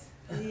this.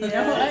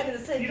 Yeah, I was gonna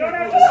say You don't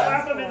have to careful.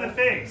 slap him in the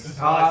face. This is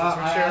for I asked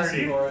you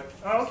charity. for it.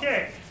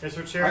 Okay, it's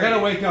for I charity.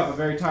 gotta wake up. I'm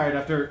very tired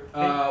after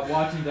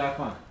watching Daft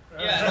Punk.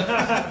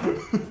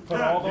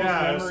 Put all those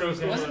memories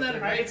in. Wasn't that a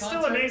great It's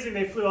still concert? amazing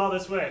they flew all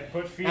this way.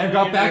 Put feet And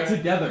got back into it.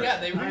 together. Yeah,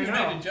 they I know.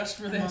 reunited just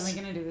for I'm this. only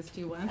gonna do this to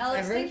you once.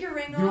 Alex, Ever. take your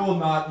ring You off. will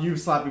not. You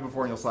slap me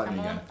before and you'll slap me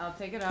again. I'll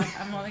take it off.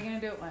 I'm only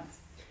gonna do it once.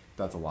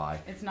 That's a lie.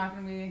 It's not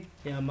gonna be.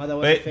 Yeah, mother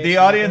was Wait, the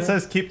audience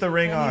says keep the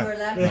ring And you were on.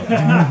 allowed to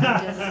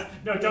just-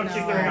 No, don't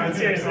keep the ring on.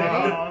 Seriously.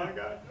 Oh my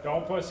god.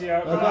 Don't pussy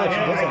out. Oh, God, she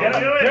does it.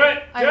 Do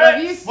it. I love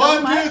you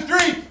so much. 1, 2,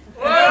 3.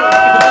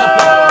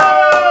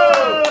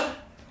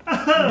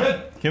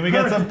 Can we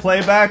get some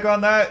playback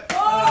on that?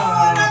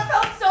 Oh, that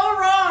felt so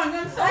wrong.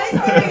 I'm so sorry.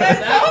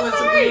 That I'm was so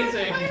sorry.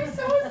 amazing. I'm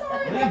so I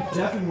sorry. think I'm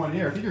deaf in one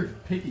ear. I think your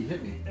pinky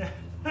hit me.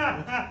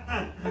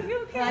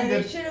 Yeah,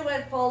 you should have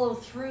went follow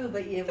through,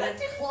 but you That went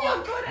didn't feel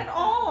clock. good at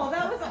all.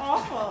 That was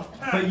awful.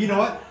 But you know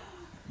what?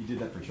 You did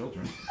that for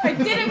children. I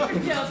did it for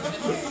children.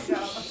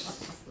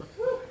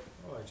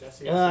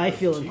 I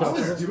feel I was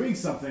impossible. doing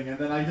something and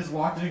then I just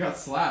walked in and got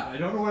slapped. I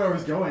don't know where I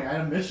was going. I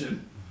had a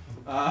mission.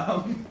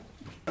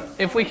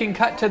 If we can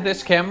cut to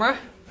this camera,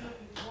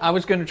 I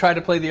was going to try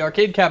to play the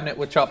arcade cabinet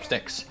with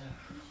chopsticks.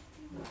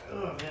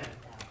 Oh, man.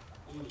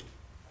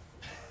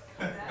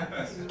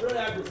 This is really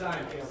awkward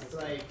time because it's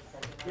like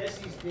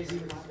Jesse's busy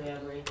with his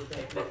family with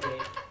that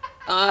cricket.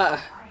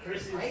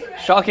 Chris is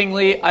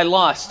Shockingly, I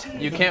lost.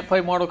 You can't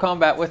play Mortal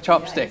Kombat with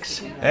chopsticks.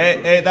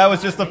 Hey, that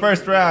was just the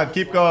first round.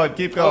 Keep going,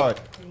 keep going.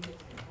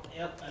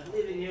 Yep, I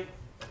believe in you.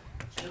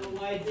 I don't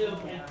know why I do,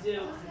 but I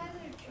do.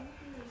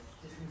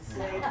 Just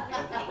insane.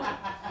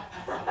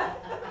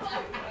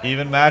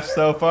 Even match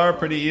so far,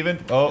 pretty even.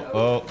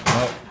 Oh.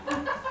 I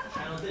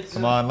don't think so.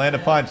 Come on, land a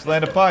punch,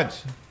 land a punch.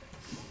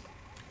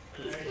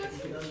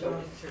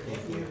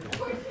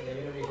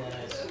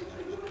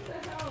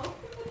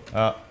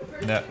 Oh,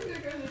 no.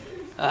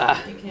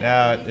 Ah.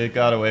 Yeah, it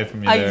got away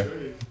from you I there.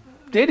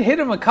 did hit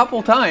him a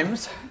couple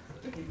times.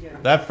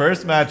 That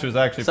first match was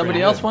actually Somebody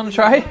pretty else good. want to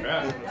try?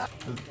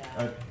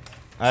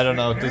 I don't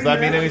know. Does that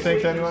mean anything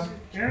to anyone?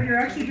 Aaron, you're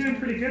actually doing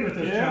pretty good with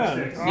those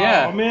chopsticks.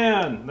 Yeah. Oh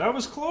man, that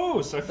was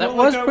close. I That felt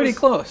was like pretty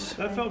close.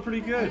 That felt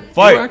pretty good. You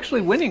were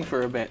actually winning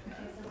for a bit.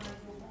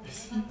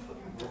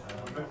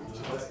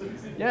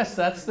 Yes,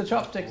 that's the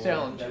chopstick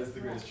challenge. That is the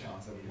greatest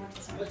challenge ever.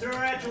 What's our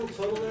actual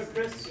total there,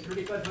 Chris?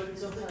 3,500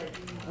 something?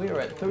 We are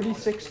at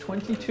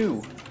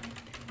 36.22.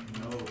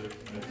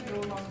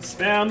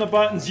 Spam the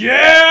buttons.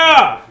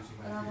 Yeah!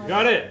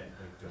 Got it.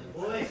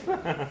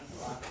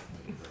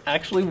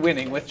 Actually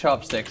winning with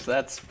chopsticks.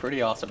 That's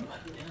pretty awesome.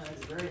 Yeah,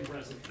 that's very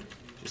impressive.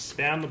 Just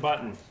spam the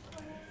button.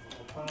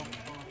 Oh,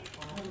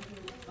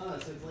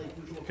 so it's like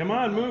visual Come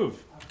on,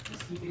 move.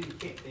 Just keep getting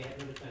kicked. They have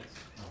no defense.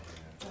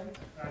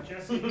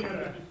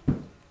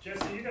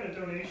 Jesse, you got a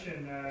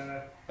donation.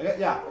 I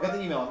got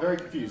the email. I'm very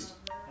confused.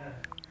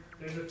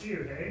 There's a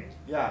few, hey?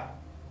 Yeah.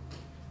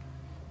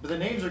 But the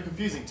names are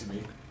confusing to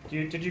me.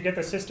 Did you get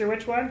the Sister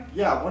Witch one?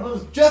 Yeah, one of them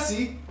is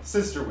Jessie,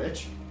 Sister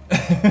Witch.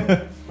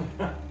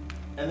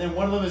 And then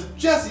one of them is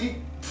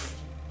Jessie.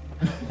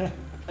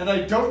 And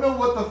I don't know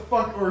what the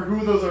fuck or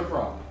who those are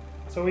from.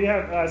 So we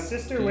have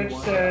Sister Witch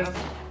says,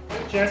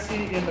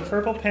 Jesse in the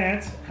purple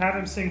pants, have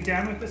him sing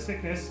Down with the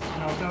Sickness,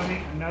 and I'll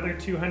donate another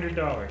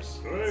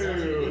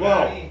 $200.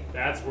 Whoa.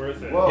 That's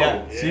worth it. Whoa.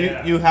 Yeah, so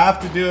you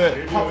have to do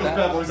it Pop those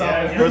bad boys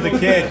out. for the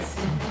kids.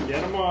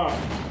 Get them off.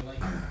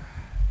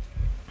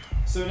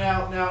 So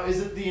now, is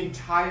it the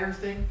entire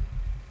thing?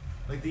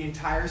 Like the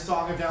entire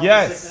song of Down with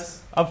the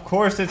Sickness? Yes, of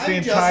course it's the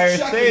I'm entire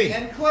just thing.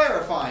 checking and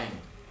clarifying.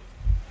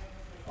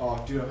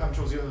 Oh, dude, I'm having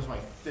trouble dealing with my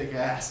thick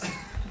ass.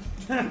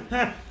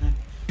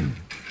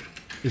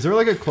 Is there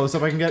like a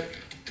close-up I can get?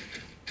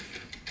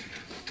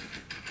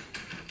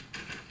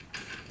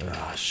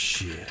 Ah,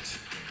 shit.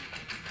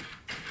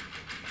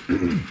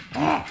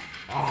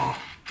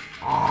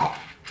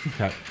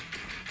 Okay.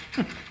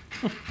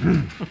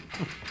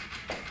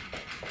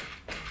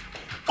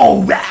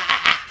 Oh, yeah!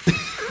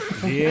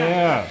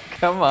 Yeah.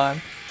 Come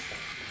on.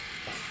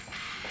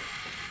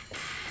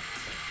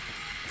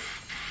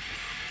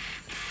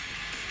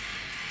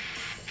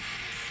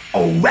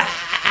 Oh, yeah!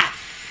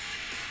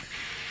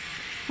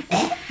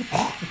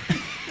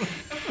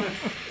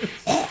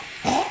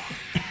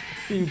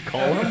 You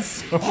call him?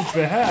 So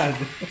bad.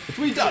 That's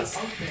what he does.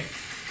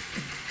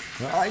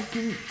 I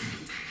can,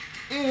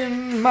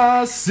 in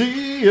my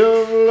sea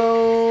of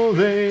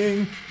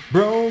loathing,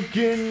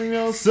 broken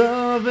your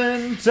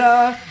servant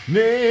I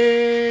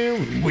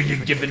name. Will you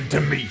give it to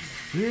me?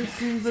 The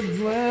things that's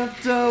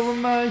left of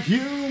my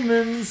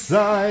human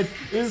side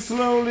is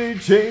slowly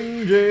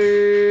changing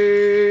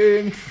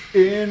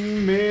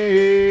in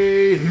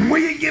me. Will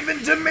you give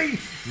it to me?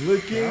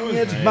 Looking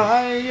at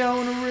my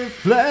own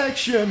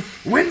reflection,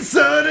 When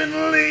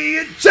suddenly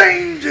it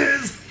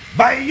changes,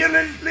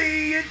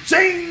 violently it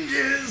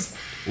changes.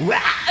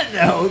 I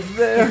know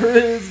there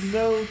is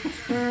no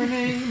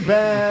turning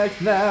back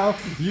now.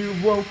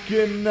 You've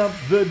woken up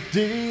the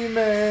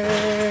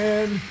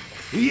demon.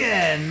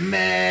 Yeah,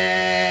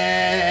 man.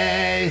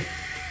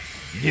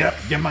 Get up,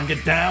 come on,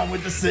 get down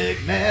with the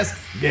sickness.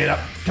 Get up,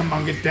 come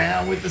on, get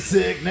down with the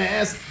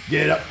sickness.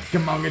 Get up,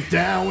 come on, get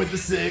down with the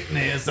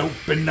sickness.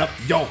 Open up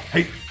your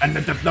hate and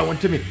let it flow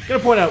into me.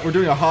 Gotta point out, we're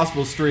doing a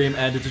hospital stream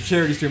and it's a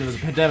charity stream and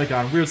there's a pandemic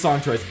on. Weird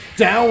song choice.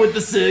 Down with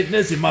the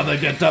sickness, your mother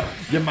get up.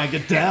 You might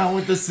get down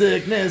with the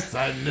sickness.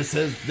 Sadness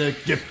is the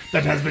gift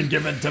that has been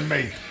given to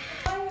me.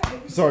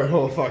 Sorry,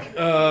 holy fuck.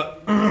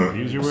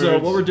 Use your So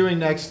words. what we're doing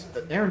next,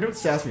 Aaron, don't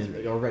sass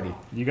me already.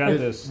 You got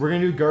this. We're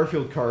gonna do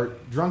Garfield Kart,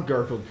 Drunk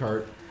Garfield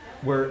Kart,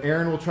 where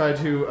Aaron will try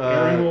to.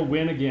 Aaron will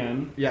win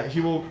again. Yeah, he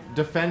will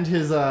defend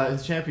his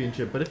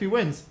championship, but if he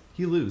wins,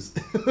 he lose.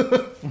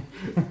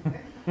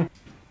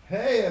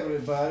 Hey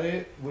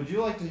everybody, would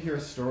you like to hear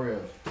a story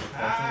of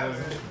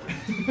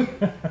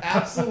professionalism?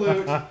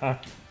 Absolute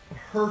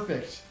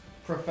perfect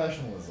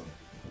professionalism.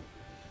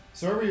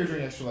 So every year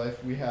during Extra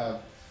Life, we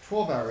have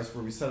 12 hours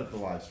where we set up the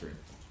live stream.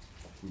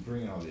 We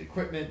bring in all the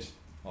equipment,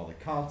 all the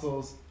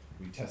consoles,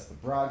 we test the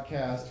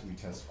broadcast, we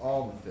test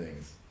all the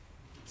things.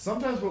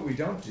 Sometimes what we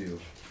don't do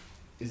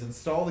is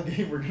install the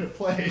game we're going to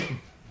play.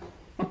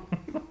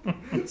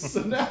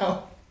 So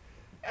now,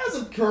 as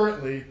of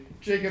currently,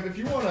 Jacob, if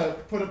you want to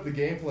put up the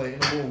gameplay in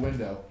a little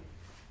window,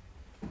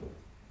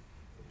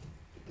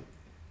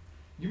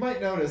 you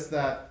might notice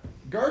that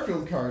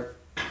Garfield Kart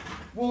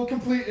will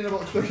complete in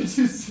about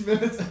 32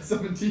 minutes and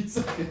 17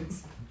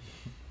 seconds.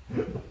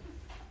 Did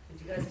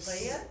you guys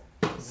play yet?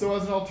 So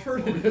as an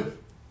alternative,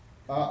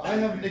 I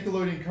have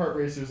Nickelodeon Kart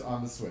Racers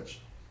on the Switch.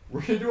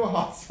 We're going to do a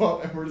hot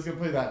swap and we're just going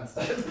to play that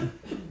instead.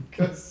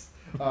 Because,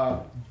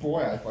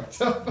 boy, I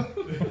fucked up.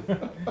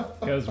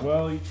 Because,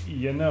 well,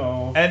 you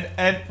know. And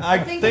I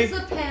think think it's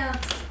the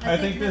pants. I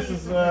think this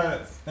is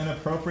an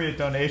appropriate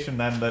donation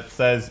then that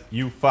says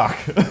you fuck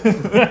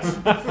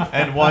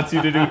and wants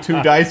you to do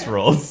 2 dice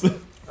rolls.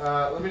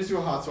 Let me just do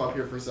a hot swap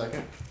here for a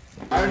second.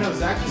 I don't know.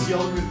 Zach just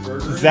yelled with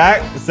burger.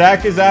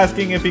 Zach is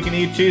asking if he can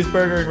eat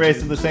cheeseburger and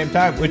race at the same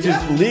time, which is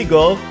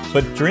legal,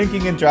 but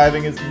drinking and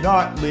driving is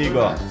not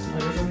legal.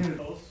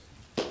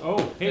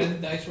 Oh, hey. The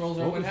dice rolls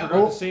are what I happened.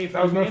 forgot to say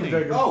that was from the not for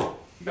beginning. Jacob. Oh,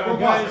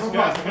 Guys,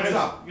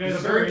 stop. It's a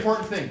very hurry.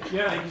 important thing.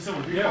 Yeah. Thank you so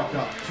much. We Yeah. fucked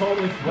up.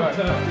 Totally fucked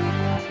up.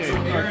 Okay, So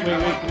Aaron,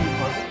 wait, can we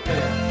pause?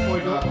 Boy,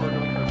 go.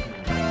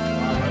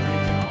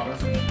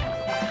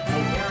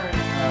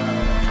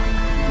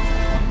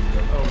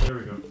 Oh, there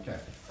we go. Okay.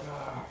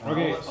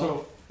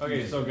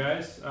 Okay, so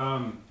guys,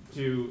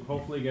 to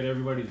hopefully get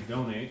everybody to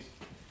donate,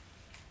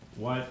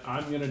 what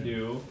I'm gonna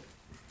do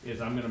is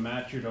I'm gonna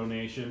match your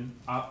donation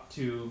up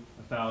to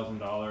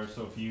 $1,000.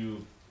 So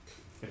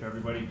if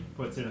everybody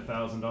puts in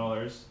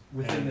 $1,000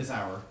 Within this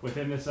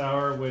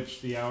hour,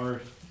 which the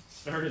hour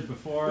started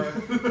before,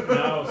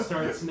 now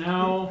starts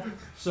now.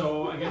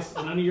 So I guess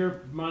none of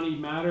your money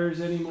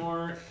matters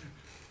anymore.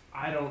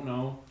 I don't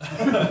know.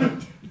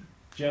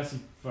 Jesse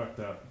fucked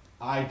up.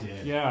 I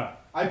did. Yeah.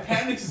 I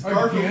panicked because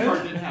Garfield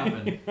part didn't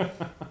happen.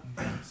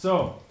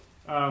 So,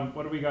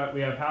 what do we got?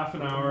 We have half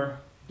an hour.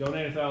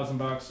 Donate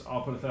 $1,000.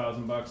 I'll put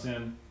 $1,000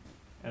 in,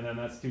 and then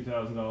that's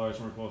 $2,000,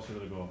 and we're closer to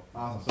the goal.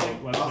 Awesome. So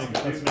let's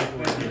make it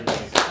work here.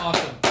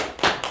 Awesome.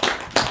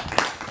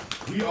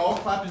 We all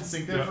clapped in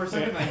sync there Yeah. for a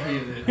second. I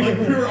hated it. Like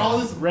we were all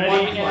just Ready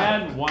one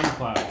clap. and one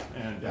clap.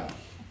 And Yeah.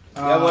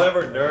 Yeah,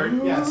 whatever,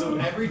 nerd. Yeah. So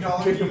every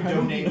dollar you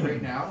donate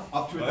right now,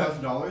 up to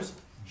 $1,000,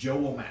 Joe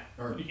will match.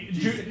 Or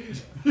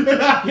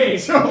Okay,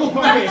 Joe will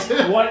match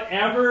it.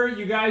 whatever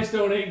you guys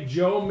donate,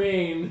 Joe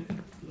Main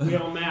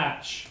will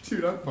match.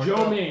 Dude, I'm fucked Joe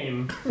up.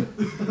 Main.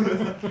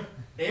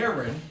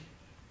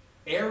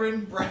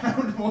 Aaron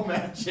Brown will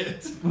match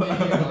it.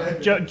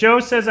 Joe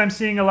says I'm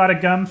seeing a lot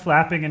of gum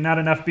flapping and not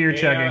enough beer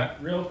Hey,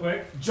 chugging. real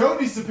quick. Joe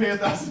needs to pay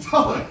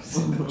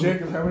 $1,000.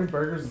 Jacob, how many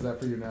burgers is that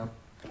for you now?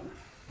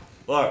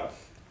 Look.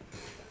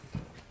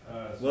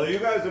 Well, you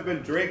guys have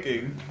been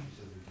drinking.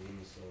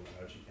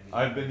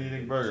 I've been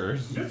eating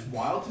burgers. You know what's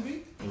wild to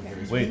me?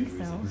 Wait,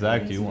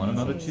 Zach, do you want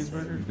another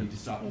cheeseburger? You need to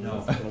stop.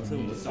 No.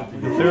 Stop.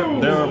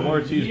 There are more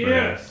cheeseburgers.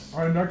 Yes.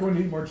 I'm not going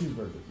to eat more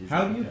cheeseburgers.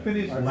 How do you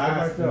finish last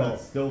I and feel,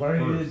 that's still but I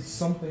first? needed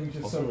something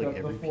to soak up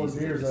the 4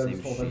 beers I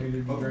was told I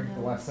needed to drink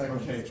the last second.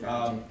 Okay,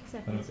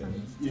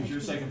 if you're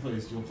second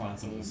place, you'll find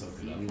something to soak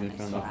it up. You haven't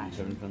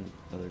found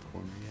the other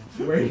corner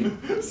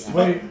yet.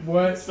 Wait,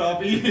 what?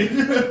 Stop eating.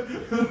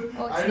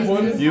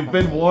 You've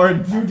been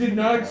warned. You did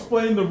not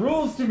explain the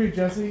rules to me,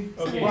 Jesse.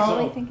 Okay,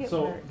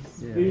 so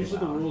these are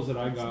the rules that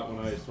I got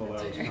when I was told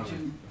I was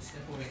coming.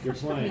 You're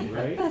playing,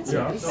 right?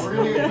 Yeah. So we're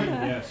gonna get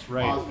Yes,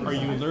 right. Are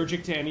you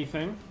allergic to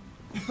anything?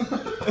 To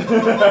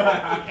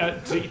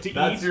That's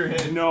eat? your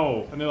hint.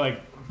 No. And they're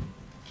like,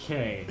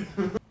 okay.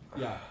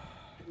 Yeah.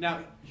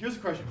 Now, here's a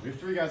question. We have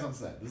 3 guys on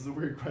set. This is a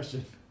weird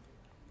question.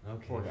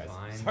 Okay, 4 guys.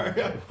 fine. Sorry.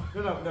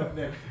 No,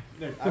 Nick.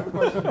 I have a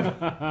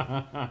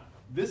question.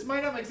 This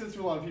might not make sense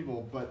to a lot of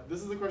people, but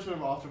this is a question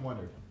I've often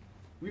wondered.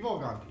 We've all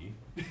gone pee.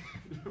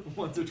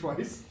 Once or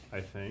twice.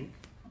 I think.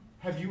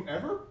 Have you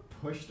ever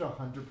pushed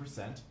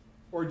 100%?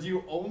 Or do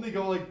you only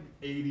go like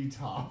 80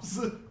 tops?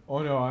 Oh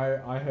no,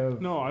 I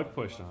have. No, I've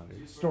pushed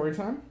 100. Story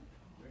time?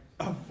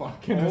 Oh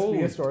fuck. Can this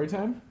be a story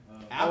time?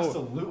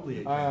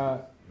 Absolutely.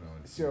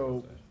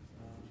 So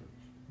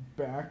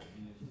back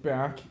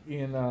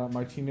in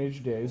my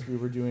teenage days, we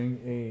were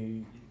doing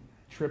a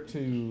trip to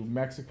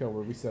Mexico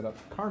where we set up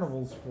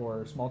carnivals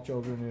for small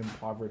children in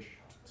impoverished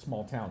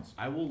small towns.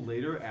 I will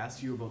later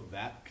ask you about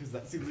that because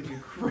that seems like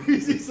a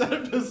crazy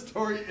setup to a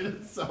story in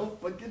itself,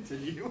 but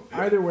continue.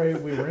 Either way,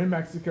 we were in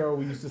Mexico.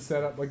 We used to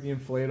set up like the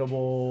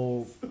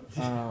inflatable,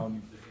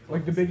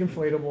 like the big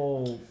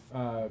inflatable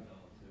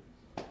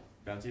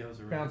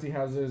bouncy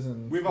houses,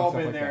 and We've all stuff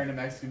been like there that. in a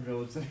Mexican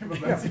village setting up a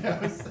bouncy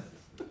house.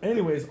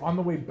 Anyways, on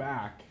the way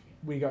back,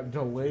 we got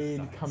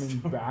delayed coming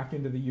back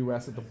into the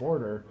U.S. at the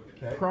border.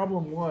 Okay.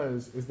 Problem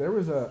was there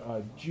was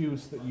a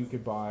juice that you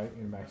could buy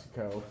in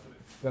Mexico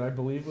that I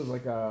believe was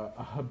like a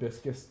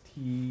hibiscus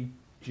tea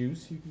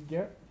juice you could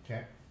get.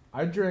 Okay.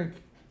 I drank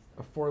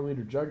a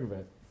 4-liter jug of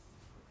it,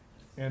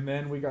 and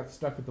then we got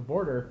stuck at the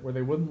border where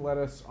they wouldn't let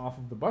us off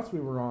of the bus we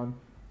were on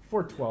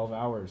for 12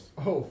 hours.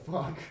 Oh,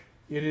 fuck.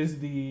 It is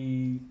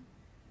the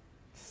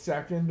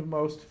second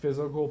most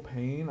physical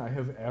pain I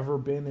have ever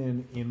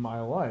been in my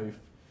life.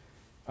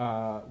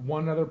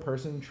 One other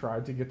person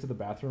tried to get to the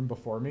bathroom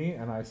before me,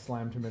 and I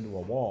slammed him into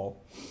a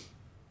wall.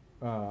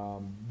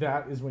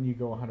 That is when you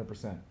go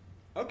 100%.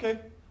 Okay.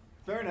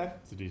 Fair enough.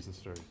 It's a decent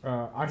story.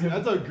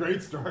 That's a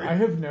great story. I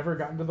have never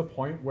gotten to the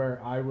point where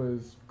I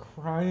was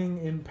crying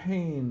in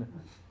pain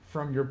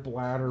from your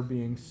bladder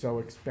being so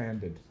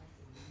expanded.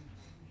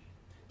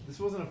 This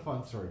wasn't a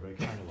fun story, but it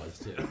kind of was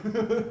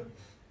too.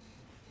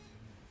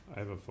 I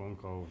have a phone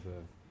call with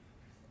a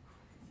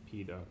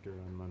pee doctor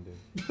on Monday.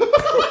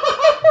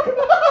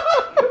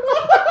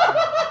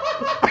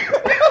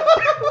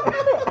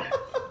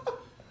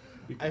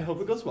 I hope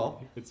it goes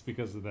well. It's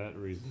because of that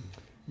reason.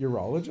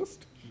 Urologist?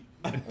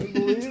 I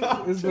believe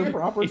is the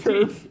proper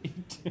term.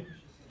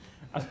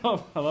 I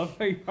love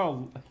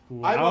how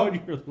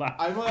loud you're laughing.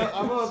 By the way,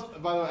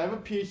 I have a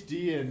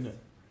PhD in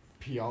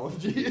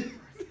Peology.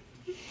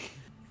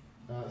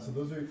 So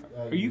those are.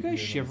 Are you guys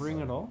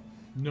shivering at all?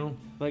 No.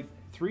 Like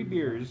 3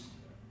 beers.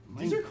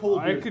 These are cold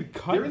I beers. could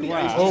They're cut in the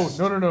glass. ice.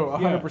 Oh, no,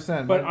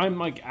 100%. But I'm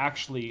like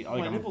actually like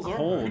My I'm nipples are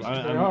cold.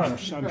 hard.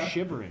 I'm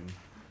shivering.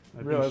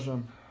 I realize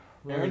I'm.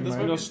 Aaron,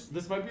 really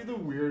this might be the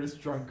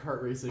weirdest drunk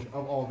kart racing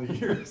of all the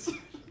years.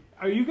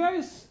 Are you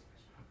guys?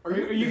 Are Are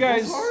your you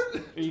guys? nipples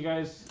hard? Are you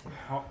guys?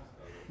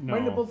 No. My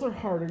nipples are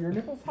hard. Are your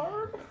nipples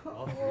hard?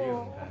 All 3 of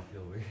them kind of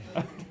feel weird.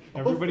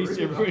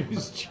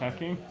 Everybody's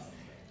checking.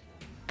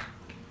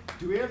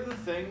 Do we have the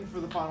thing for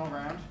the final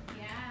round?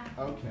 Yeah.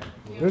 Okay.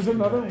 Cool. There's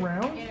another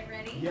round? Get it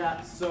ready?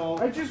 Yeah, so.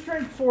 I just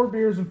drank 4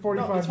 beers in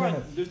 45 no, it's fine.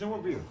 minutes. There's no more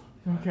beer.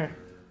 Okay.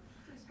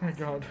 Thank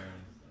God.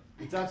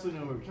 It's absolutely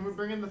no more. Can we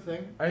bring in the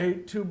thing? I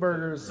ate 2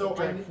 burgers, So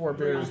drank 4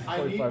 beers in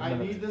 45 I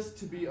minutes. need this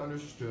to be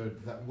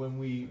understood that when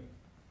we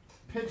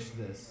pitched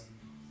this,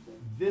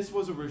 this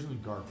was originally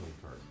Garfield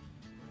cart.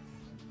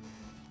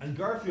 And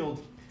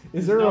Garfield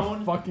Is there a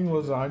known, fucking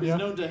lasagna? is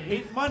known to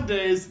hate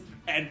Mondays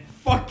and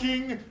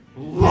fucking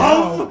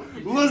love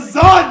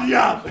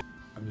lasagna!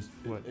 I'm just,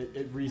 What?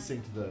 It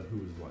resynced the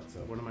who is what, so.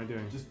 What am I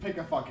doing? Just pick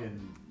a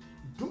fucking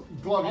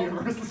glove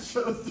universe.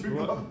 Let's do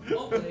glove.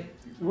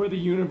 Where the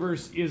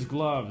universe is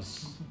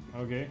gloves.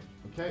 Okay.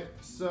 Okay,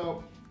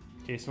 so.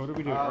 Okay, so what are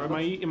we doing? Am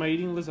I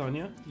eating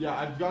lasagna? Yeah,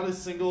 I've got a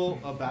single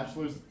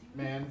bachelor's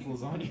man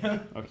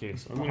lasagna. Okay,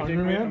 so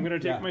Hungry I'm gonna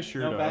take my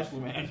shirt no, off.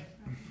 bachelor man.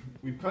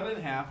 We've cut it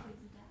in half,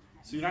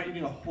 so you're not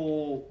eating a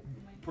whole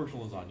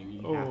personal lasagna. You're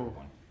eating half of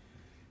one.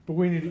 But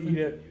we need to eat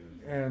it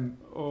and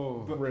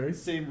But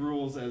race. same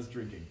rules as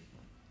drinking.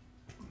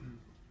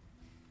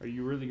 Are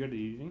you really good at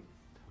eating?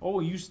 Oh,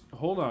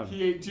 hold on.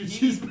 He ate 2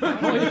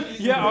 cheeseburgers.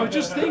 Yeah, I was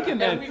just thinking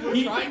that. And we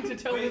were trying to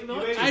tell him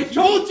not to. I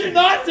told you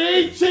not to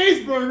eat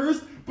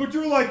cheeseburgers, but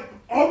you're like,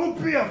 I'm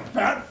gonna be a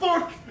fat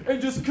fuck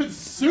and just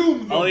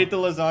consume them. I'll eat the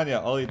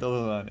lasagna.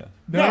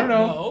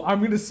 No. I'm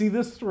going to see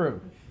this through.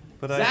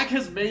 But Zach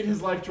has made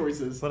his life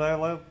choices. But I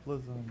love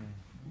lasagna.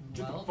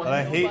 Well, But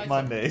I hate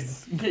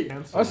Mondays.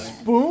 A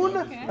spoon?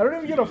 I don't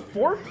even get a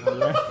fork?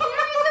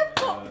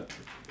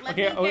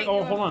 Okay,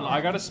 hold on.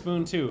 I got a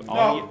spoon too.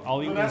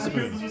 I'll eat with a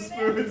spoon.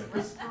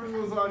 We're spoon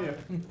lasagna.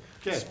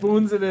 Okay.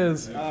 Spoons it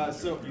is.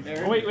 So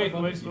Aaron, Oh, wait.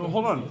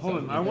 Hold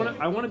on. I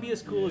want to be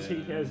as cool as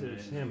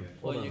him.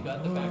 Well, you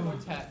got the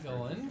backwards hat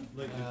going.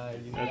 You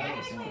got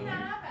the spoon.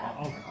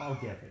 I'll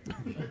get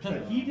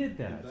it. He did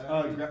that.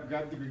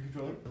 grab the green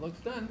controller. It looks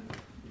done.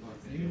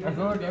 I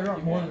feel like I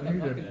got more than I'm you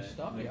not did. gonna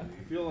stop you. I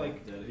feel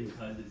like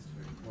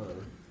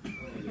whatever.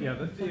 Yeah,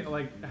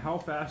 like how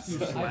fast you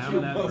I slam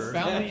feel that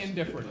profoundly bird.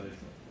 indifferent.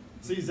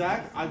 See,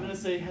 Zach, I'm gonna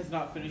say has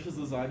not finished his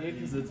lasagna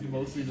because it's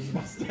mostly just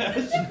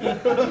mustache.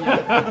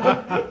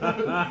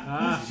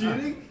 He's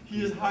cheating.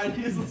 He is hiding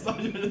his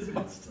lasagna in his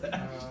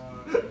mustache.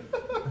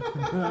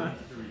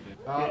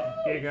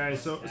 Hey guys,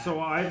 so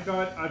I've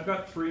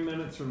got 3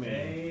 minutes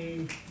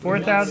remaining.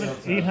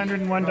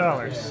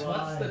 $4,801.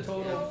 What's the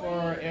total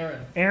for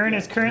Aaron? Aaron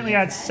is currently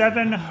at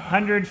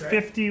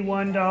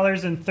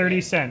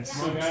 $751.30.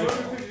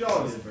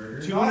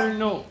 $250. 200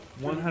 no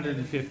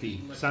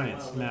 150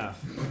 science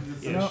math.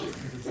 No,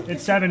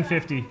 it's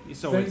 $750.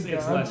 So it's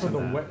less for than the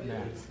that. wet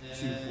math.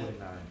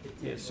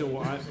 Yeah,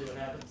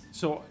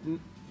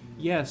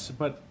 yes,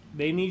 but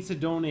they need to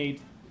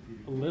donate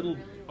a little.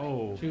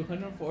 Oh.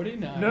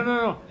 249. No.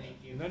 No.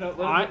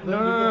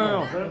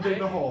 No. Let him dig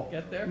the hole.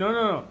 Get there.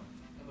 No.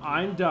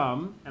 I'm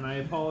dumb and I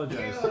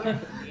apologize.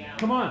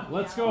 Come on,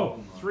 let's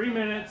go. 3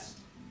 minutes.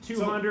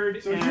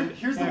 200 So and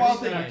here's the wild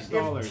thing. X If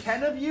dollars.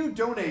 10 of you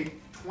donate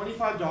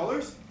 $25,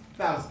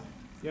 1,000.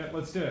 Yeah,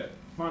 let's do it.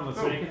 Come on, let's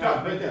Oh, make it done,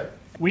 happen. right there.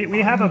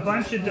 We have a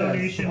bunch of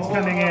donations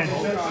coming in.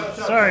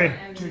 Sorry.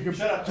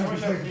 Shut up.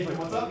 Nathan,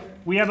 what's up?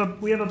 We have a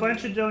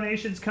bunch of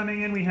donations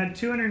coming in. We had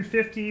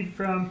 250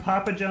 from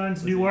Papa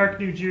John's, Newark,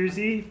 New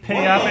Jersey.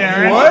 Pay up,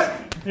 Aaron. What?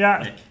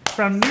 Yeah,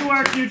 from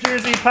Newark, New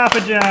Jersey, Papa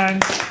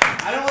John's.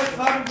 I don't like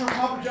clapping for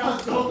Papa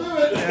John's, so I'll do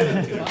it.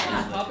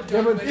 Papa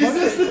Yeah, but Is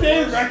this the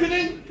day of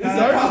reckoning? Is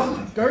that how?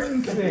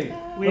 Garden State.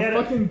 We The had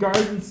a- fucking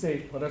Garden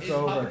State put us Is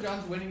over. Papa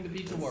John's winning the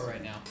pizza war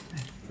right now?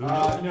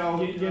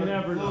 No, You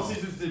never Little know.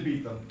 Caesars did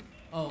beat them.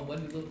 Oh, when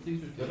did Little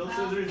Caesars do Little it?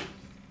 Scissors,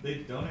 they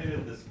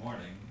donated this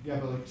morning. Yeah,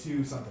 but like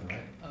 2 something, right?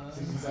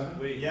 67?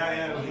 Wait,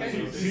 yeah. Okay.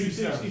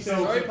 260.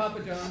 Sorry,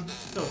 Papa John.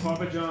 So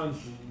Papa John's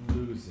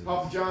loses.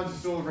 Papa John's is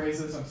still a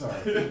racist, I'm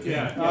sorry.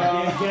 Yeah,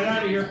 get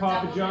out of here,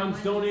 Papa John's.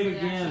 Donate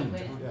again.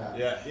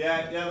 Yeah.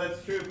 Yeah,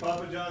 that's true.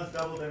 Papa John's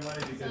doubled their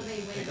money because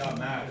they got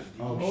mashed.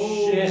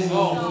 Oh, Shit.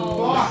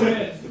 Oh, fuck.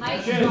 Shit. My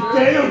Shit. God.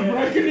 Day of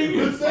reckoning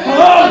is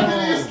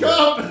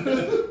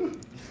come!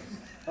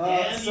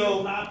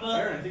 So,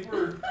 Aaron, I think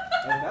we're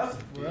at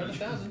 1,000. We're at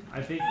 1,000.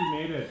 I think you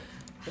made it.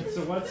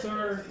 So what's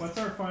our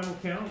final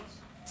count?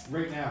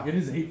 Right now. It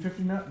is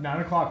 8:59, 9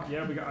 o'clock.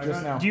 Yeah, we got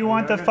Just now. Do you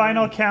want the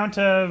final count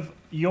of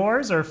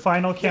yours or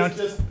final count?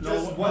 Just No,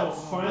 what?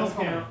 final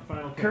count.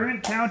 Final count.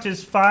 Current count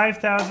is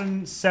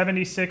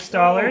 $5,076.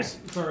 Oh,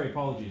 sorry,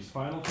 apologies.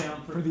 Final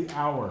count For the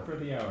hour. For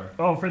the hour.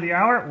 Oh, for the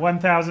hour,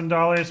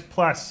 $1,000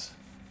 plus.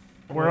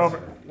 We're over.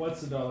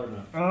 What's the dollar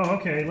amount? Oh,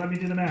 okay. Let me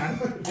do the math.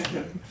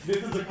 This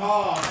is like,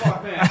 oh,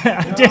 fuck,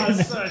 man.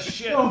 Damn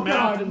Shit, Oh, math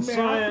God, and math,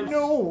 science.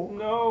 no.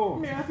 No.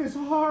 Math is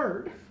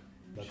hard.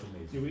 That's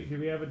amazing. Do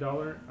we have a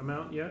dollar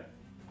amount yet?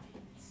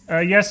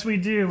 Yes, we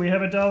do. We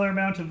have a dollar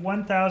amount of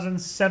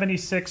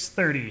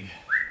 $1,076.30.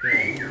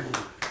 Okay.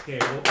 Okay.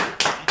 Well,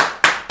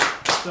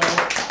 so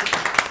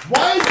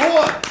Why is hold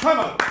on? Time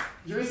out.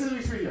 You're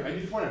listening to me here. I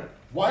need to point out.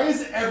 Why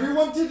is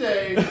everyone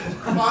today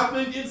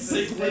clapping in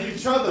sync with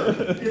each other?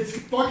 It's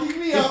fucking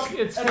me up,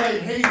 and I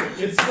hate it.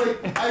 It's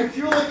like I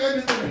feel like I'm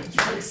in the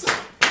Matrix.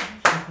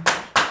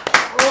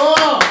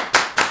 Oh!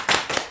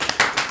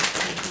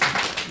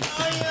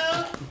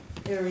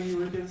 Aaron, you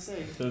were gonna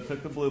say. So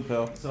took the blue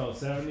pill. So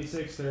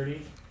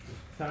 76.30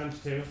 times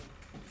 2.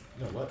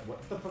 No, what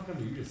the fuck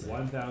number you just said?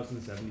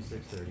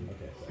 1,076.30.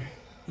 Okay, sorry.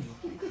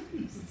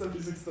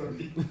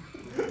 76.30.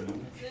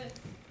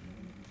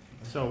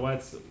 So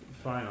what's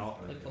final?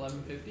 Like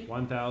 1150?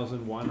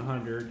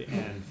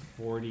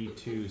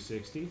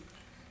 1,142.60. Is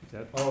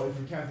that? Oh, if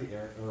we count the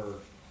air, or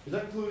is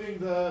that including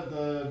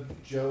the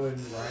Joe and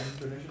Ryan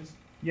donations?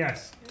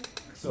 Yes.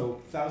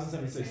 So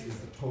 1,076 is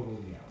the total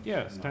in the hour.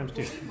 Yes, times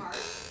 2.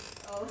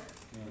 Oh.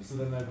 So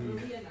then that'd be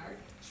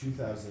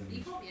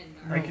 2,000.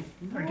 I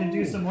can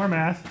do some more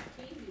math.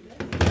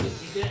 You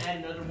didn't add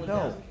another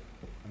 1,000.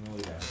 I'm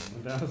only down.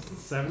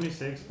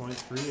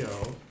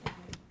 1,076.30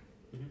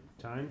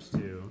 times 2.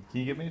 Can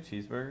you give me a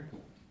cheeseburger?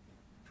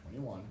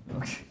 21.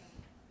 Okay.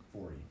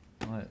 40.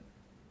 What?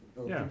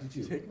 Oh, Yeah.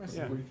 52. Take my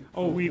Yeah. 42.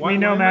 Oh, We why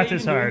know am math I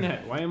is even doing hard.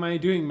 that? Why am I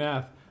doing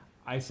math?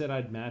 I said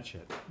I'd match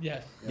it.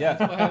 Yes. Yeah.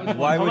 That's what I was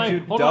Why wondering.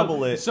 would you Hold on.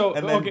 double it? So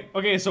and then,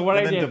 okay. So what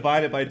and I then did?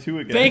 divide it by 2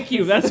 again. Thank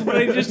you. That's what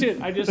I just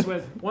did. I just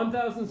went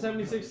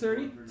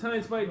 1,076.30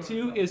 times by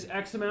 2 is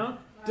X amount.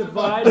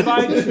 Divide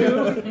by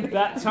 2.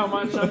 That's how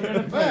much I'm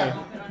gonna pay.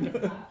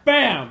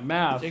 Bam!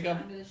 Math. Jacob.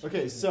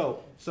 Okay,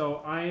 so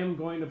I am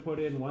going to put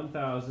in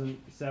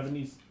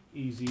 1,070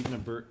 easy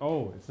number.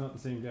 Oh, it's not the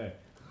same guy.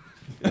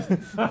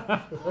 That's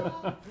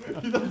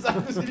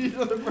after you eat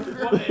another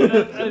burger.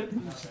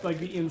 It's like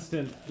the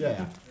instant.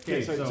 Yeah.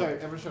 Okay, sorry, so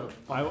everyone shut up.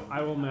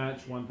 I will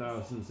match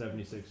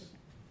 1,076.30.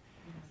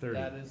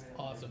 That is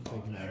awesome.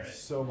 Thank you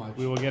so much.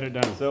 We will get it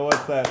done. So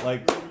what's that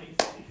like?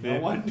 No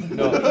one.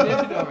 No. We did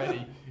it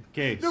already.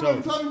 Okay, No, but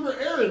I'm talking for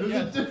Aaron.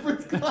 There's a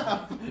different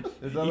clap.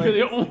 Is that You're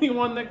the only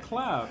one that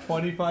clapped.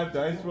 25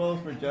 dice rolls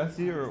for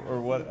Jesse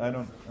or what? I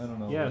don't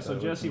know. Yeah. what So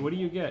that Jesse, would what do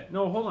you get?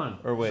 No, hold on.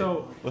 Or wait,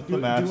 So what's do, the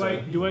math do I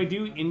say? do I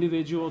do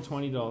individual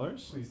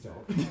 $20? please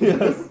don't. be.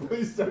 Yes.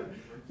 Please don't.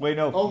 Wait,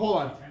 no. Oh, hold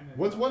on.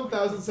 What's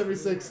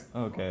 1,076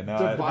 Okay, now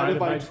divided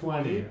by by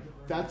 20? 20?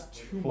 That's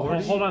too Well,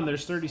 much. hold on.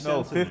 There's 30 cents. no,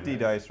 in 50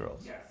 there. dice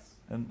rolls.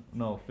 And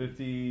no,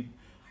 50.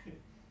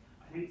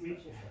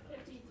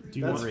 Do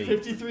you That's want?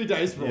 53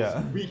 dice rolls.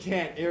 Yeah. We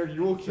can't, Aaron.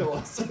 You will kill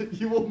us.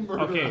 You will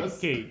murder Okay. us.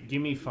 Okay.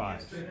 Give me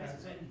 5.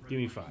 Give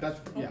me 5.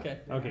 That's yeah. Okay.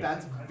 Okay.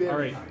 That's very All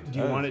right. high. Do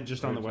you want it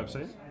just on the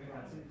website?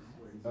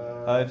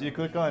 If you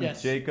click on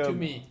Yes, Jacob to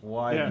me.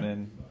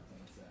 Weidman,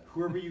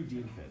 Whoever you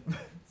deem fit.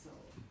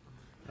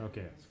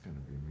 Okay. It's gonna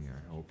be me, I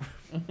hope.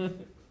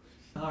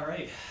 All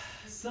right,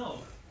 so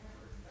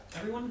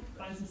everyone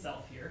finds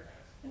himself here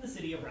in the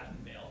city of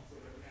Rattenvale.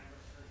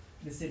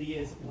 The city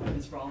is wide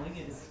and sprawling.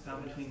 It is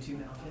found between 2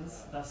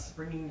 mountains, thus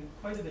bringing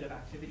quite a bit of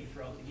activity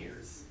throughout the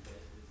years.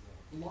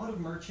 A lot of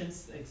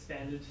merchants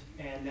expanded,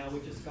 and now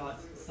we've just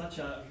got such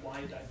a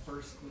wide,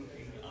 diverse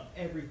grouping of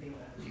everything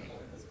imaginable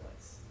in this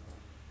place.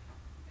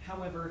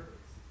 However,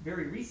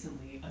 very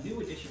recently, a new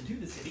addition to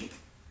the city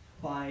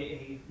by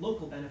a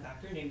local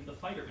benefactor named the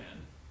Fighter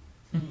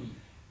Man.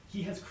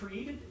 He has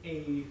created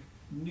a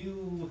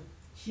new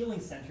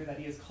healing center that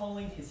he is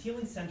calling his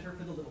Healing Center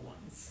for the Little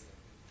Ones.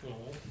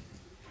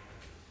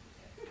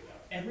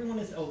 Everyone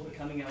is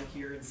coming out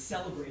here and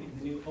celebrating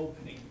the new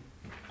opening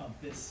of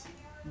this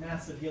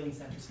massive healing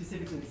center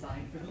specifically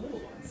designed for the little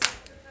ones.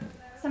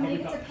 Somebody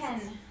Any gets a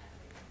comments? pen.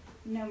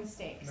 No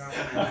mistakes. No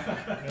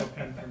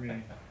pen for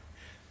me.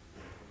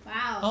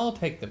 Wow. I'll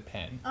take the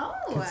pen. Oh.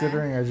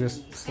 Considering I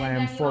just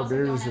slammed 4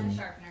 beers in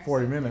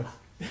 40 minutes.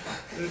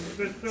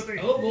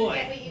 Oh boy. You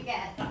get what you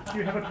get. Do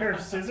you have a pair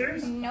of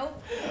scissors?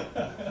 Nope.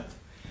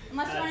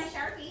 Unless you want a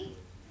Sharpie.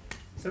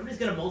 Somebody's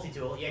got a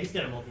multi-tool. Yeah, he's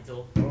got a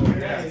multi-tool. Oh, Yeah,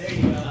 yes. there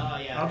you go. Oh,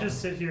 yeah. I'll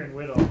just sit here and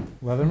whittle.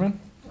 Leatherman?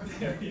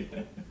 Perfect.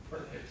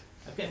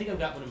 I think I've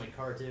got one in my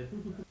car, too.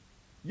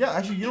 Yeah,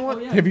 actually, you know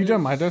what? Have you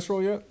done my dice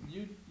roll yet?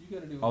 You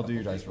gotta do. I'll do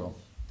your dice roll.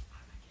 I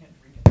can't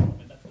drink at the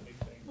moment. That's a big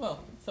thing.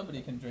 Well,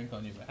 somebody can drink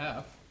on your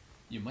behalf.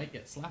 You might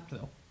get slapped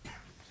though.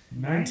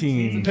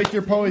 19. Pick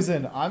your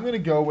poison. I'm gonna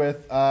go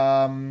with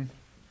because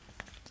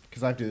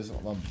I have to do this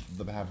on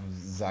the behalf of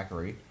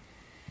Zachary.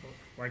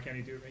 Why can't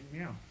he do it right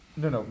now?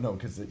 No,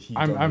 because he.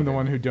 I'm the donated.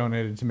 one who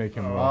donated to make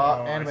him roll.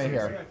 Anime I see.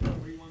 hair.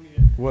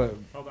 What?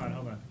 Hold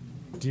on.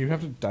 Do you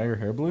have to dye your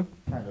hair blue?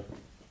 Kind of.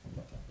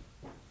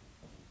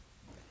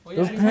 Well,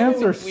 Those we pants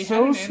had- are we had so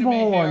an anime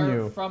small on hair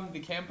you. From the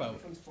camp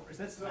out. Is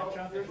that slap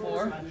chop?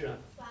 Four.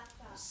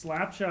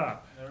 Slap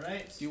chop. All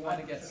right. Do you want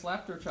to get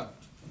slapped or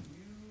chopped?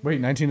 Wait,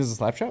 19 is a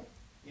slap shop?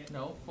 Yeah.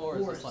 No, 4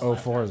 is a slap. Oh,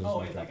 4 is a Oh,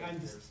 slap it's chop. like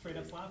I'm just straight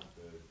up slap?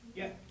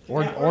 Yeah.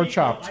 Or- Yeah, or you-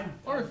 chopped.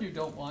 Or if you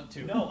don't want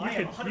to. No, I You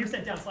am could-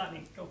 100% down. Slap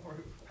me. Go for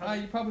it.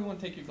 You probably want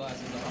to take your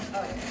glasses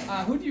off.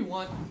 Oh, Who do you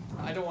want?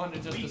 I don't want to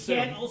just We assume.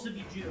 can also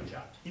be judo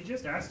chopped. He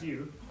just asked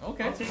you.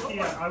 Okay. I'll take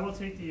I will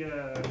take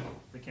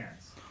the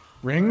cans.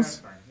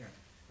 Rings? That's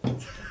fine,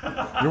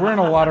 yeah. You're wearing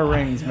a lot of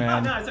rings,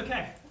 man. No, it's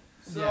okay.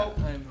 So,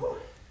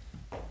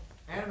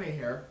 anime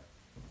hair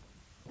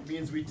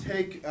means we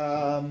take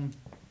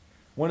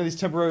one of these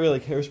temporary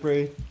like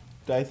hairspray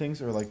dye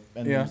things, or like,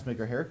 and Yeah. we just make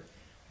our hair.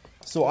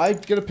 So I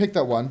get to pick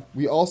that one.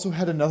 We also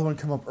had another one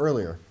come up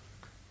earlier,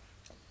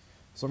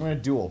 so I'm gonna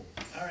duel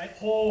All right.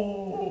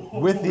 Oh.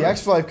 with the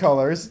extra life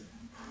colors.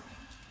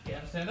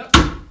 Yeah, stand up.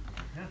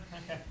 Yeah,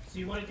 okay. So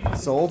you want to do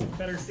Sold.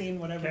 better scene,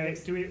 whatever. Okay,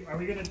 it is. are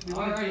we gonna do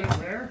Alright. it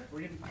where?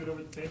 We're gonna do it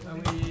over the paper.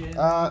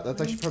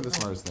 That's actually probably the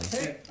smartest thing.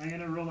 Okay, I'm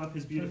gonna roll up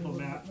his beautiful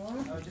map.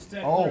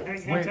 Oh,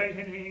 hang wait. tight,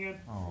 hang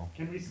on. Oh,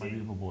 Can we see? my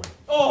beautiful boy.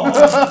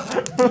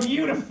 Oh,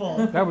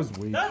 beautiful. That was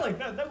weak.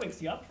 That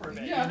wakes you up for a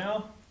bit, Yeah. you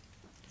know?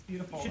 It's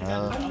beautiful.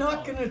 I'm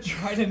not gonna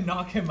try to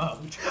knock him out.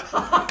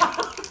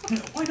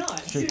 Why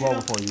not? Shake well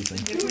before using.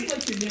 Do it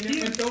like you did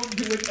it, but don't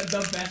do it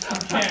the best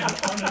you can,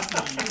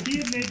 honestly. He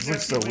had made This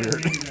looks so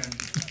weird.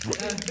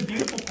 The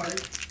beautiful part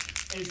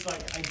is,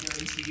 like, I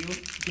guarantee you,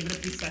 give it a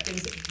few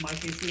seconds, my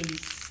face is gonna be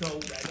so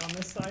red on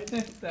this side.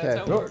 That's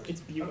how it works.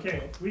 It's beautiful.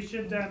 Okay, we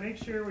should make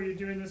sure when you're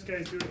doing this,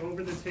 guys, do it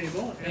over the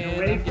table and, And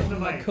away I'm from getting the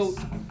my mics. coat.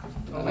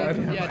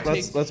 Yeah,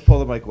 Let's pull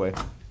the mic away.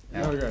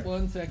 Okay.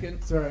 1 second.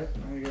 It's alright.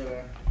 I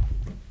gotta.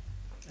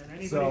 And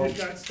anybody So, who's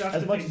got stuff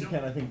as that much they as you don't-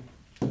 can, I think.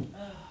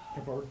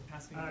 Come forward.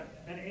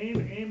 and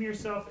aim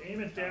yourself, aim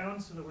it down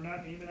so that we're not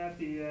aiming at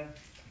the.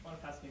 Want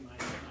to pass me my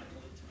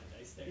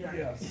dice there? Yeah.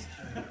 Yes.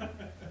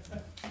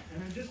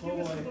 And then just give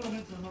us a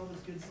moment to hold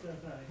this good stuff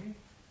out here.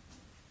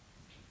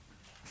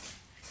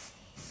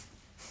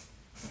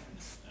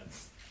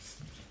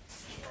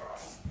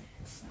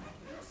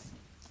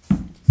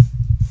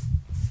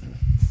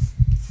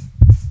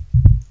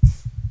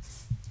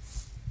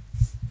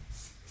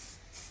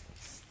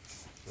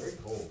 Very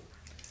cold.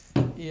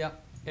 Yeah,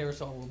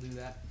 aerosol will do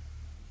that.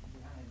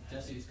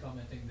 Jesse's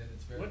commenting that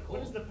it's very What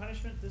cold. is the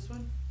punishment, this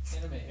one?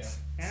 Anime hair.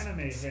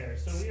 Anime hair.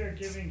 So we are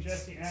giving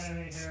Jesse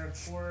anime hair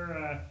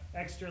for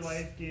Extra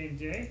Life Game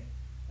Day.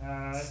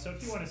 So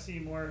if you want to see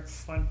more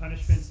fun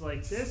punishments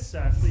like this,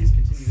 please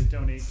continue to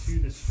donate to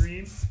the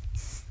stream.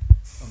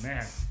 Oh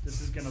man,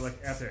 this is going to look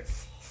epic.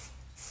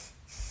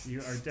 You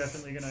are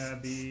definitely going to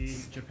be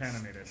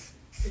Japanimated.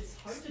 It's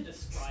hard to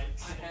describe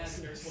to the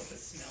listeners what the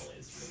smell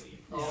is, really.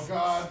 Oh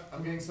God,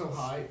 I'm getting so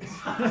high.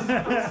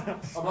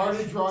 I'm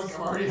already drunk.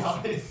 I'm already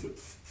high.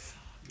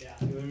 Yeah.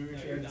 Let me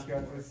make sure I just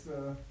got this.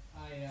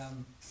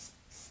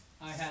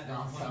 I had Oh,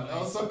 one God, of that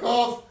my was so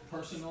cold.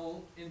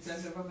 personal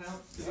incentive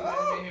amounts to do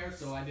Oh. anime hair,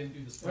 so I didn't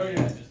do the spray.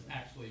 Okay. I just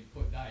actually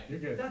put dye in.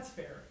 You're good. That's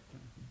fair.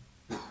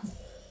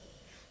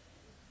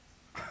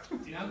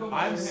 Now go I'm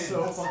wash your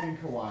so hands. fucking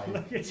kawaii.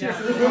 Look at Yeah,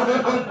 you.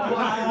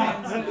 wash your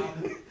hands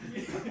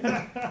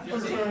now.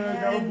 Jesse,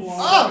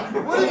 Ah!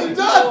 What have you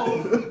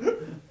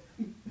done?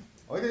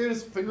 All I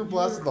just finger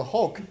blasted the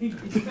Hulk.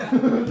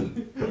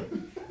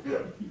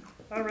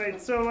 All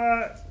right,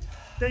 so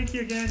thank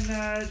you again,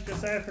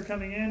 Josiah, for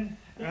coming in.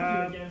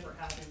 Thank you again for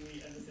having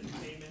me in this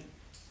entertainment,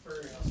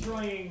 for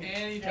destroying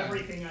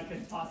everything I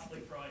could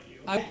possibly throw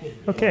at you.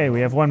 Okay, we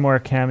have one more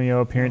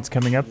cameo appearance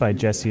coming up by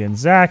Jesse and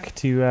Zach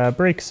to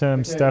break some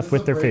Okay, stuff this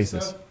with is their a break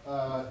faces. stuff.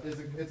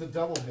 It's a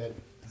double hit.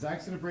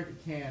 Zach's gonna break a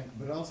can,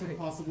 but also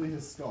possibly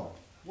his skull.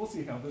 We'll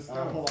see how this goes.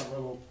 Hold on,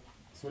 we'll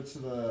switch to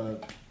the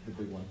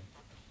big one.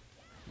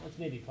 Let's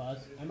maybe pause.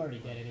 I'm already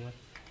dead anyway.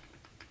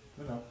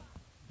 No,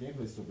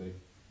 gameplay's still big.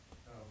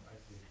 Oh, I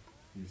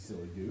see. You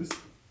silly goose.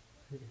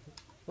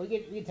 We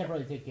can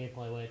temporarily take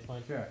gameplay away. It's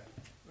fine. Okay.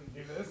 I'm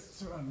gonna do this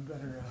so I'm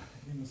better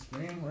in the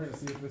screen. We're gonna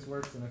see if this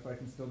works and if I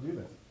can still do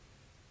this.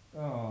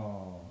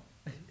 Oh.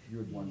 You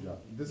had one job.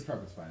 This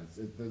carpet's fine.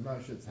 The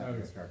amount of shit's happening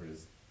on Okay. this carpet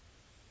is.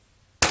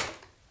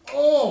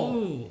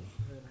 Oh!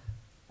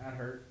 That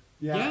hurt.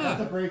 Yeah, Yeah.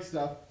 that's a break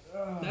stuff.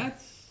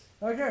 That's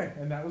Okay,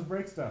 and that was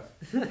break stuff.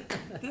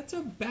 that's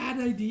a bad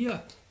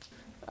idea.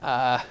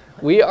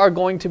 We are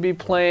going to be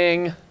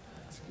playing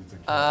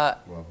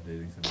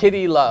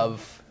Kitty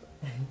Love.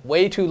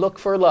 Way to look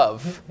for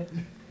love.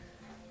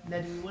 Now,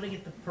 do we want to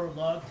get the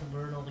prologue to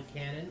learn all the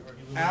canon, or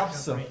do we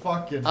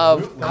Abso-fucking-lutely.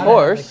 Of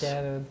course.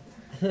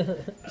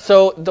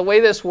 So the way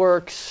this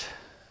works,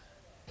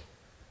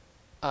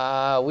 we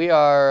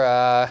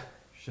are.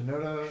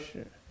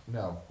 Shinoda.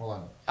 No,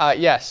 hold on.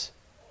 Yes.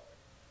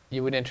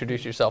 You would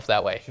introduce yourself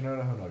that way.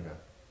 Shinoda Honoga.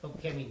 Oh,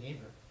 can we name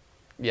her?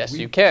 Yes, We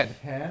you can.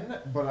 Can,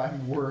 but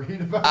I'm worried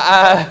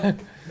about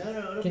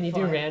No, Can you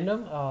do fine.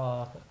 random?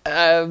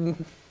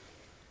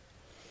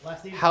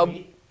 Last name How?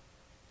 free.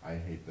 I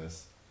hate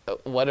this.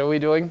 What are we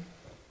doing?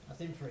 Last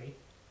name free.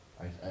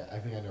 I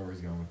think I know where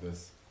he's going with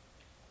this.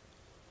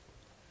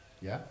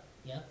 Yeah?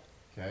 Yeah.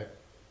 Okay.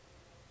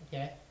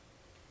 Okay.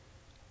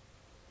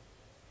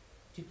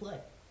 To play.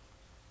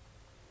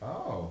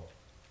 Oh.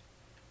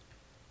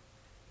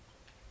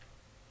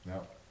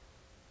 No.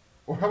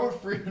 Or how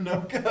about Free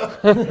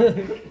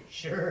Hinoka?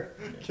 Sure.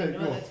 Okay, You know,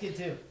 cool. that's good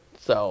too.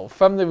 So,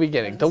 from the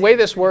beginning, the way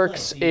this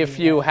works, if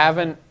you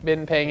haven't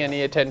been paying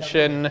any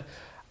attention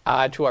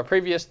to our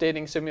previous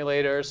dating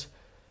simulators,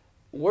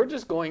 we're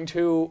just going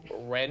to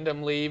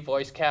randomly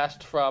voice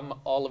cast from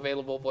all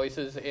available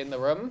voices in the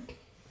room.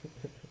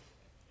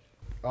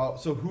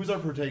 So who's our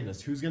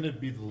protagonist? Who's gonna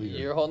be the leader?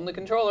 You're holding the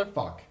controller.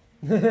 Fuck.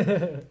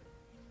 The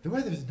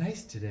weather's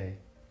nice today.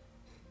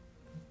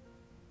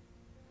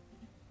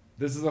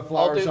 This is a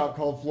flower shop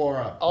called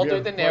Flora. I'll We do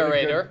have the quite a good-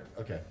 narrator.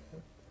 Okay.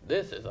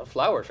 This is a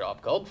flower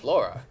shop called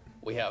Flora.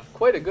 We have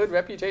quite a good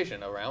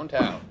reputation around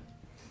town.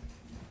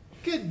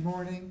 Good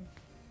morning.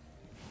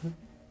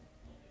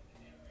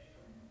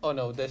 Oh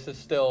no, this is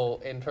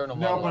still internal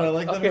No, monologue. but I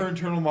like that Okay. her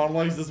internal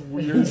monologue is this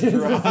weird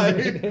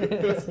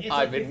dry.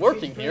 I've been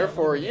working here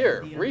for a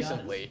year.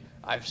 Recently,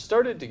 I've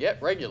started to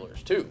get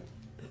regulars too.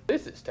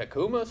 This is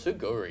Takuma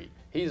Suguri.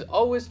 He's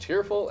always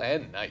cheerful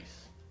and nice.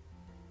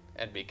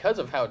 And because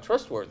of how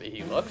trustworthy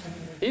he looks,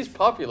 he's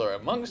popular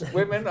amongst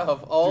women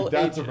of all Dude,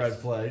 that's ages. a red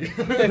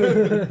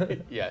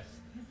flag. Yes.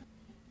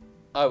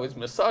 I was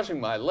massaging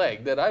my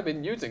leg that I've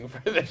been using for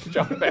this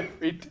job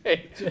every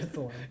day. Just the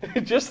one.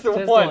 Just the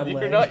Just one. one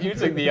You're leg. not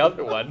using the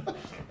other one.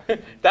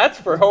 That's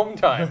for home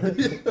time.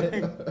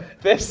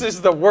 This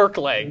is the work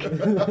leg.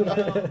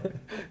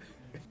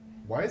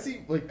 Why is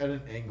he like at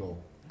an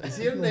angle? Is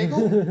he at an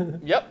angle?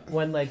 Yep.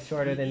 One leg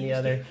shorter than the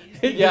other.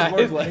 Yeah,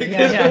 his work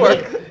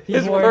leg.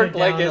 His work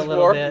leg is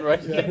warped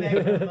right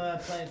there.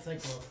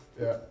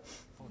 Yeah.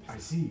 I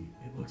see.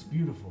 It looks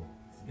beautiful.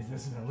 Is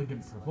this an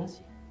elegant purple?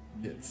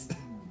 It's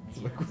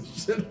my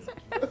question.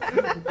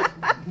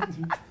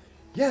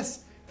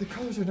 Yes, the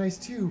colors are nice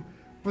too,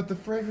 but the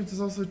fragrance is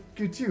also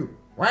good too.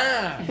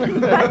 Wow!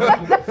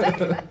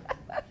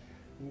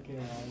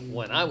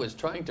 When I was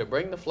trying to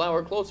bring the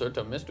flower closer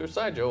to Mr.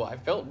 Saijo, I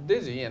felt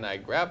dizzy and I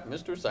grabbed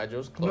Mr.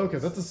 Saijo's clothes. No,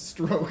 that's a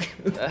stroke.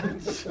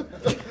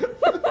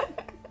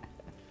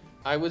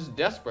 I was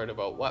desperate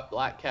about what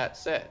Black Cat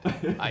said.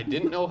 I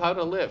didn't know how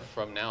to live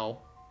from now.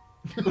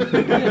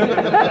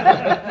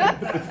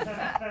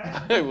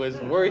 I was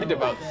worried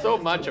about so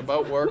much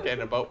about work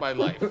and about my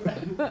life.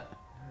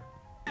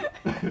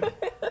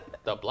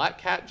 The Black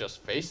Cat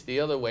just faced the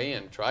other way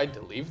and tried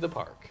to leave the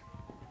park.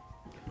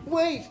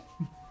 Wait!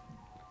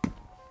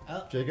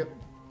 Jacob.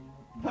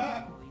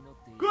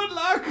 Good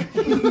luck!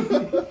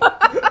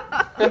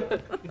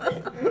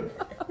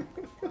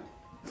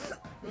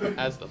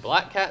 As the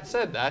Black Cat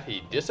said that,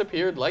 he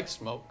disappeared like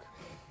smoke.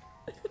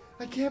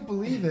 I can't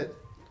believe it.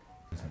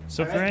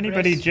 So for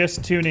anybody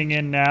just tuning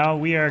in now,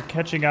 we are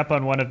catching up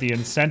on one of the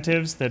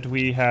incentives that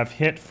we have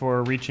hit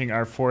for reaching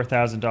our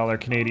 $4,000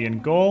 Canadian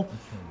goal.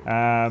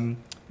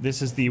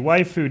 This is the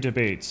waifu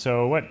debate.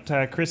 So what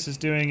Chris is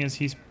doing is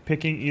he's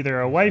picking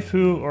either a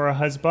waifu or a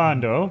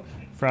husbando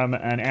from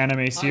an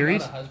anime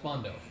series. I got a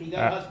husbando. You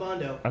got a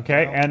husbando.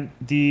 Okay, and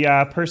the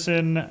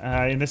person,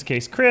 in this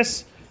case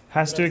Chris,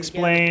 has to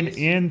explain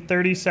in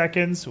 30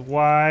 seconds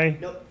why...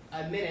 Nope,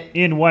 a minute.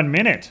 In 1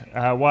 minute,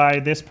 why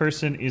this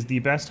person is the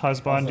best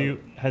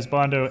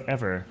husbando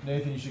ever.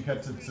 Nathan, you should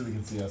cut to so we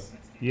can see us.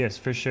 Yes,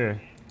 for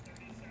sure.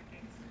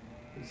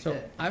 So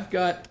I've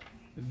got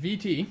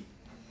VT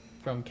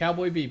from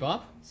Cowboy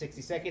Bebop.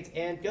 60 seconds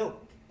and go.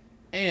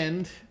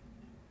 And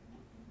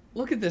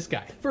look at this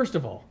guy. First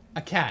of all,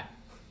 a cat.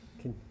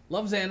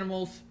 Loves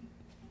animals.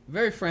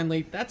 Very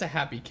friendly. That's a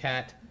happy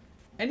cat.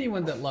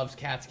 Anyone that loves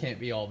cats can't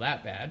be all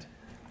that bad.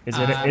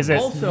 Is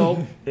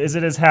also, is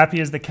it as happy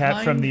as the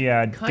cat from the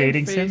kind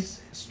dating sim? face,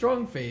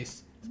 strong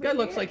face. This guy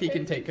looks like he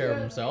can take care of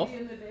himself.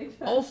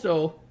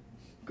 Also,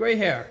 gray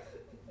hair.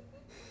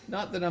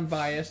 Not that I'm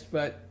biased,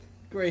 but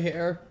gray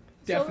hair,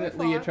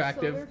 definitely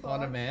attractive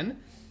on a man.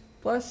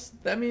 Plus,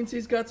 that means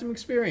he's got some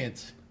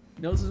experience.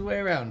 Knows his way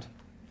around.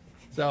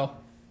 So,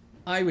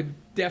 I would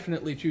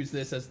definitely choose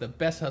this as the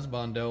best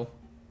husbando,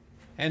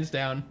 hands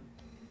down,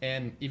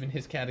 and even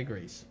his cat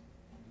agrees.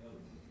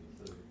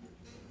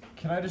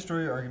 Can I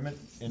destroy your argument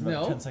in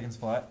about 10 seconds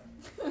flat?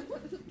 You're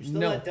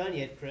still not done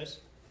yet, Chris.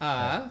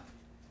 Tell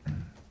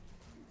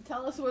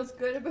us what's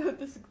good about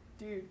this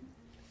dude.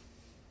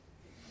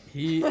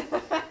 He's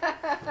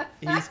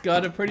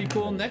got a pretty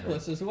cool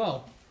necklace as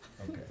well.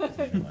 Well,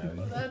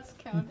 that's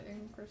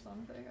counting for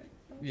something.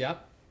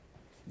 Yep.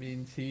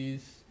 Means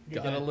he's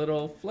You're got a dead.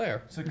 little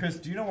flair. So, Chris,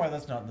 do you know why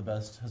that's not the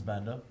best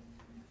husbando?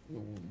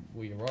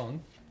 Well, you're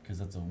wrong. Because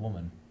that's a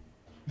woman.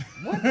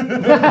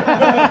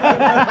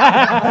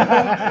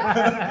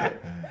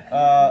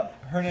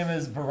 Her name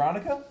is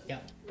Veronica. Yeah.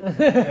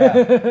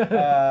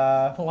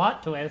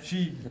 Plot twist.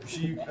 She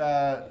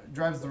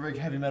drives the rig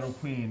Heavy Metal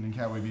Queen in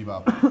Cowboy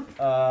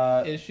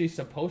Bebop. Is she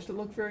supposed to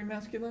look very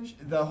masculine?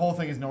 The whole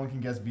thing is no one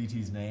can guess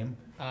VT's name.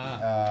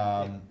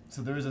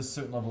 So there is a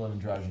certain level of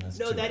androgynous.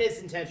 No, to that it. is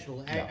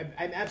intentional. Yeah.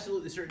 I'm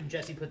absolutely certain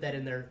Jesse put that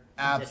in there.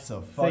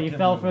 Abso-fucking-lutely. So you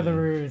fell for the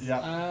ruse.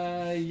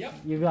 Yep.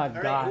 You got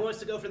All right, who wants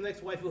to go for the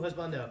next waifu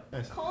husbando?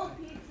 Cold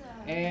pizza.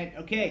 And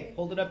okay,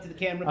 hold it up to the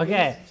camera.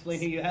 Okay. Please. Explain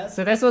who you have.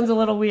 So this one's a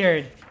little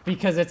weird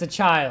because it's a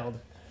child.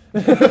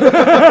 And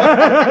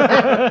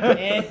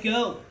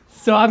go.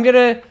 So I'm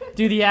gonna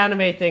do the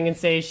anime thing and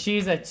say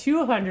she's a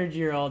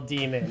 200-year-old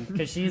demon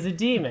because she's a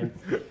demon.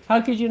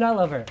 How could you not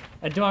love her?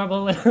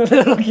 Adorable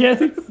little kid.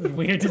 This is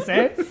weird to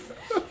say.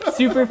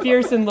 Super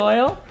fierce and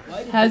loyal.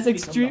 Has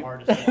extreme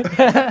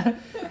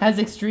has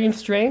extreme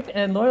strength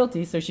and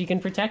loyalty, so she can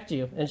protect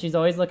you, and she's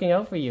always looking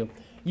out for you.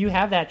 You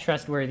have that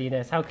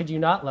trustworthiness. How could you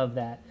not love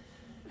that?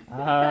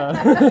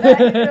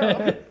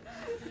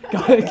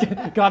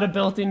 Got a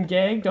built-in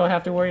gag. Don't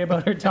have to worry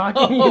about her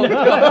talking. You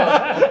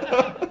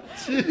know?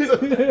 Jesus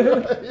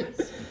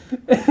Christ.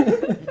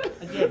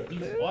 Again,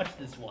 you watch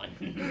this one.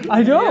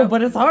 I know,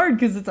 but it's hard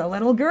because it's a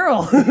little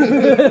girl.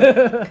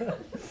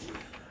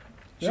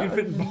 She can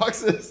fit in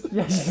boxes.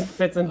 Yeah, she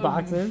fits in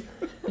boxes.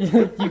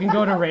 You can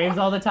go to raves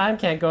all the time.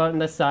 Can't go out in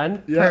the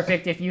sun. Yeah.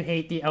 Perfect if you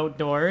hate the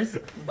outdoors.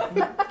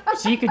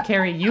 She could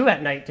carry you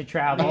at night to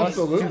travel.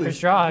 Absolutely. Super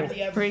strong. For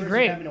the average Pretty person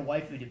great. having a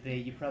waifu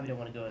debate, you probably don't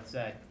want to go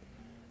outside.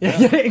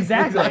 Yeah,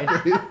 exactly.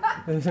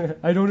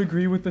 I don't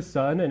agree with the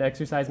sun, and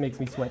exercise makes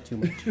me sweat too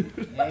much.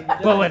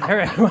 But with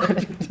her, I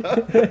want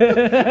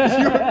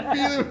You were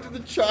feeling with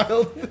the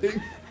child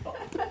thing.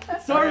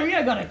 Sorry,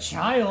 I got a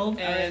child.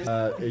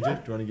 AJ, do you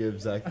want to give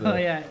Zach the... Oh,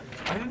 yeah.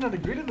 I did not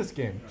agree to this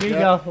game. Here you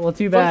go. Well,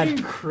 too bad.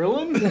 Fucking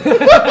Krillin?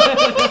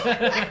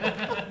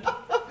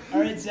 All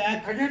right,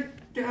 Zach. I got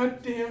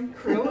goddamn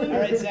Krillin. All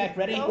right, Zach,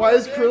 ready? Why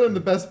is Krillin the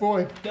best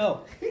boy?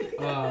 Go.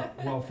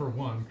 Well, for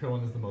one,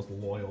 Krillin is the most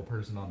loyal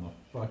person on the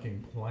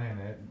fucking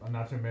planet.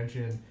 Not to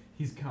mention,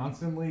 he's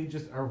constantly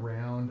just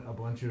around a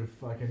bunch of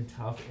fucking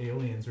tough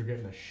aliens who are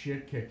getting the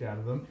shit kicked out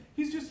of them.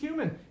 He's just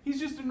human. He's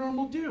just a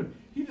normal dude.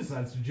 He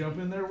decides to jump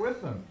in there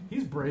with them.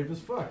 He's brave as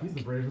fuck. He's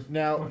the bravest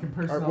fucking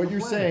person on what the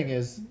you're planet. saying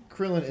is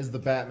Krillin is the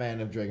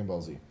Batman of Dragon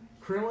Ball Z.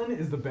 Krillin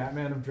is the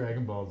Batman of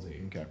Dragon Ball Z.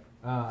 Okay.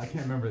 I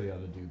can't remember the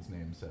other dude's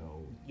name, so...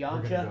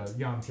 Yamcha?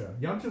 Yamcha.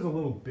 Yamcha's a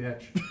little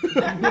bitch.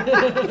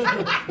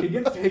 He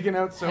gets taken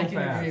out so I can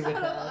fast. agree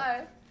with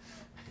that.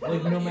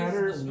 Like no He is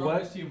matter the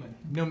strongest human.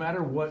 no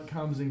matter what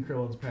comes in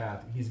Krillin's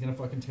path, he's gonna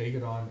fucking take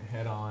it on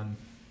head on.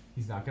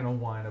 He's not gonna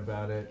whine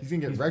about it. He's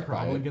gonna get wrecked by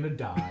probably it. gonna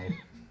die.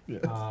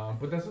 Yeah.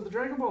 But that's what the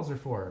Dragon Balls are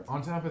for.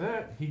 On top of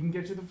that, he can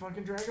get you the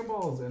fucking Dragon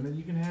Balls, and then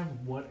you can have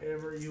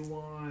whatever you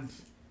want.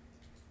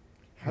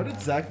 How did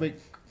Zach make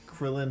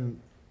Krillin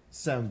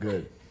sound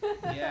good?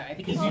 Yeah, I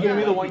think Because you gave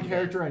me the one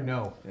character I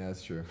know. Yeah,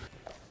 that's true.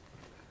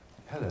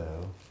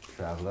 Hello,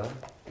 traveler.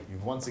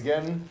 You've once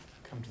again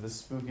come to the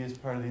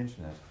spookiest part of the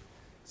internet.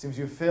 Seems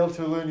you've failed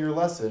to learn your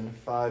lesson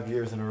 5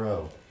 years in a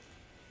row.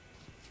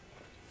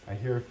 I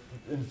hear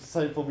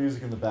insightful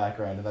music in the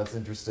background, and that's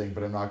interesting,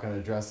 but I'm not going to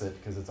address it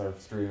because it's our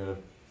stream at a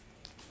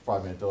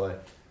 5-minute delay.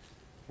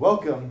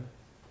 Welcome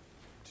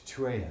to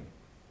 2 a.m.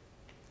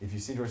 If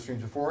you've seen our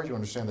streams before, you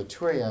understand that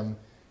 2 a.m.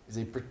 is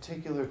a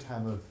particular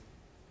time of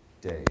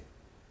day.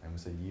 I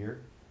almost said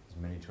year.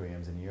 There's many 2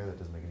 a.m.s in a year. That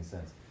doesn't make any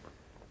sense.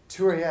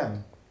 2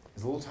 a.m.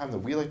 is a little time that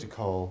we like to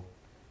call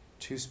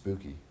too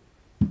spooky.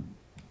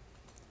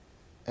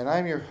 And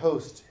I'm your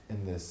host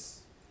in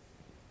this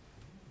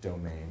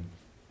domain,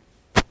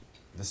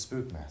 the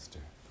Spookmaster.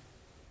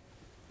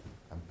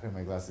 I'm putting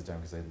my glasses down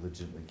because I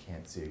legitimately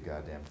can't see a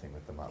goddamn thing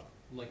with them up.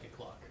 Like a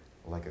clock.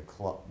 Like a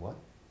clock. What?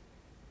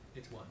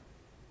 It's 1.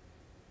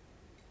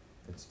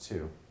 It's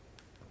 2.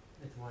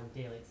 It's 1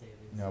 daylight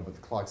savings. No, but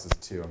the clock says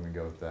 2. I'm going to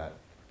go with that.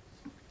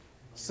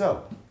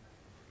 So,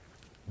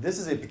 this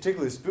is a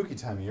particularly spooky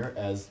time of year,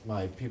 as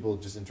my people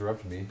just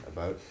interrupted me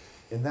about,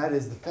 and that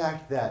is the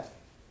fact that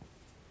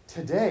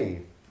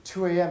today,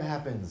 2 a.m.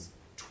 happens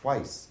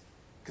twice.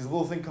 Because a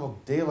little thing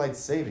called daylight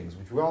savings,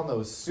 which we all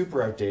know is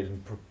super outdated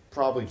and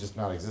probably just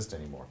not exist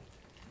anymore.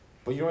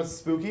 But you know what's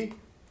spooky?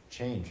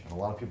 Change, and a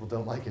lot of people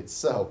don't like it.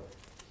 So,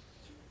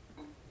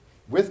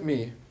 with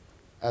me,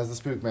 as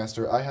the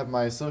Spookmaster, I have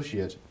my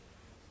associate,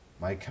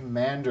 my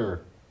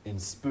commander in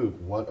Spook.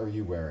 What are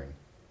you wearing?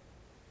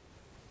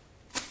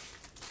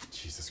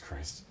 Jesus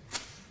Christ.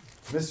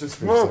 Mr.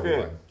 Spooks,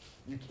 everyone.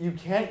 You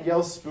can't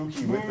yell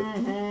spooky with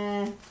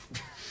the...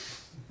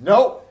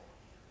 No!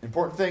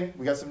 Important thing,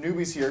 we got some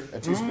newbies here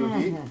at Too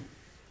Spooky.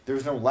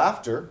 There's no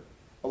laughter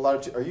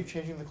allowed to... Are you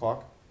changing the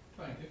clock?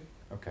 Trying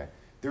to. Okay.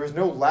 There is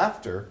no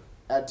laughter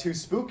at Too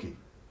Spooky,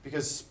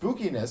 because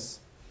spookiness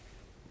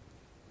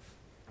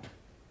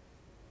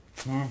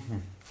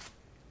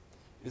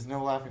is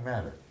no laughing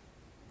matter.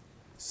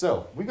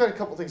 So, we've got a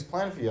couple things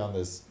planned for you on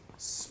this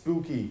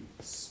spooky,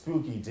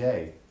 spooky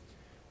day.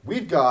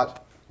 We've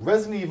got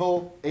Resident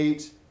Evil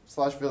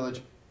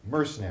 8/Village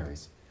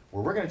Mercenaries,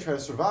 where we're going to try to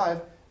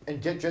survive and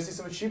get Jesse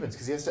some achievements,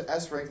 because he has to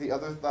S-rank the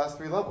other last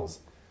 3 levels.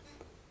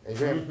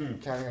 Adrian,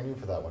 counting on you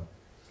for that one.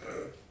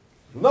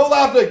 No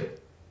laughing!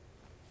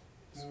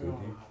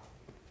 Spooky.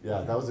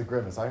 Yeah, that was a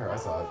grimace. I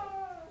saw it.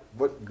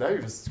 What? Now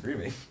you're just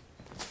screaming.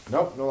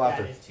 Nope, no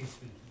laughter. That is too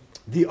spooky.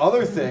 The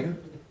other thing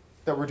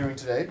that we're doing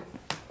today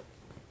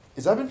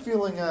is I've been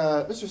feeling,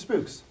 Mr.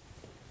 Spooks,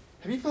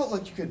 have you felt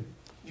like you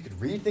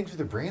could read things with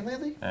your brain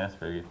lately? Yeah, that's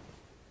pretty good.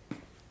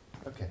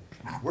 Okay.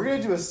 We're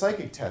going to do a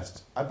psychic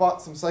test. I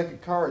bought some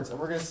psychic cards, and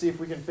we're going to see if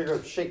we can figure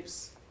out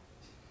shapes.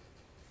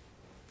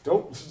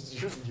 Don't.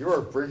 You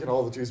are breaking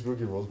all the too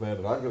spooky rules, man,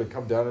 and I'm gonna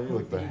come down on you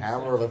like the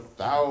hammer of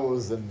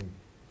 1,000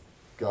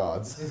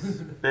 gods.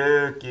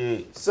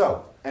 Spooky.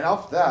 So, and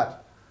after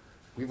that,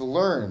 we've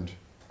learned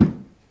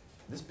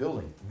this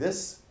building,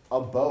 this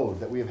abode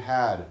that we have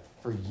had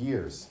for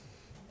years,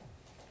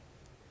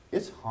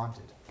 it's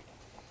haunted.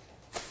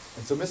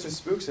 And so Mr.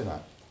 Spooks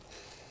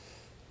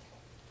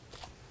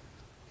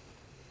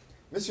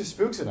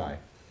and I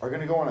are going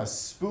to go on a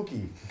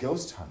spooky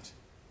ghost hunt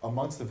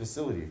amongst the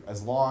facility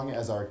as long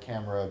as our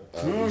camera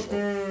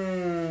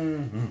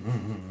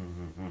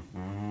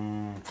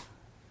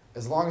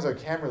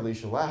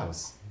leash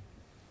allows,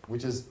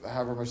 which is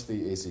however much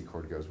the AC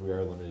cord goes. We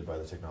are limited by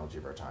the technology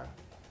of our time.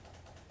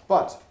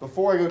 But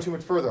before I go too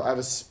much further, I have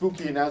a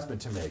spooky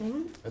announcement to make.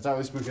 It's not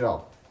really spooky at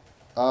all.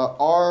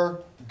 Our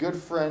good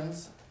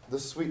friends, the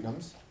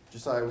Sweetnums,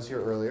 Josiah was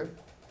here earlier,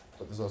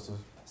 but there's also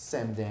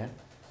Sam and Dan.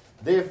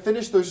 They have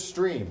finished their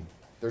stream,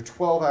 their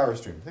 12-hour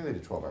stream. I think they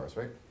did 12 hours,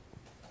 right?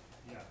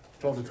 Yeah.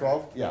 12 to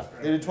 12? Yeah,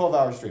 they did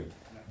 12-hour stream.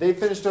 They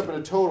finished up in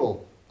a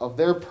total of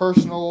their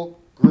personal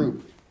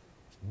group,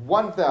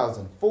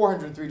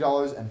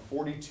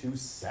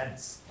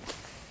 $1,403.42.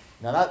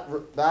 Now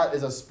that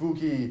is a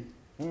spooky.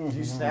 Do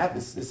you snap?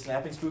 Is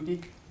snapping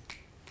spooky?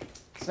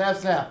 Snap,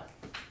 snap.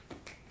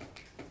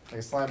 Like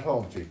a slime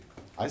poetry.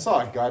 I saw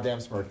a goddamn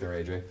smirk there,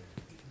 AJ.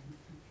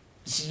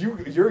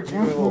 You're a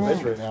little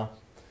bitch right now.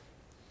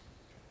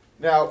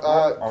 Now,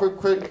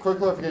 quick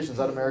clarification. Is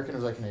that American or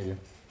is that Canadian?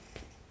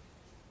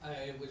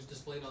 It was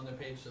displayed on their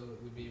page, so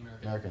it would be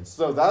American. American.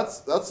 So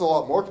that's a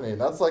lot more Canadian.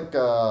 That's like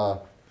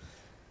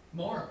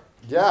more.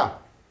 Yeah.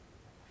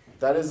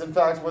 That is in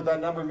fact what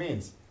that number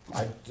means.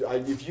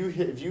 If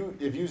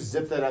you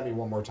zip that at me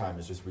one more time,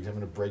 it's just I'm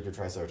gonna break your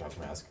Triceratops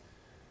mask.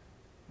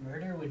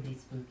 Murder would be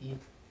spooky.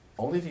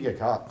 Only if you get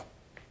caught.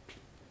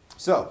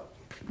 So,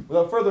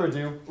 without further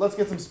ado, let's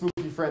get some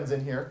spooky friends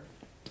in here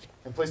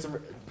and play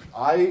some.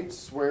 I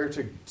swear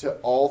to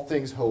all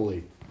things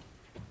holy.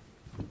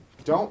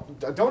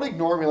 Don't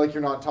ignore me like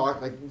you're not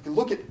talking. Like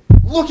look at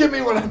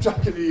me when I'm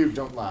talking to you.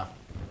 Don't laugh.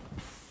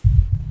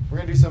 We're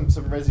gonna do some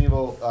Resident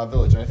Evil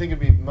Village, and I think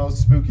it'd be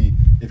most spooky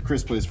if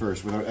Chris plays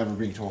first without ever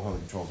being told how the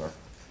controls are.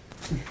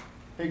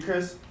 Hey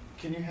Chris,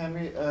 can you hand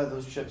me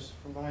those chips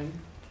from behind you?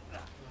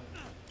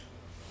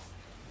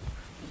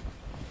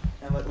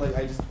 And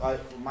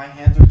my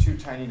hands are too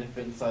tiny to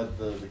fit inside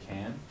the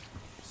can,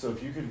 so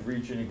if you could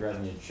reach in and grab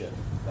me a chip,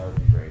 that would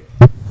be great.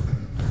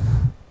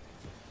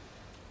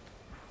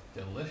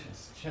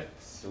 Delicious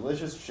chips.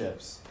 Delicious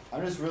chips.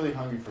 I'm just really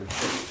hungry for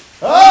chips.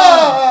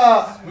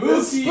 Ah!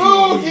 Spooky!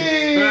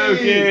 Spooky!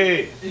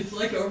 Spooky! It's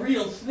like a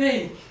real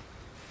snake.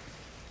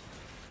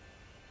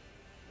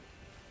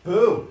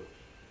 Boo!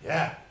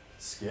 Yeah.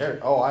 Scared.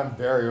 Oh, I'm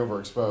very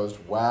overexposed.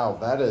 Wow,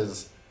 that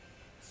is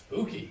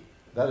spooky.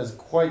 That is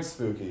quite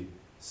spooky.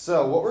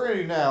 So what we're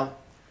gonna do now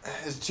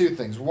is two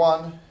things.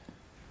 One,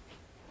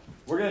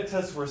 we're gonna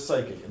test for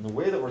psychic, and the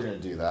way that we're gonna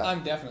do that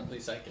I'm definitely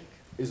psychic.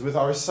 is with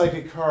our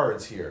psychic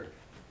cards here.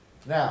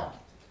 Now,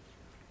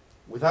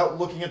 without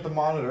looking at the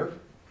monitor,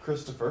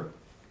 Christopher,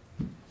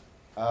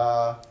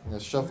 I'm gonna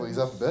shuffle these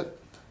up a bit.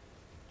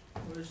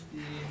 Where's the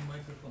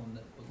microphone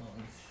that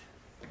belongs?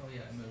 Oh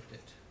yeah, I moved it.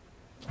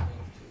 I'll move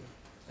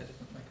to a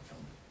different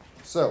microphone.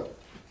 So,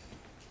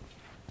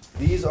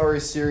 these are a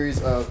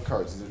series of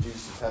cards. These are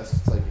used to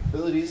test psychic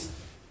abilities.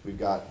 We've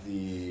got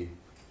the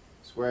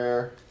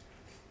square,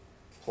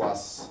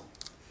 plus,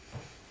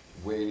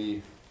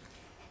 weighty,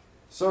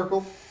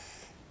 circle,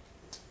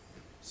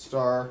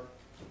 star,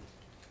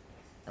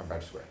 and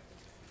branch square.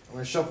 I'm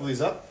going to shuffle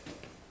these up.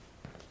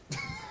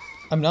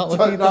 I'm not Sorry,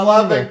 looking at the not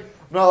monitor. laughing.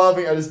 I'm not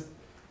laughing.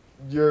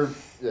 Yeah,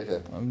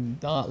 okay. I'm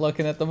not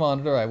looking at the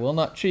monitor. I will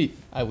not cheat.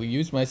 I will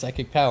use my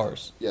psychic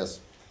powers. Yes.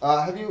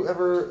 Have you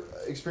ever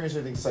experienced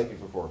anything psychic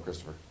before,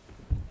 Christopher?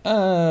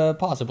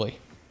 Possibly.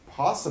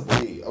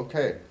 Possibly.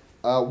 Okay.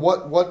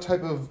 What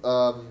type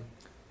of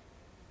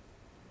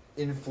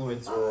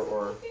influence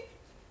or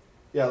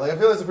yeah, like I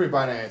feel that's a pretty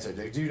binary answer.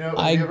 Do you know?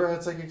 Have you ever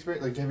had psychic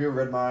experience? Like, have you ever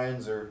read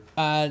minds or?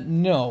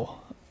 No.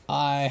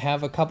 I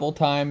have a couple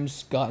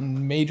times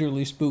gotten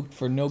majorly spooked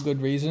for no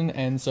good reason,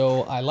 and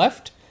so I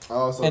left.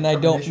 Oh, so and I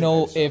don't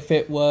know if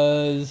it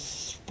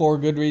was for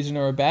good reason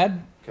or a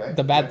bad. Okay.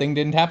 The bad thing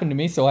didn't happen to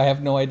me, so I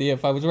have no idea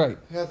if I was right.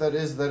 Yeah, that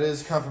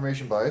is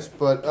confirmation bias.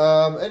 But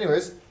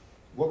anyways,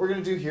 what we're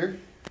gonna do here,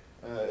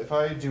 if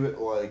I do it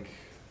like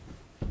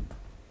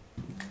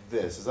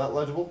this, is that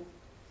legible?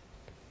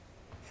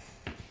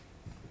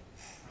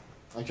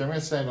 Okay, I'm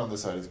gonna stand on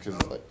this side because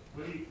like.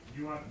 What do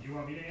you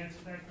want me to answer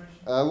that question?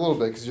 A little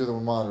bit because you're the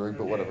one monitoring,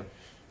 but whatever.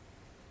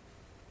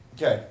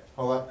 Okay,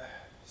 hold on.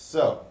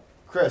 So,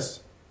 Chris,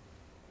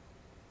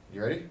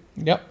 you ready?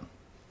 Yep.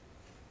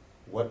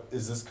 What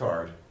is this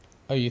card?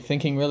 Are you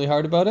thinking really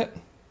hard about it?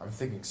 I'm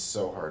thinking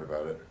so hard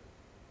about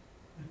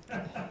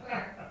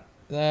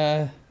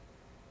it.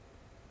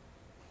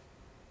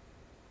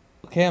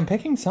 Okay, I'm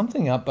picking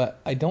something up, but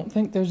I don't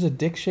think there's a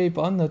dick shape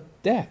on the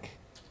deck.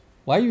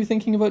 Why are you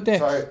thinking about dicks?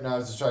 Sorry, no, I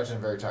was distracted.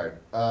 I'm very tired.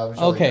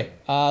 Okay,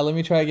 let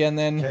me try again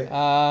then.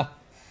 Okay.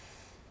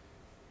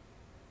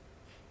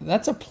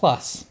 That's a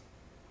plus.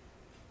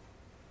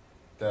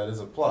 That is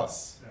a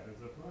plus. That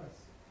is a plus.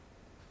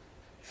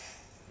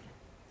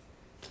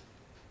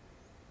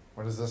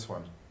 What is this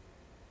one?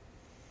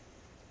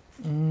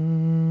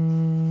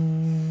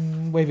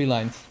 Wavy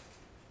lines.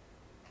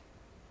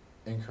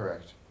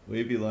 Incorrect.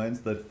 Wavy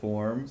lines that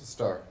form a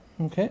star.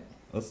 Okay.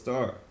 A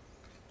star.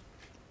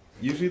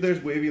 Usually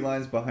there's wavy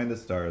lines behind a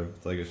star.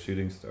 It's like a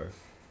shooting star.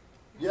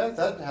 Yeah,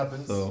 that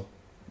happens. So,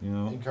 you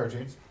know. In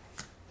cartoons.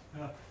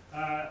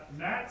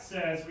 Matt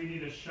says we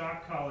need a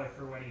shock collar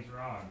for when he's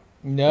wrong.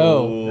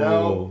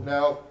 No.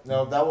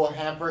 No. That will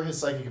hamper his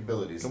psychic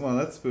abilities. Come on,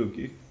 that's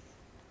spooky.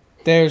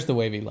 There's the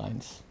wavy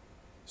lines.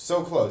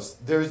 So close.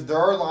 There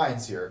are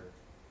lines here,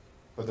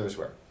 but they're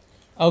square.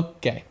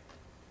 Okay.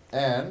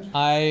 And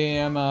I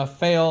am a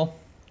fail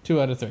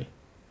 2 out of 3.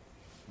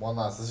 One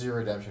last. This is your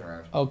redemption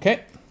round.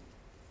 Okay.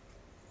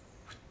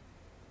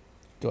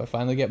 Do I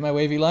finally get my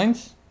wavy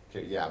lines?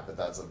 Okay, yeah, but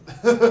that's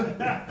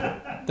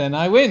a... Then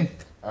I win.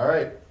 All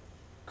right.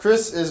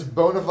 Chris is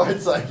bona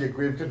fide psychic.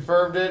 We've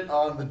confirmed it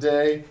on the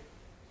day.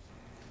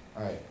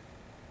 All right.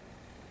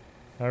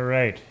 All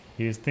right.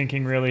 He's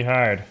thinking really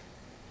hard.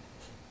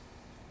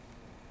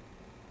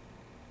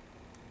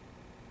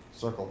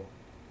 Circle.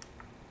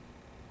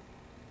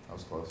 That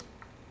was close.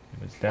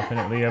 It was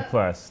definitely a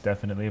plus.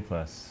 Definitely a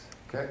plus.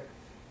 Okay.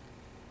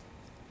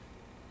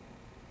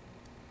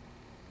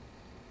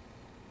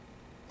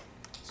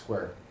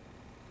 Square.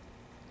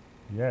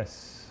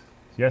 Yes.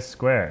 Yes,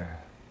 square.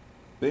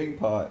 Bing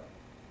pot.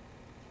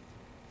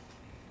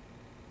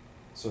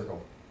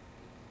 Circle.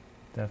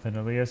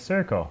 Definitely a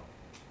circle.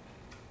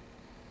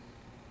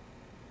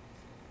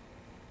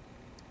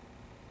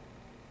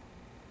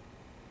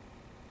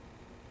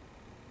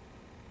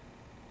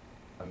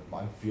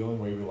 I'm feeling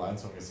wavy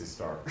lines, so I'm going to say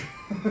star.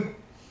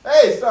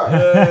 Hey, star!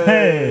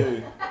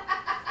 Hey!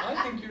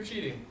 I think you're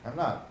cheating. I'm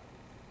not.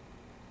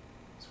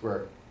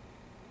 Square.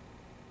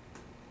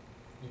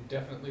 You're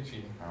definitely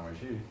cheating. How am I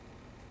cheating?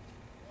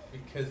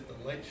 Because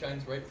the light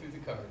shines right through the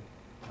card.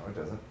 No, it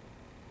doesn't.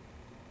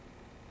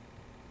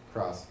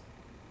 Cross.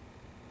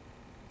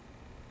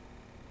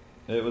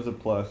 It was a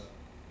plus.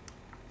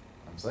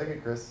 I'm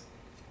psychic, Chris.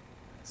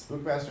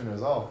 Spookmaster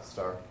knows all.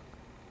 Star.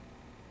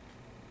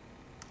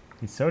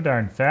 He's so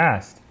darn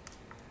fast.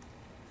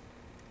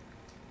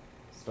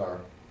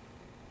 Star.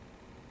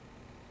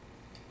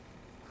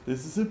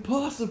 This is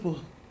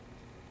impossible.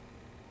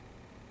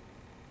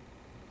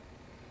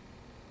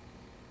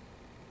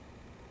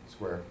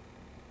 Square.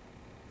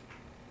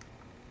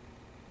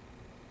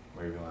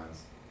 Wavy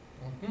lines.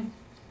 Mm-hmm.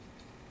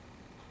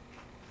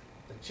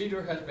 The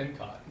cheater has been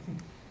caught.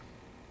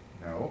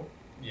 No.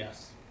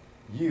 Yes.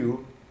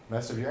 You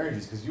messed up your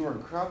energies because you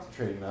weren't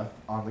concentrating enough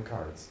on the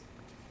cards.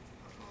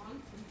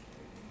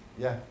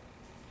 Yeah.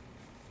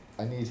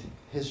 I need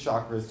his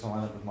chakras to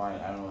line up with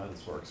mine. I don't know how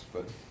this works,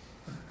 but...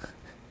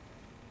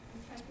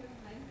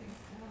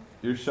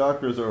 Your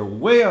chakras are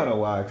way out of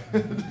whack.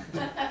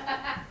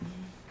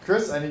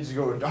 Chris, I need you to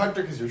go to a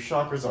doctor because your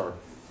chakras are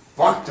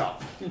fucked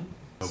up.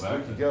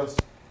 Spooky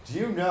Ghost. Do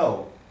you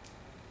know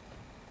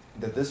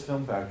that this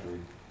film factory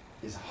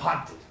is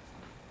haunted?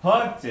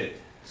 Haunted.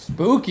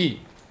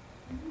 Spooky.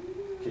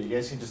 Okay, you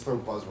guys can just throw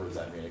buzzwords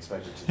at me and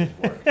expect it to just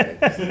work. Okay?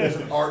 There's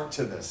an art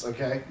to this,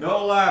 okay?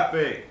 No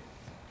laughing.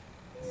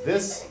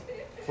 This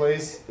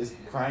place is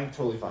crying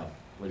totally fine.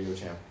 Way to go,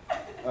 champ.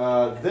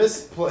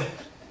 This place...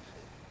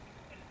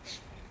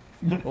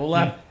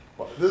 Hola.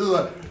 This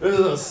is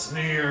a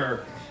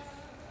sneer.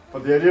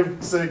 But the idea of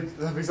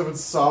having someone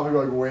sobbing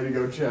like "way to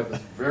go, champ" is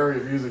very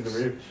amusing to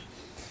me.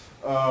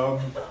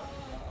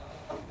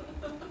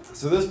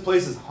 So this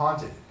place is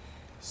haunted.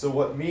 So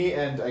what me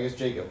and I guess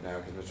Jacob now,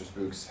 because Mr.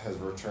 Spooks has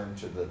returned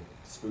to the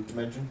spook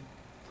dimension.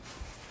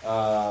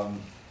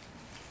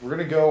 We're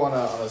gonna go on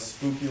a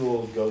spooky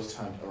little ghost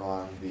hunt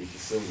around the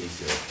facilities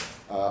here.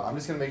 I'm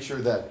just gonna make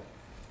sure that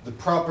the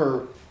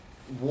proper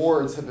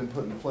wards have been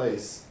put in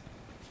place.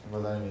 And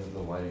whether any of the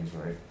lighting's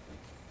right.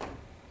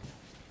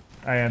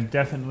 I am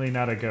definitely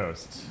not a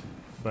ghost,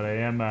 but I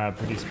am a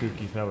pretty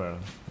spooky fellow.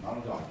 I'm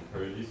a doctor.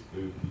 Pretty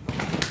spooky.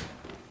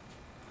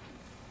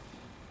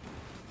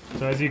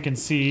 So as you can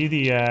see,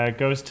 the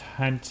ghost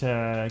hunt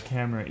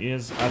camera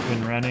is up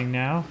and running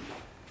now.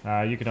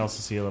 You can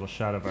also see a little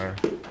shot of our.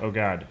 Oh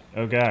God!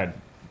 Oh God!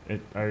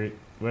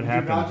 What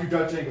happened? Do not do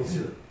Dutch angles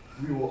here.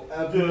 We will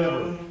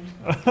ever.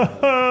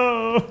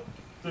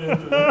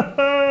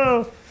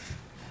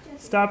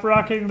 Stop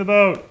rocking the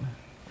boat.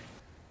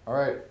 All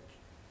right.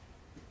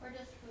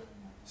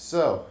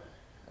 So,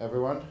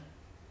 everyone,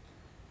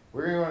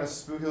 we're going to go on a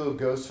spooky little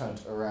ghost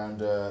hunt around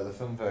the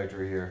film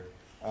factory here.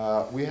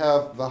 We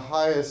have the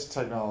highest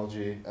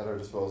technology at our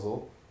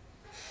disposal,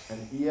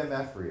 an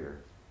EMF reader,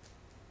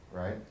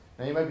 right?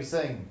 Now you might be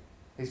saying,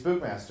 hey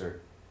Spookmaster,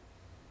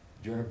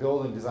 you're in a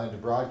building designed to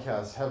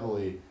broadcast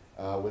heavily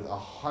with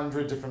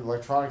 100 different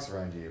electronics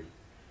around you.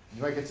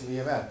 You might get some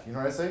EMF. You know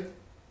what I say?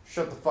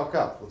 Shut the fuck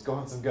up. Let's go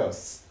hunt some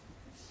ghosts.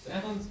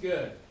 Sounds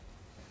good.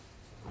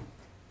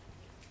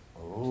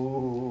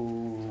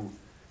 Oh,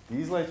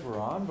 these lights were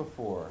on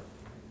before.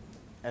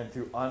 And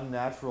through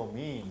unnatural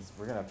means,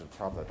 we're gonna have to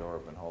prop that door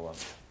open. Hold on.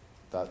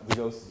 That the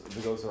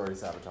ghosts are already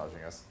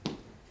sabotaging us.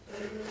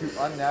 Through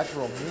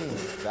unnatural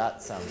means,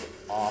 that sounds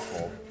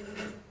awful.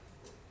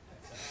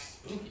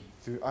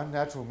 Through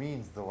unnatural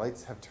means, the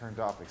lights have turned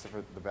off, except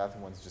for the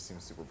bathroom ones just seem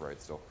super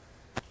bright still.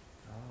 Oh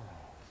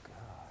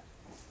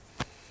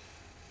God.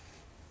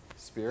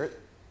 Spirit?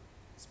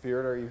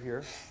 Spirit, are you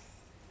here?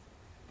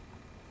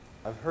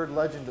 I've heard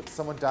legend that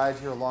someone died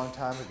here a long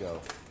time ago.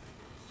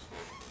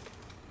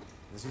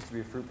 This used to be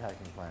a fruit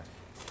packing plant.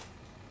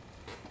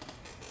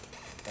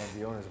 And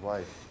the owner's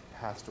wife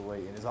passed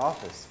away in his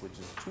office, which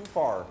is too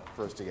far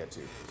for us to get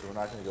to. So we're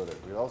not going to go there.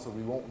 But also,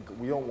 we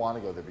don't want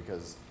to go there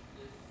because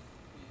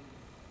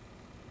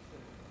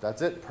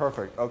that's it.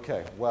 Perfect.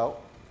 Okay. Well,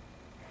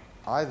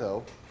 I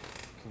though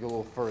can go a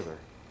little further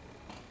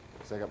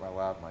because I got my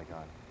lav mic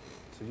on.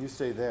 So you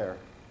stay there.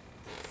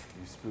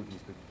 You spooky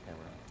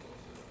camera.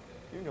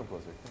 You can go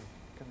closer.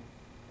 Come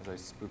as I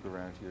spook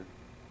around here.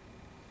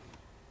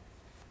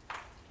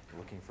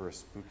 Looking for a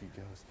spooky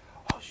ghost.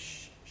 Oh,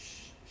 shh,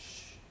 shh,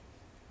 shh.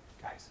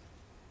 Guys,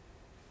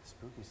 the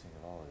spookiest thing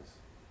of all is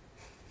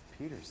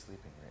Peter's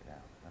sleeping right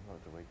now. I'm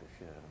about to wake the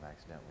shit out of him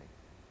accidentally.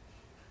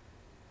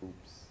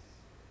 Oops.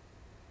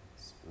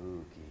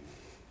 Spooky.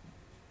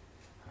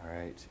 All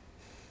right.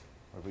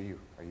 What about you?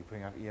 Are you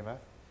putting off EMF?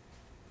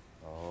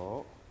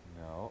 Oh,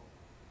 no.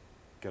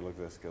 Gotta look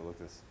at this, gotta look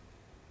at this.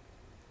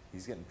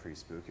 He's getting pretty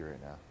spooky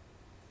right now.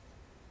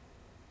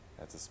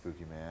 That's a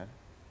spooky man.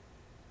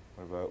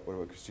 What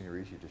about Christina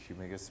Ricci? Does she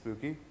make us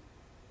spooky?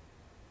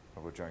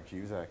 What about John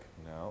Cusack?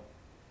 No.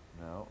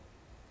 No.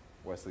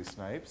 Wesley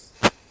Snipes?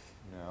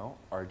 No.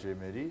 RJ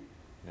Mitty?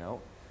 No.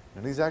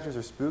 None of these actors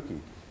are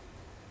spooky.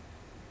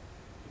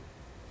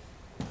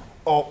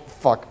 Oh,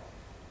 fuck.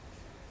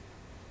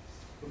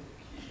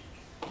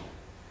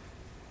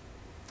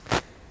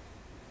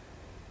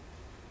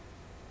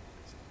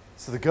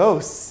 So the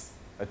ghosts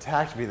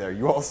attacked me there.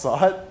 You all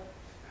saw it?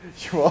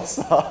 You all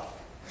saw it?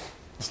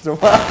 There's no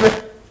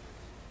laughing.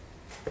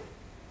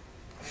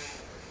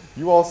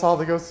 You all saw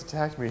the ghosts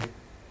attack me. I'm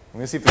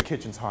gonna see if the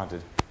kitchen's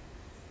haunted.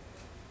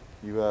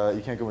 You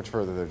can't go much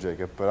further there,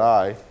 Jacob, but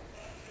I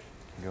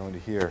can go into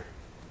here.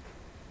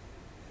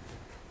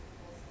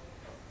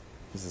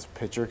 Is this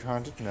pitcher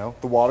haunted? No.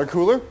 The water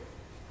cooler?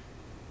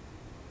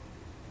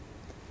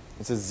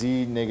 It says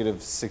Z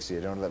negative 60. I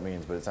don't know what that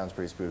means, but it sounds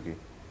pretty spooky.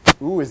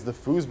 Ooh, is the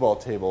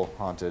foosball table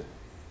haunted?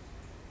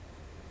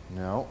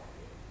 No.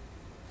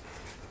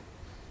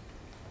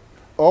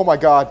 Oh my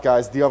God,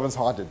 guys, the oven's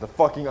haunted. The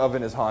fucking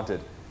oven is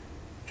haunted.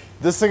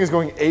 This thing is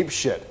going ape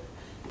shit.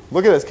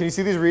 Look at this. Can you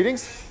see these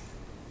readings?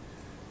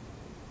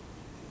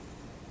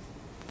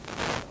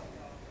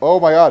 Oh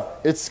my God,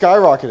 it's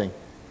skyrocketing.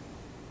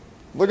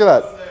 Look at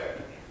that.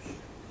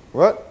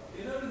 What?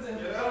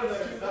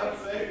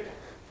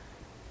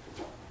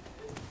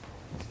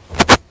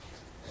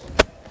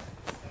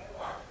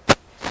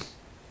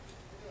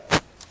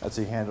 That's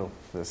how you handle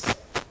this,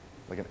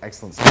 like an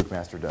excellent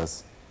spookmaster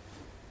does.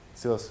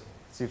 Let's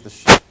see if the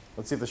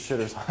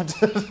shitter's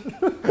haunted.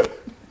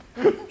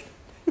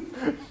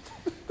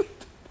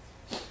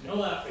 No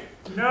laughing.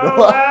 No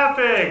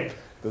laughing.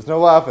 There's no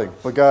laughing,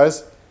 but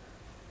guys,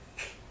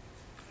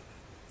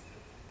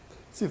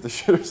 let's see if the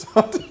shitter's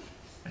haunted.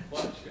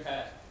 Watch your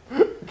hat.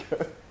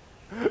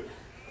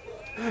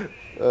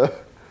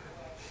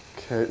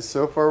 Okay,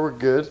 so far we're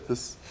good.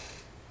 This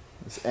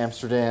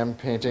Amsterdam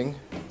painting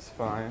is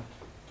fine.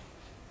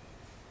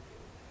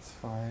 It's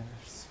fine.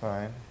 It's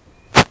fine.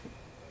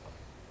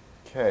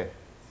 Okay.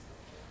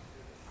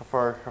 How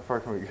far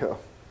can we go?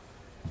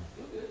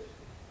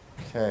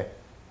 Okay.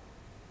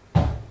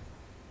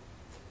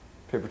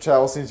 Paper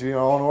towel seems to be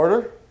all in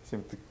order.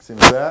 Seems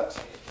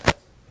that.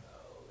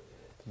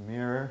 The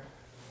mirror.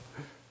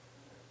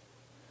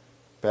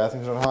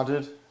 Bathroom's not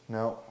haunted.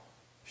 No.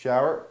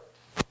 Shower.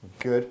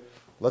 Good.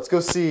 Let's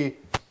go see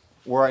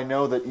where I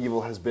know that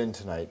evil has been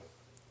tonight.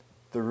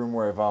 The room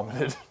where I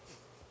vomited.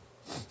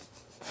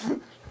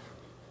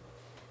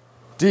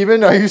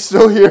 Demon, are you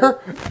still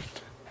here?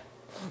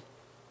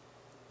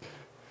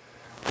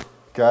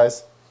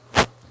 Guys,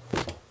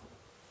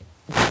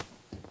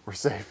 we're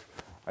safe.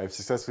 I have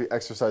successfully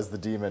exorcised the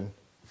demon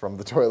from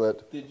the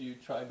toilet. Did you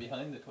try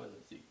behind the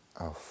toilet seat?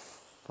 Oh,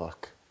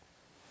 fuck.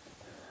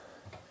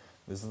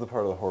 This is the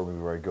part of the horror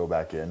movie where I go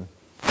back in,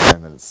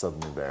 and then it's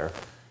suddenly there.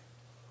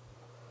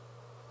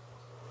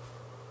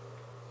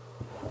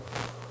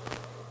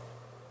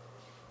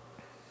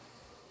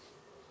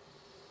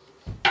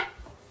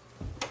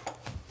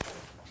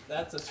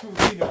 That's a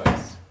spooky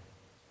noise.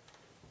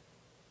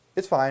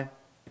 It's fine.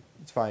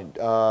 It's fine.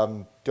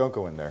 Don't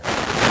go in there.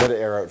 Let it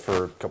air out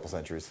for a couple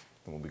centuries,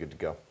 and we'll be good to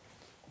go.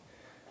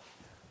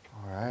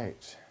 All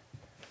right.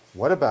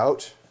 What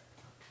about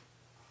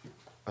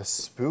a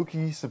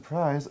spooky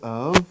surprise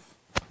of...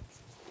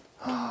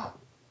 Oh,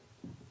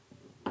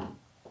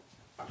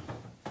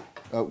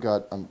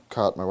 God, I'm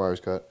caught. My wire's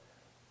cut.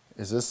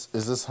 Is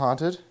this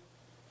haunted?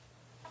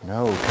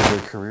 No, because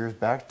their career's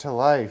back to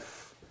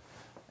life.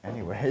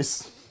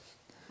 Anyways,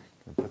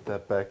 gonna put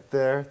that back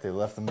there. They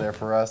left them there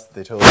for us.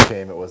 They totally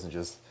came. It wasn't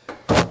just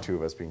two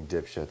of us being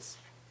dipshits.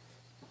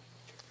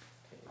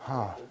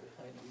 Huh.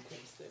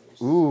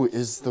 Ooh,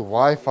 is the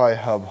Wi-Fi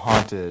hub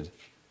haunted?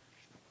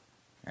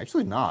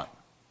 Actually not.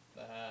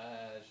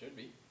 Should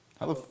be.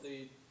 How How the about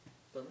the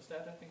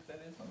thermostat? I think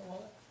that is on the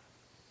wall.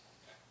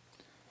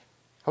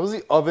 How is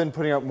the oven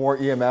putting out more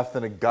EMF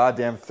than a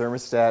goddamn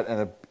thermostat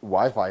and a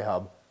Wi-Fi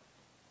hub?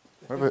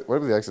 What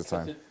about the exit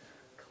sign? It's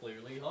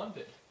clearly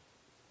haunted.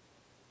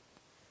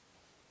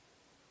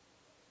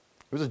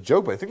 It was a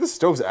joke, but I think the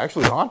stove's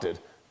actually haunted.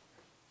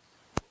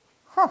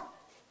 Huh.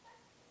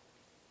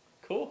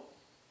 Cool.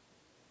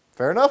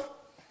 Fair enough.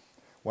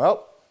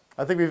 Well,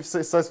 I think we've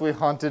successfully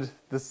haunted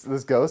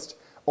this ghost,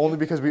 only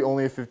because we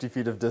only have 50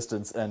 feet of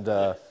distance and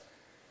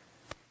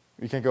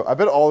we can't go. I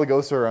bet all the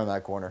ghosts are around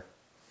that corner.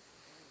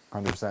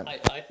 100%.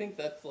 I think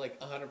that's like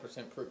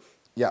 100% proof.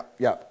 Yeah.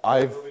 We can't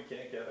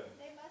get him.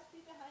 They must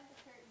be behind the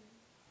curtain.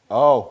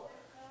 Oh.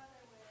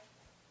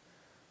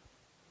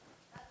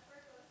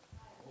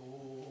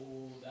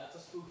 Oh, that's a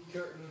spooky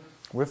curtain.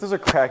 What if there's a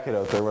crackhead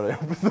out there when I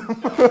open them?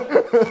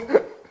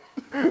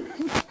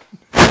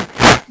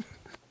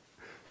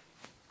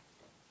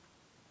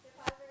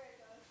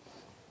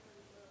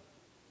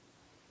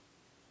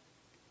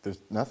 There's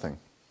nothing.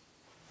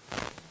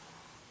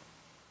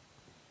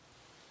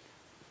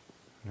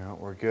 No,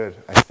 we're good.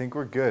 I think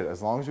we're good.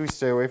 As long as we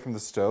stay away from the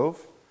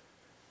stove,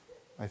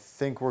 I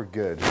think we're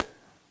good.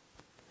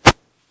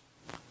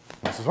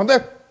 There's one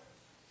there.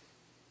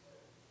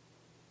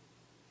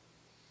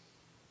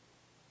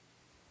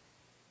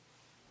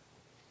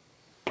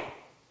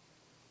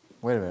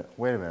 Wait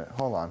a minute,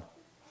 hold on.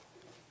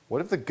 What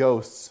if the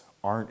ghosts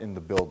aren't in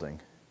the building?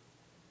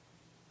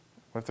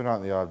 What if they're not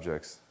in the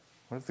objects?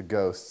 What if the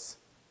ghosts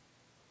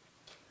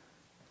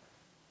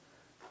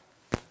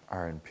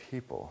are in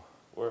people?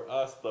 We're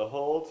us the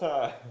whole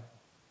time.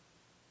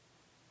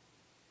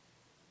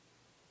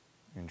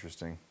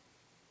 Interesting.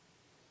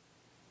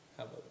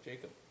 How about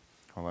Jacob?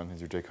 Hold on,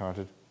 is your Jake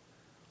haunted?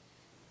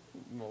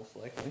 Most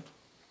likely.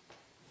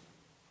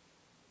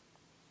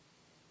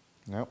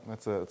 Nope,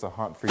 that's a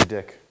haunt-free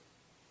dick.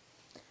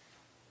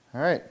 All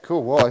right,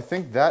 cool. Well, I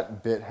think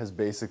that bit has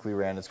basically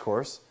ran its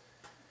course.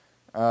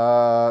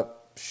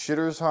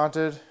 Shitter's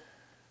haunted.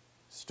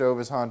 Stove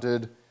is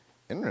haunted.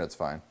 Internet's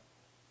fine.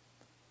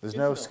 There's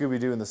no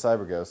Scooby-Doo in the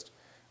Cyber Ghost.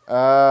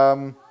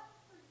 Yeah,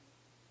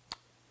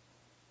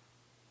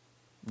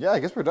 I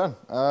guess we're done.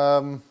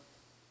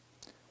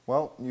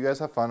 Well, you guys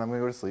have fun. I'm going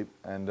to go to sleep.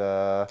 And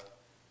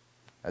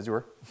as you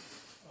were.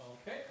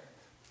 Okay.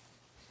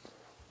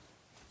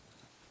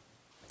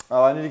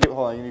 Oh, I need to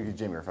hold on, you need to give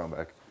Jamie your phone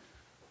back.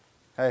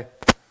 Hey.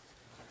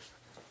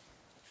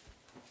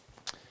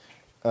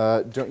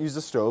 Don't use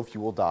the stove, you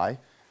will die.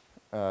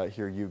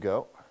 Here you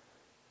go.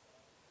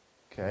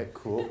 Okay,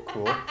 cool.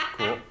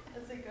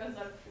 As it goes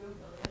up to 1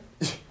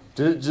 million.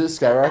 Did it just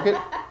skyrocket?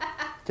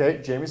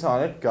 Okay, Jamie's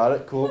haunted. Got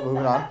it, cool,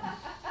 moving on.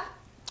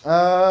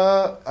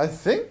 I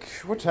think,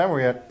 what time are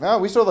we at? No,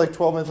 we still have like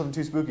 12 minutes on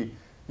Too Spooky.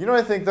 You know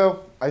what I think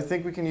though? I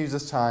think we can use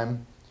this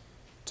time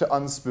to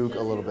unspook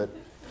a little bit.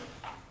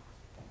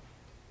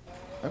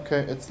 Okay,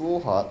 it's a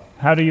little hot.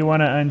 How do you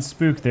want to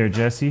unspook there,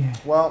 Jesse?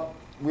 Well,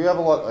 we have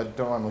a lot. I don't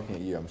know. I'm looking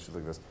at you. I'm just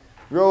like this.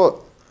 We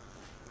roll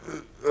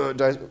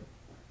dice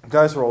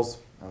rolls.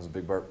 That was a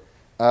big burp.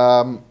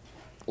 A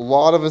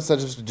lot of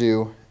incentives to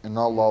do, and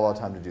not a lot of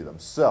time to do them.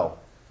 So,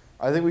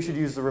 I think we should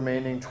use the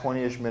remaining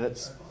 20-ish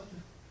minutes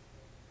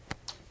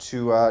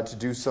to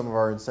do some of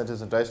our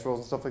incentives and dice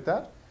rolls and stuff like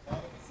that.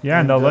 Yeah,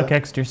 and they'll look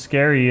extra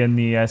scary in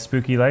the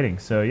spooky lighting.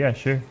 So yeah,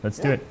 sure, let's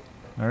do it.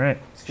 All right.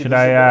 Should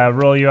I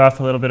roll you off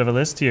a little bit of a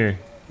list here?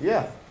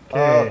 Yeah.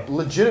 Okay.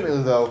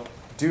 Legitimately, though,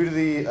 due to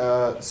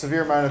the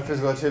severe amount of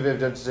physical activity I've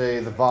done today,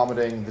 the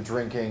vomiting, the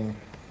drinking,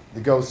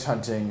 the ghost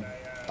hunting,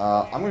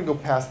 I'm going to go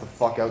pass the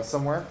fuck out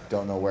somewhere.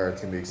 Don't know where.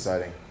 It's going to be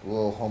exciting. A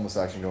little homeless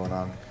action going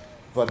on.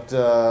 But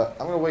I'm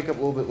going to wake up a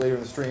little bit later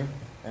in the stream,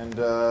 and,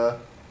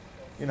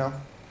 you know,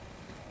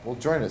 we'll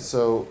join it.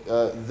 So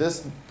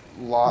this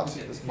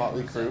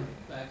motley crew.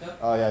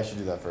 Oh, yeah, I should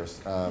do that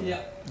first.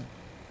 Yeah.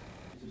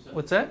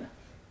 What's that?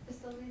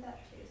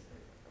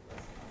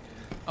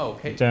 Oh,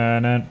 okay.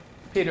 Dun-dun.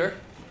 Peter,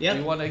 Yep. do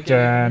you want to get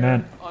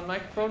Dun-dun. on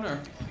microphone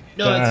or?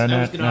 No, I was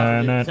going to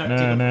offer to take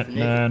over for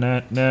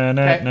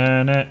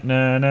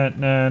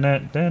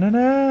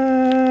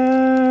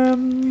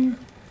Nate.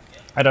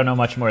 I don't know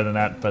much more than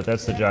that, but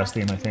that's the Joss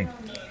theme, I think.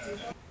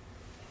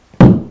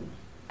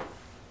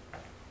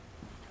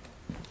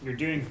 You're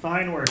doing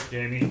fine work,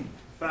 Jamie.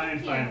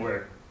 Fine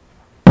work.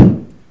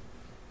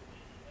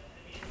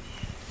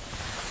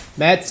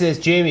 Matt says,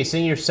 Jamie,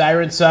 sing your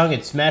siren song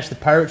and smash the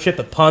pirate ship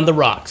upon the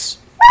rocks.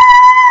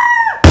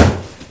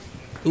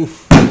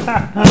 Oof.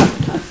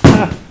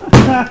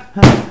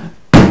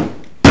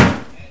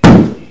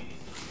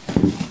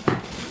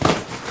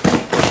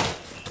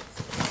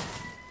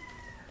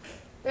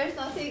 There's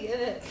nothing in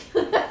it.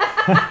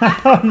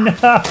 Oh no!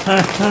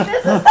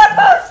 This is the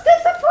most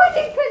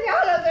disappointing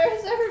pinata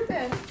there's ever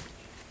been.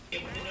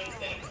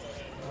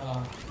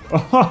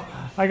 Oh,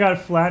 I got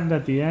flattened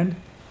at the end.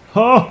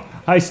 Oh,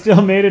 I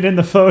still made it in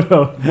the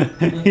photo,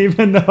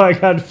 even though I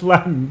got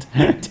flattened.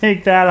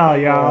 Take that all,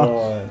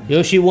 y'all.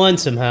 Yoshi won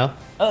somehow.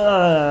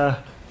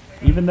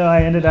 Even though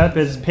I ended up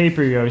as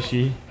Paper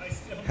Yoshi.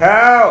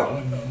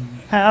 How?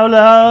 How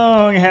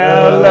long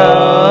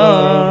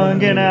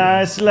can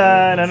I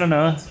slide? I don't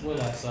know.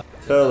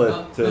 Tell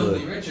it to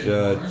the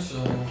judge.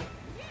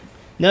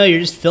 No, you're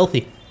just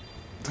filthy.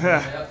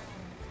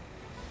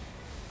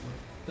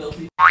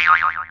 Filthy.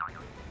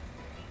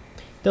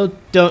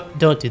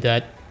 Don't do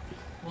that.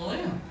 Well, I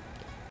am.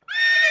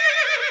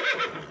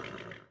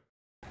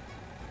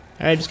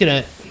 Alright, I'm just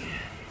gonna...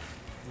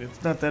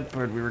 It's not that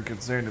part we were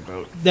concerned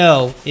about.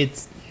 No,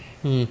 it's...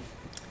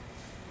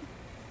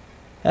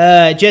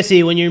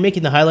 Jesse, when you're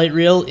making the highlight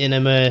reel, and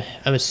I'm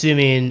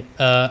assuming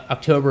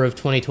October of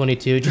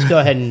 2022, just go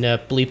ahead and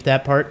bleep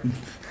that part.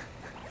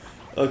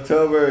 No,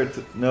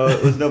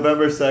 it was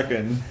November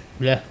 2nd.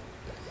 Yeah.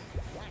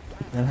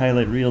 That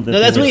highlight reel. No,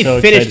 that's when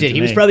he finished it.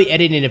 He was probably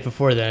editing it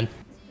before then.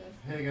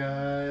 Hey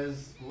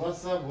guys,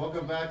 what's up?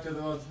 Welcome back to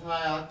the most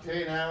high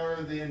octane hour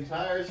of the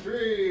entire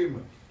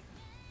stream,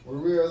 where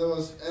we are the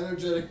most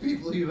energetic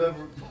people you've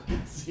ever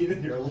fucking seen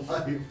in your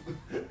life.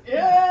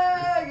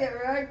 Yeah, get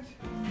wrecked.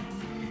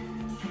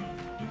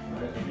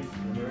 Alright, are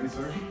you ready,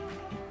 sir?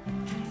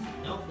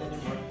 Nope, that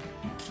didn't work.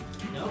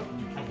 Nope,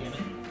 God damn it.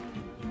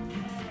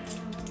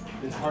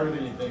 It's harder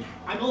than you think.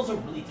 I'm also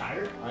really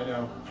tired. I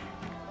know.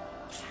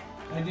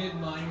 I did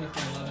mine with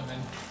my Leatherman.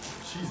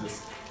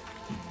 Jesus.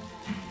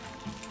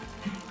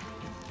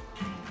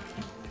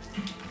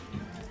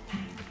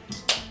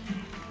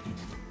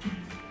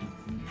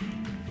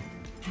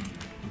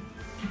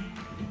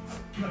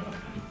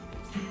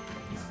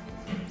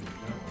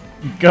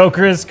 Go,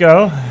 Chris,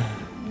 go.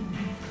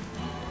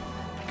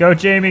 Go,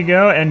 Jamie,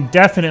 go. And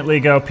definitely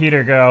go,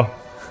 Peter, go.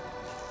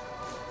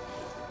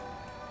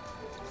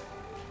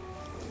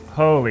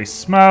 Holy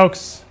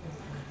smokes.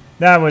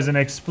 That was an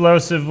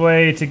explosive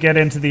way to get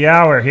into the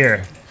hour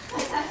here.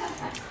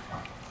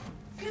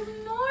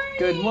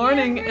 Good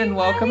morning and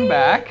welcome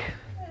back.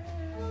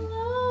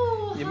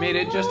 Hello. You made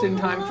it just in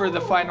time for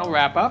the final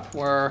wrap-up.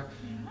 We're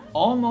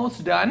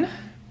almost done.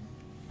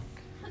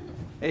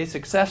 A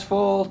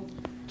successful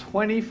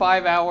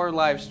 25-hour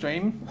live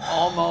stream.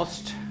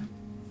 Almost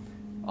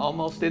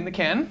in the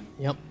can.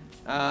 Yep.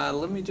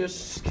 Let me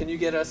just, can you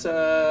get us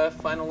a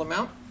final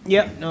amount?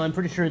 Yep. No, I'm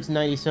pretty sure it's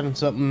 97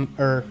 something,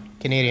 or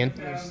Canadian.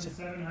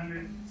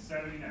 779.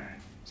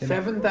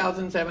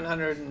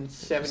 7,779.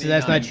 So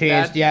that's not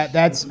changed. Yeah,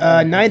 that's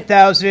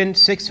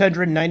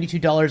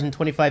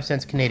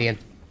 $9,692.25 Canadian.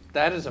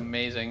 That is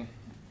amazing.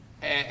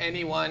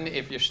 Anyone,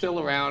 if you're still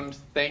around,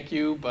 thank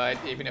you. But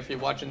even if you're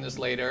watching this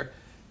later,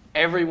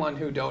 everyone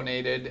who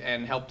donated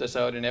and helped us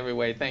out in every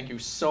way, thank you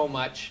so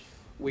much.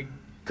 We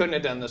couldn't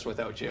have done this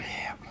without you.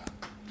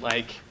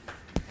 Like,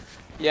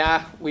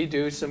 yeah, we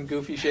do some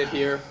goofy shit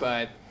here,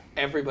 but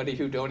everybody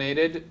who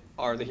donated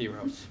are the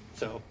heroes.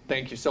 So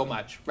thank you so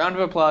much. Round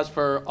of applause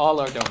for all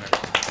our donors.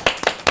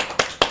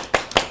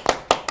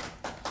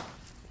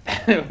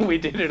 We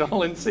did it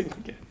all in sync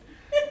again.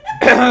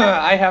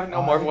 I have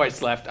no more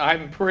voice left.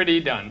 I'm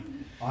pretty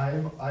done.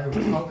 How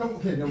come?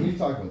 Okay, no, we need to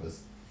talk about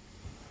this.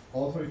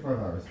 All 24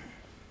 hours.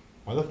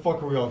 Why the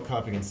fuck are we all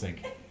copying in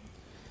sync?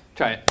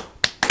 Try it.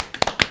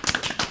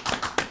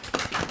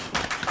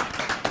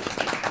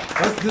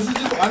 This is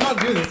just, I'm not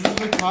doing this. This is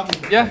my copy.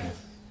 Yeah.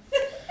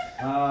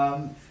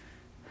 Come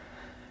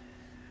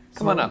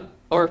on So- up.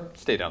 Or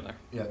stay down there.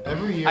 Yeah,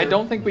 every year. I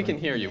don't think we can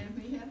hear you.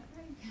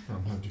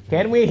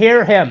 Can we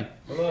hear him?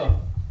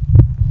 Hello.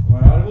 Am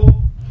I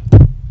audible?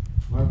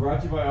 Am I brought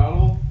to you by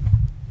Audible?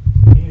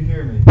 Can you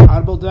hear me?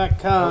 Audible.com.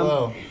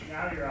 Hello.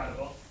 Now you're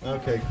audible.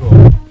 Okay,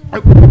 cool.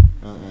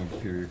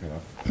 Computer, you're cut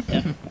off.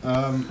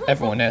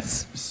 Everyone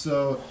is.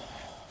 So,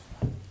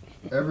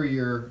 every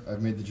year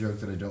I've made the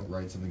joke that I don't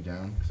write something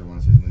down because I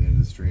want to say something at the end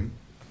of the stream.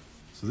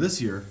 So this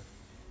year,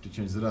 to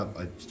change it up,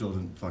 I still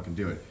didn't fucking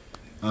do it.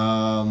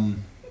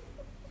 I'm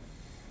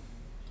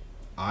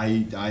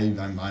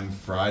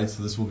fried,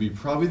 so this will be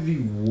probably the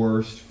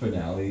worst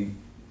finale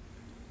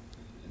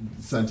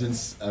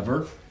sentence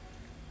ever.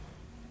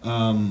 It's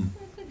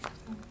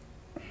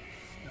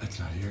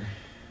not here.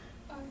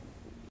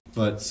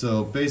 But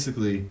so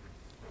basically,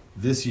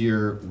 this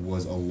year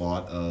was a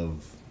lot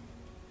of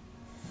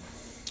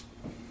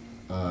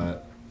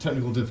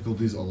technical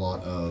difficulties, a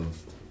lot of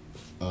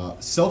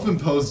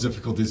self-imposed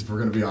difficulties, if we're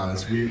going to be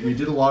honest. We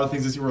did a lot of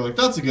things this year. We're like,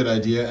 that's a good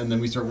idea, and then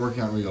we start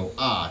working on it and we go,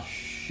 ah,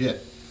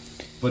 shit.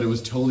 But it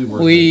was totally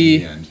worth it in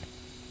the end.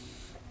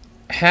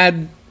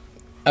 Had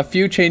a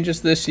few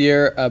changes this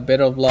year, a bit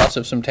of loss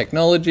of some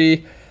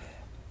technology,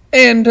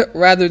 and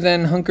rather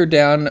than hunker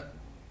down,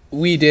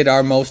 we did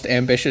our most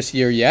ambitious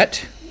year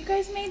yet. You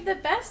guys made the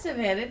best of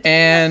it. It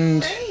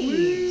And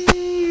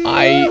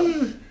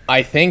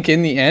I think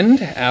in the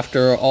end,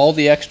 after all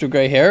the extra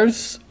gray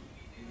hairs,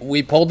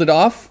 we pulled it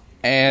off,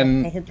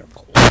 and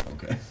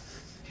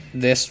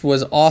this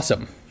was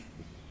awesome.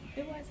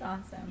 It was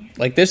awesome.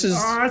 Like this is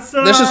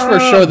for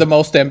sure the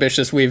most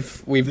ambitious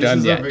we've done This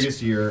is yet. our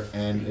biggest year,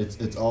 and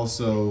it's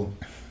also,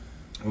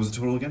 what was the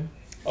total again?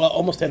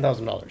 Almost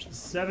 $10,000.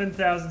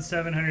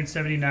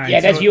 $7,779. Yeah,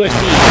 that's So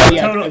USD. So,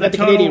 yeah, total, I the got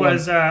total Canadian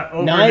was one.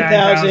 over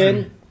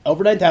 9,000.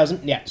 Over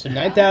 9,000. Yeah, so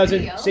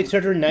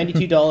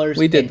 $9,692.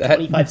 We did that.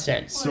 25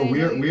 cents. So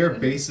we are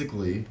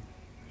basically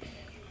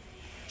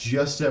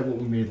just at what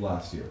we made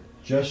last year.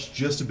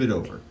 Just a bit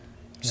over.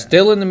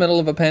 Still in the middle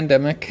of a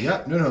pandemic.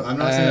 Yeah, no, I'm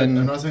not saying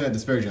that, I'm not saying that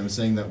disparaging. I'm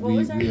saying that we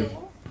have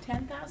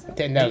 10,000?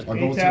 10,000. our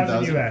goal was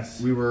 8,000 10,000. US.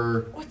 We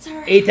were What's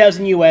our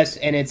 8,000 US,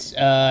 and it's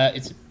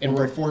and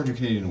we're 400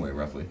 Canadian away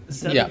roughly.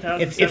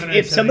 If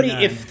three So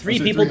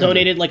people 300.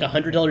 donated like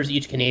 $100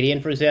 each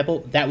Canadian, for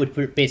example, that would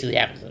basically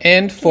happen.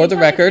 And for the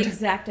record,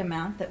 exact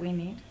amount that we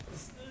need.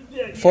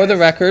 for the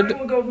record,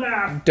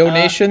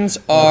 donations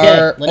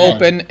are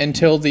open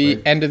until the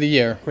end of the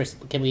year. Chris,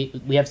 can we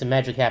have some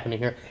magic happening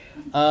here?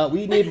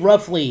 We need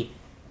roughly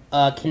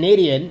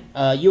Canadian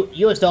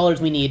US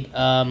dollars. We need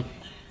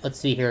let's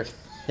see here.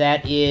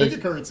 That is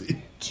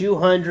currency.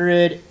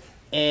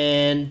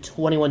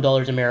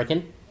 $221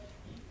 American.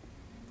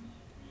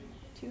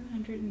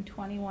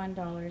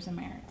 $221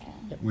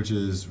 American. Which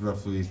is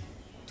roughly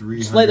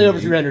 $300. Slightly over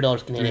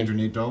 $300 Canadian.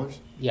 $308.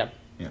 Yep.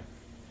 Yeah.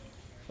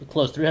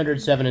 Close.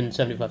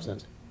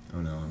 $307.75. Oh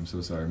no, I'm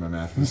so sorry. My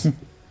math is.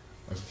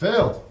 I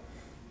failed.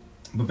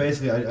 But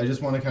basically, I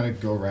just want to kind of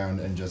go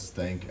around and just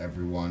thank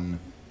everyone.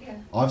 Yeah.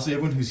 Obviously,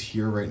 everyone who's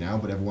here right now,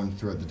 but everyone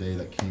throughout the day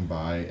that came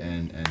by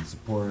and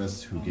supported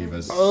us, who gave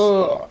us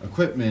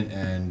equipment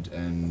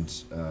and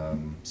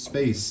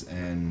space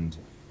and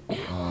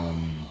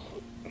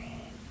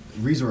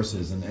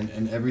resources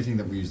and everything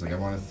that we use. Like, I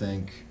want to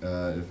thank, if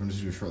I'm just going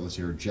to do a short list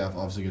here, Jeff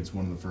obviously gets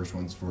one of the first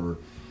ones for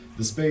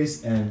the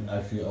space and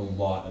actually a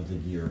lot of the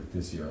gear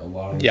this year. A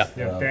lot of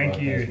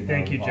Thank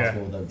you, Jeff.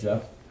 Without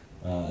Jeff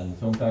and the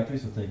Film Factory,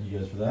 so thank you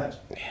guys for that.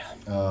 Yeah.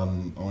 I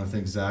want to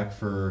thank Zach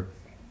for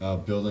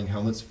building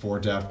helmets for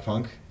Daft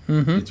Punk.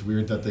 Mhm. It's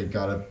weird that they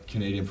got a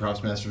Canadian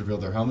props master to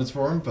build their helmets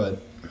for them,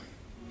 but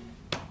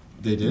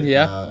they did.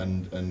 Yeah.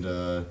 And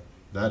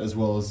that, as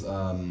well as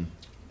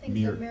Mirror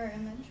Image.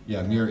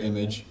 Yeah, Mirror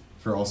Image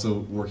for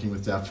also working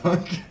with Daft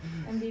Punk.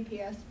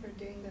 MDPS for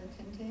doing the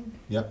tinting.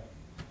 Yep.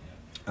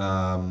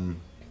 I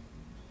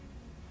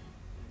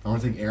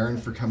want to thank Aaron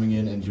for coming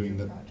in and doing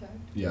the project.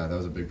 Yeah, that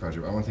was a big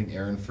project. I want to thank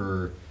Aaron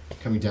for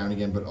coming down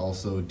again, but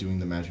also doing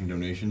the matching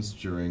donations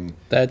during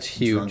That's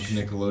huge. Drunk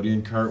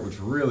Nickelodeon cart, which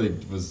really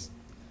was.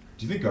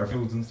 Do you think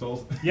Garfield was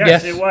installed?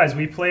 Yes, it was.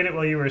 We played it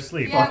while you were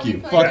asleep. Yeah, fuck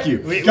you. Fuck you.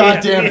 We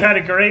God damn we it. had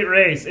a great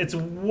race. It's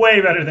way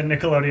better than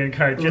Nickelodeon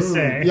cart, just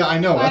saying. Yeah, I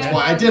know. That's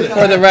why I did it.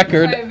 For the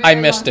record, I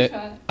missed it.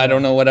 I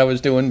don't know what I was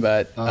doing,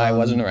 but I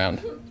wasn't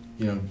around.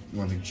 You know, I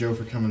want to thank Joe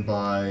for coming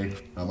by,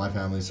 my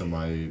family, so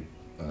my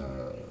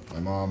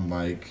mom,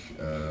 Mike,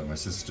 my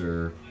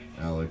sister,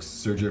 Alex,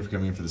 Sergio for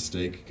coming in for the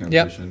steak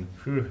competition.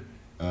 Whew.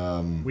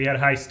 We had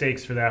high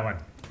stakes for that one.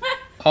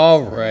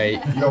 All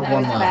right. You got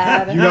one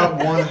half. You got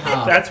one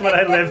half. That's what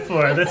I live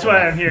for. That's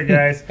why I'm here,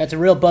 guys. That's a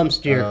real bum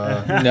steer.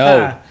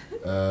 No.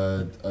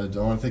 I want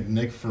to thank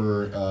Nick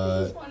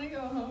for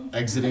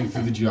exiting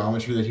through the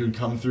geometry that he would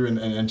come through and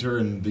enter,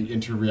 and the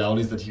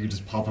inter-realities that he would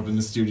just pop up in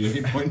the studio at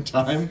any point in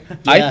time.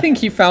 I think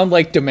he found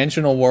like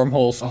dimensional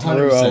wormholes 100%.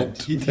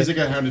 throughout. He's like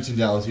a Hounded to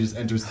Dallas. He just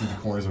enters through the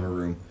corners of a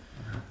room.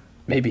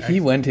 Maybe he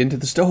went into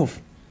the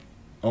stove.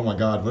 Oh my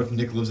God! What if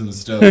Nick lives in the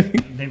stove?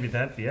 Maybe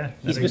that, yeah.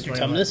 He's Mr.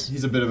 Tumnus?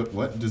 He's a bit of a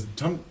what? Does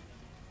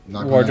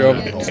not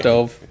Wardrobe, going out.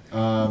 stove. I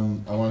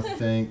want to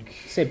thank.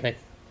 Same thing.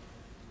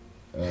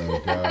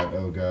 Oh God!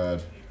 Oh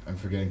God! I'm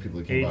forgetting people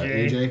that came by.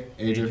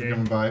 AJ for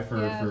coming by for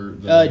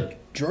the.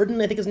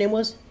 Jordan, I think his name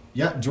was.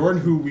 Yeah, Jordan,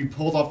 who we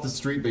pulled off the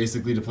street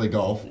basically to play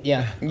golf.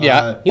 Yeah.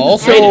 Yeah. He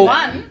was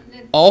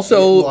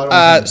Also, Well,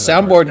 I don't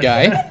soundboard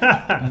guy.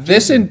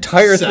 This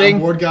entire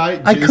thing. Soundboard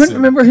guy. I couldn't Jason.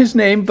 remember his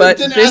name, but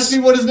Didn't this, ask me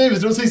what his name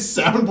is. Don't say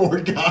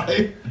soundboard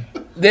guy.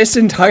 this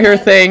entire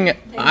thing,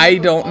 I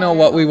don't know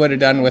what we would have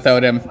done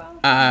without him.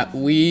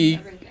 We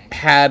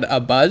had a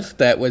buzz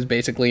that was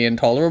basically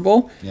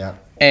intolerable. Yeah.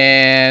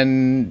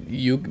 And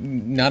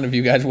none of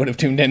you guys would have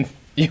tuned in.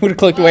 You would have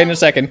clicked away in a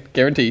second,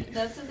 guaranteed.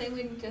 That's the thing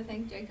we need to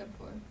thank Jacob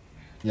for.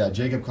 Yeah,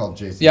 Jacob called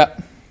Jason.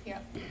 Yep.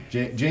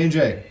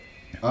 J&J.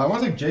 I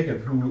want to thank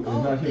Jacob, who is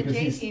not here the because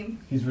J team.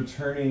 he's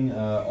returning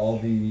all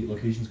the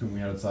locations we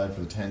had outside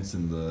for the tents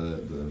and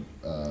the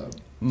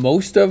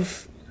Most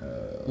of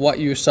what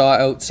you saw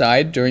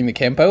outside during the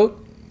campout,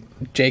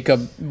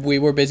 Jacob, we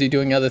were busy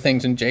doing other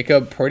things, and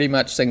Jacob pretty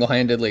much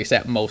single-handedly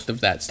set most of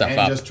that stuff and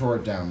up. just tore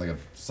it down like a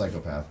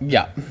psychopath.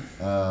 Yeah.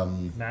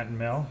 Matt and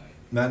Mel.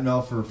 Matt and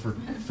Mel for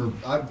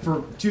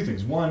two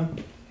things.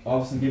 One,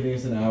 obviously giving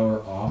us an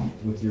hour off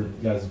with your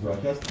guys'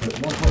 broadcast,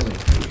 but more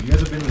importantly, you guys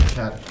have been in the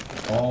chat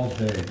all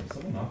day. Is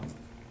someone knocking?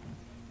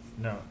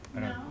 No, I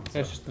don't.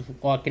 That's just the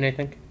walking, I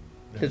think.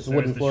 It It's was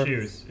wooden the floor.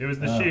 shoes. It was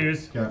the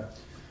shoes. Okay.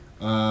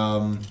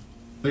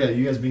 But yeah,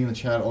 you guys being in the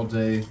chat all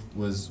day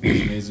was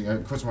amazing.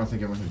 Of course, I want to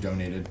thank everyone who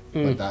donated,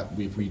 but that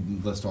if we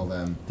list all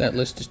them, That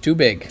list is too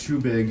big. too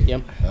big.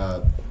 Yep.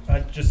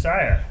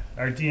 Josiah,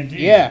 our D&D.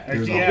 Yeah. Our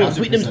There's a DM. Well,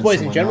 Sweetnam's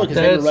boys in general, because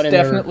they were That's running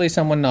definitely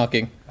someone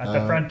knocking. At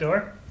the front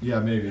door? Yeah,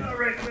 maybe. All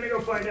right, I'm going to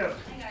go find out.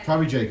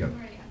 Probably Jacob.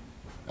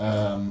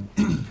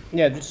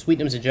 Yeah, just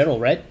Sweetums in general,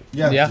 right?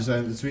 Yeah, Yeah. just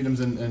Sweetums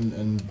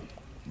and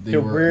they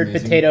The were weird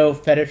amazing. potato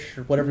fetish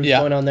or whatever's Yeah.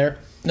 going on there.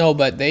 No,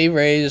 but they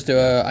raised,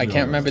 I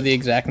can't remember the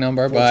exact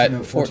number, but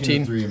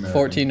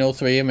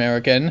 1403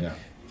 American.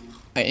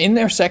 In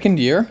their second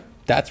year,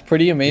 that's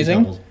pretty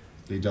amazing.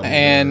 They doubled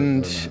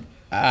and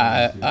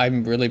their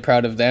I'm really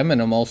proud of them,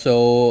 and I'm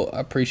also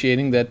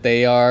appreciating that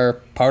they are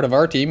part of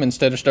our team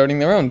instead of starting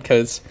their own,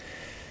 because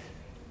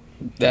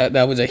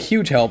that was a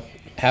huge help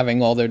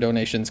having all their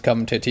donations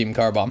come to Team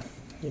Carbomb.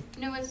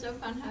 No, it's so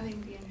fun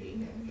having D&D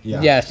here.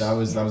 Yeah, Yes. that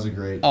was a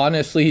great.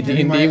 Honestly,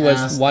 Getting my D&D was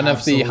ass one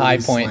of the high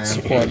absolutely points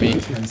slammed for me.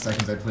 10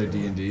 seconds I played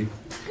D&D.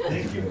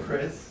 Thank you,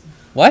 Chris.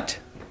 What?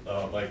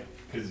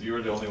 Because you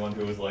were the only one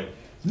who was like,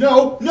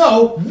 No,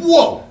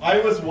 whoa! I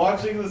was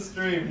watching the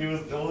stream. He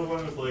was the only one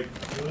who was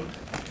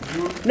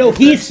like, No,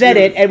 he said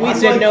it, and we I'm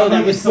said like, no, I'm that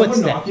like, was is someone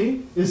footsteps.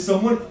 knocking? Is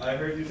someone? I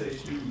heard you say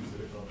shoes or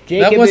something.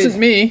 Jacob That wasn't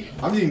me.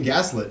 I'm being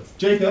gaslit.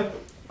 Jacob,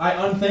 I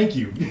unthank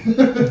you.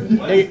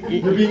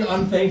 You're being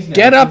unthanked now.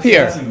 Get up Keep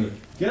here. gassing me.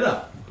 Get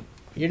up.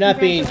 You're not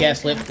being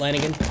gaslit,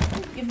 Flanagan.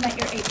 You've met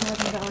your $8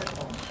 million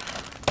goal.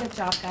 Good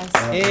job, guys.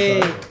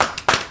 Hey.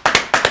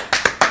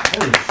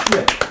 Holy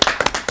shit.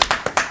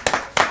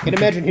 Can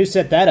imagine who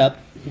set that up.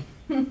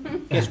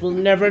 Guess we'll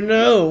never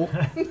know.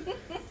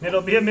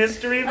 It'll be a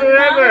mystery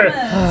forever.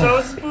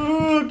 So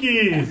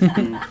spooky.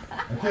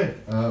 Okay,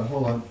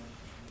 hold on.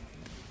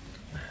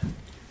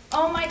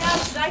 Oh my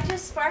gosh, did I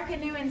just spark a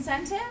new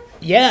incentive?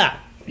 Yeah.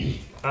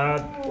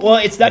 Well,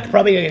 it's not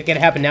probably going to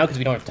happen now because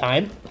we don't have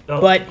time.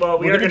 Oh, But well,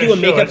 we we're are going to gonna do a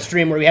show makeup it.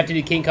 stream where we have to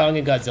do King Kong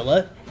and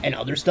Godzilla and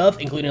other stuff,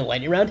 including a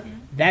lightning round.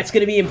 That's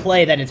going to be in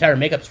play that entire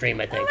makeup stream,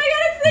 I think. Oh my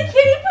god, it's the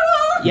kiddie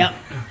pool! Yep.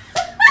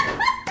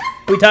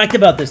 We talked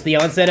about this, the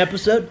onset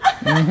episode.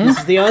 This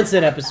is the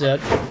onset episode.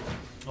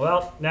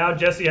 Well, now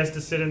Jesse has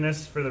to sit in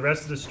this for the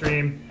rest of the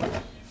stream.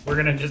 We're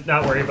gonna just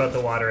not worry about the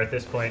water at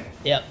this point.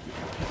 Yep.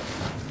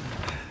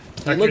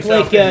 You Tuck look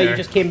yourself like in you there.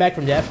 just came back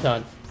from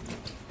DEFCON.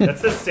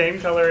 That's the same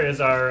color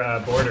as our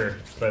border,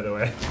 by the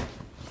way.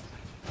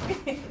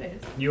 It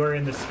is. You are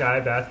in the sky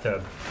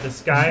bathtub. The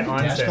sky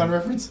Dashcon onsen.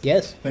 reference?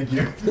 Yes. Thank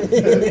you.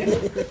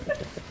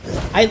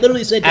 I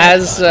literally said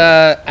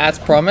As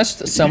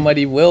promised,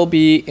 somebody will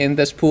be in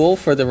this pool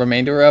for the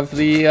remainder of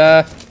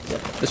the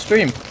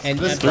stream. And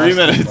 3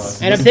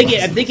 minutes. And I'm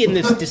thinking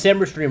this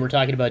December stream we're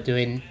talking about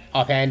doing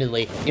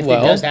offhandedly, if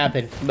Well, it does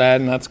happen.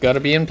 Then that's got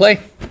to be in play.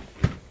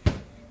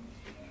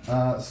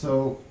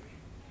 So,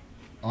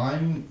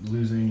 I'm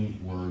losing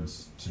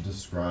words to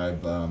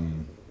describe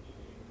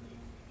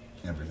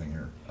everything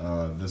here.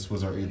 This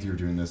was our 8th year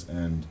doing this,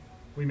 and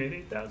We made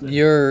 8,000.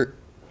 You're,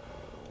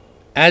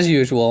 as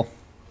usual,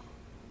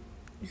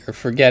 you're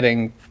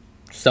forgetting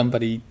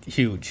somebody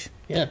huge.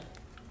 Yeah.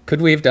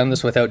 Could we have done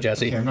this without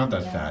Jesse? Okay, I'm not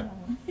that fat.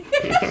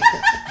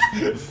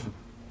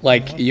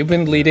 Like, you've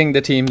been leading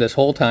the team this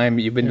whole time.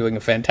 You've been doing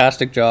a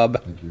fantastic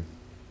job. Thank you.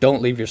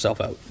 Don't leave yourself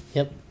out.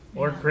 Yep.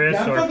 Or Chris,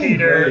 Yeah, I'm or fucking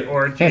Peter, great.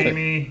 or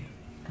Jamie.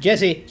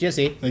 Jesse.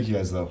 Thank you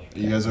guys, though.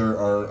 You guys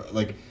are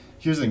like,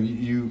 here's the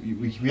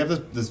thing. We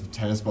have this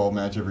tennis ball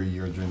match every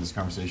year during this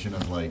conversation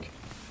of like,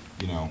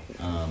 you know,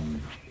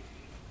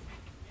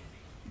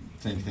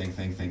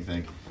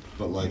 think.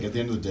 But like at the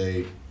end of the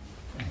day,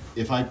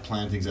 if I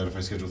plan things out, if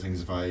I schedule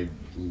things, if I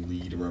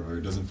lead or whatever,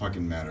 it doesn't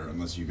fucking matter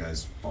unless you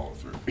guys follow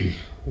through,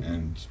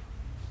 and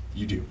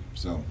you do.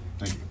 So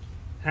thank you.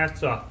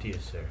 Hats off to you,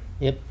 sir.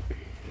 Yep.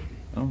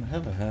 I don't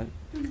have a hat.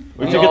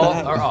 We all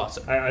are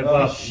awesome. I Oh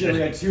love shit, we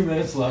got 2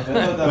 minutes left. I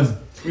thought that was.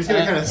 We're just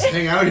gonna kind of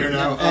hang out here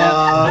now.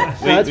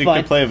 that's we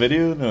fine. can play a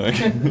video? No.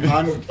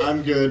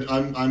 I'm good.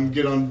 I'm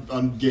good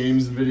on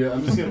games and video.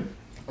 I'm just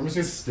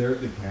gonna stare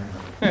at the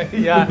camera.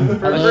 Yeah.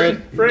 For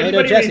No,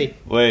 anybody Jesse.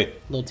 Wait.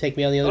 Little take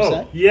me on the other Oh,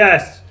 side.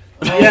 yes.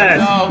 Yes.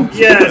 No.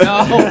 Yes.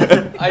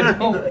 No. I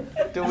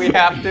don't. Do we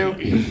have to?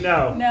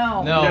 No.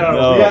 No. No.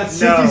 No. We got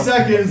 60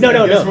 seconds. No,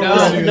 no, I guess no, we're no,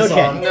 listening no, to the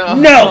song. no,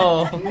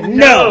 No.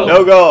 no,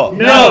 No goal.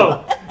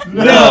 No.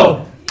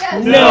 No.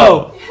 Yes.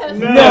 no, Yes.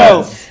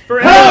 no. For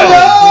anybody.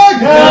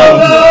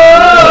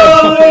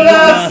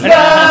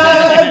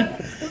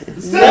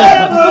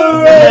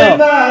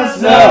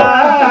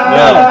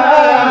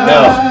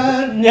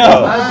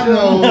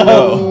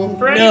 No.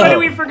 For anybody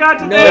we forgot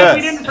to thank,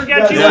 we didn't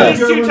forget you. Yes.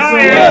 Nobody's too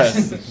tired.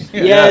 Yes. Thank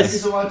you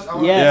Yes. so much. I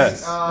want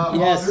Yes. to thank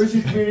Yes. the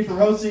Richie community for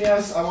hosting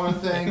us. I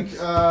want to thank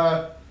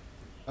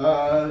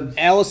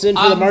Allison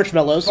for the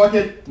marshmallows. Fuck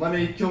it. Let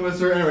me kill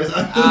Mr.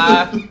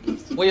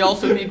 Anyways. We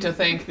also need to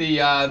thank the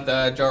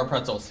jar of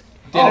pretzels.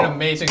 Did an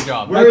amazing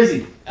job. Where is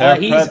he?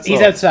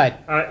 He's outside.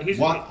 He's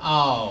What?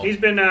 Oh. he's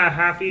been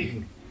half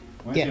eaten.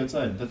 Why is Yeah. he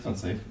outside? That's not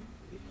safe.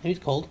 He's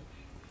cold.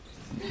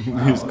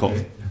 Wow, He was cold.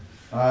 okay.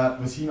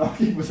 Was he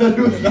knocking? Was that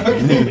who was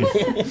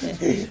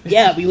knocking?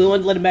 Yeah, we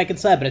wanted to let him back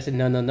inside, but I said,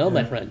 no,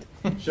 my friend.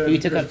 Shout You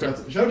out to took Chris up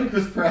Pratt. Shout out to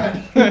Chris Pratt.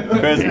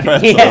 Chris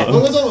Pretzel. Yeah.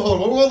 What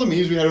were all the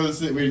memes we had?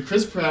 We had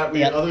Chris Pratt. We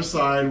had Yep. Other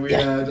Side. We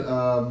Yeah.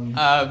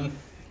 had.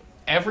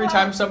 Every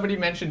time somebody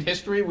mentioned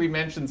history, we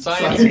mentioned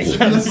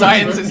science.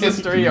 Science and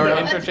history are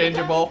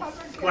interchangeable.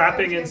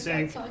 Clapping in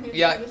sync.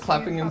 Yeah,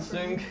 clapping in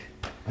sync.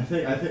 I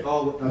think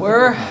all.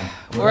 We're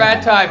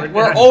at time.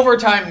 We're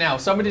overtime now.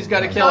 Somebody's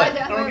got to kill it.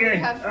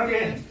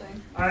 Okay.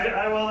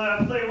 I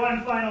will play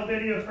one final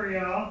video for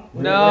y'all.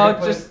 No,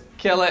 just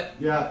kill it.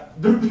 Yeah.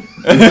 The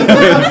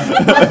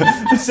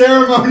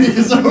ceremony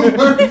is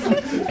over.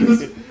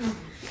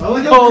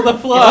 Pull the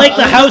plug. It's like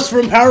the house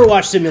from Power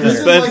Wash Simulator.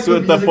 Dispense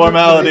with the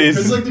formalities.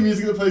 It's like the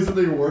music that plays at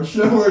the award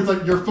show where it's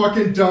like, you're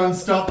fucking done,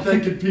 stop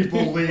thanking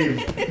people,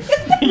 leave.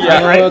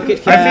 Yeah, right.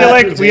 I feel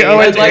like we owe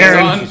it to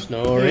Aaron. Thank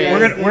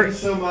you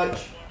so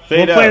much.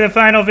 We'll play the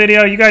final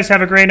video. You guys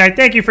have a great night.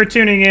 Thank you for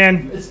tuning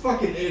in. It's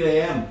fucking 8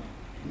 a.m.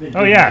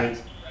 Oh, yeah.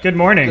 Good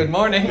morning. Good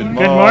morning.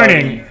 Good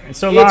morning. And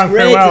so long. It's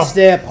great Farewell. to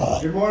step.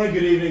 Good morning,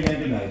 good evening, and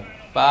good night.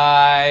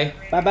 Bye.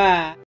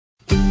 Bye-bye.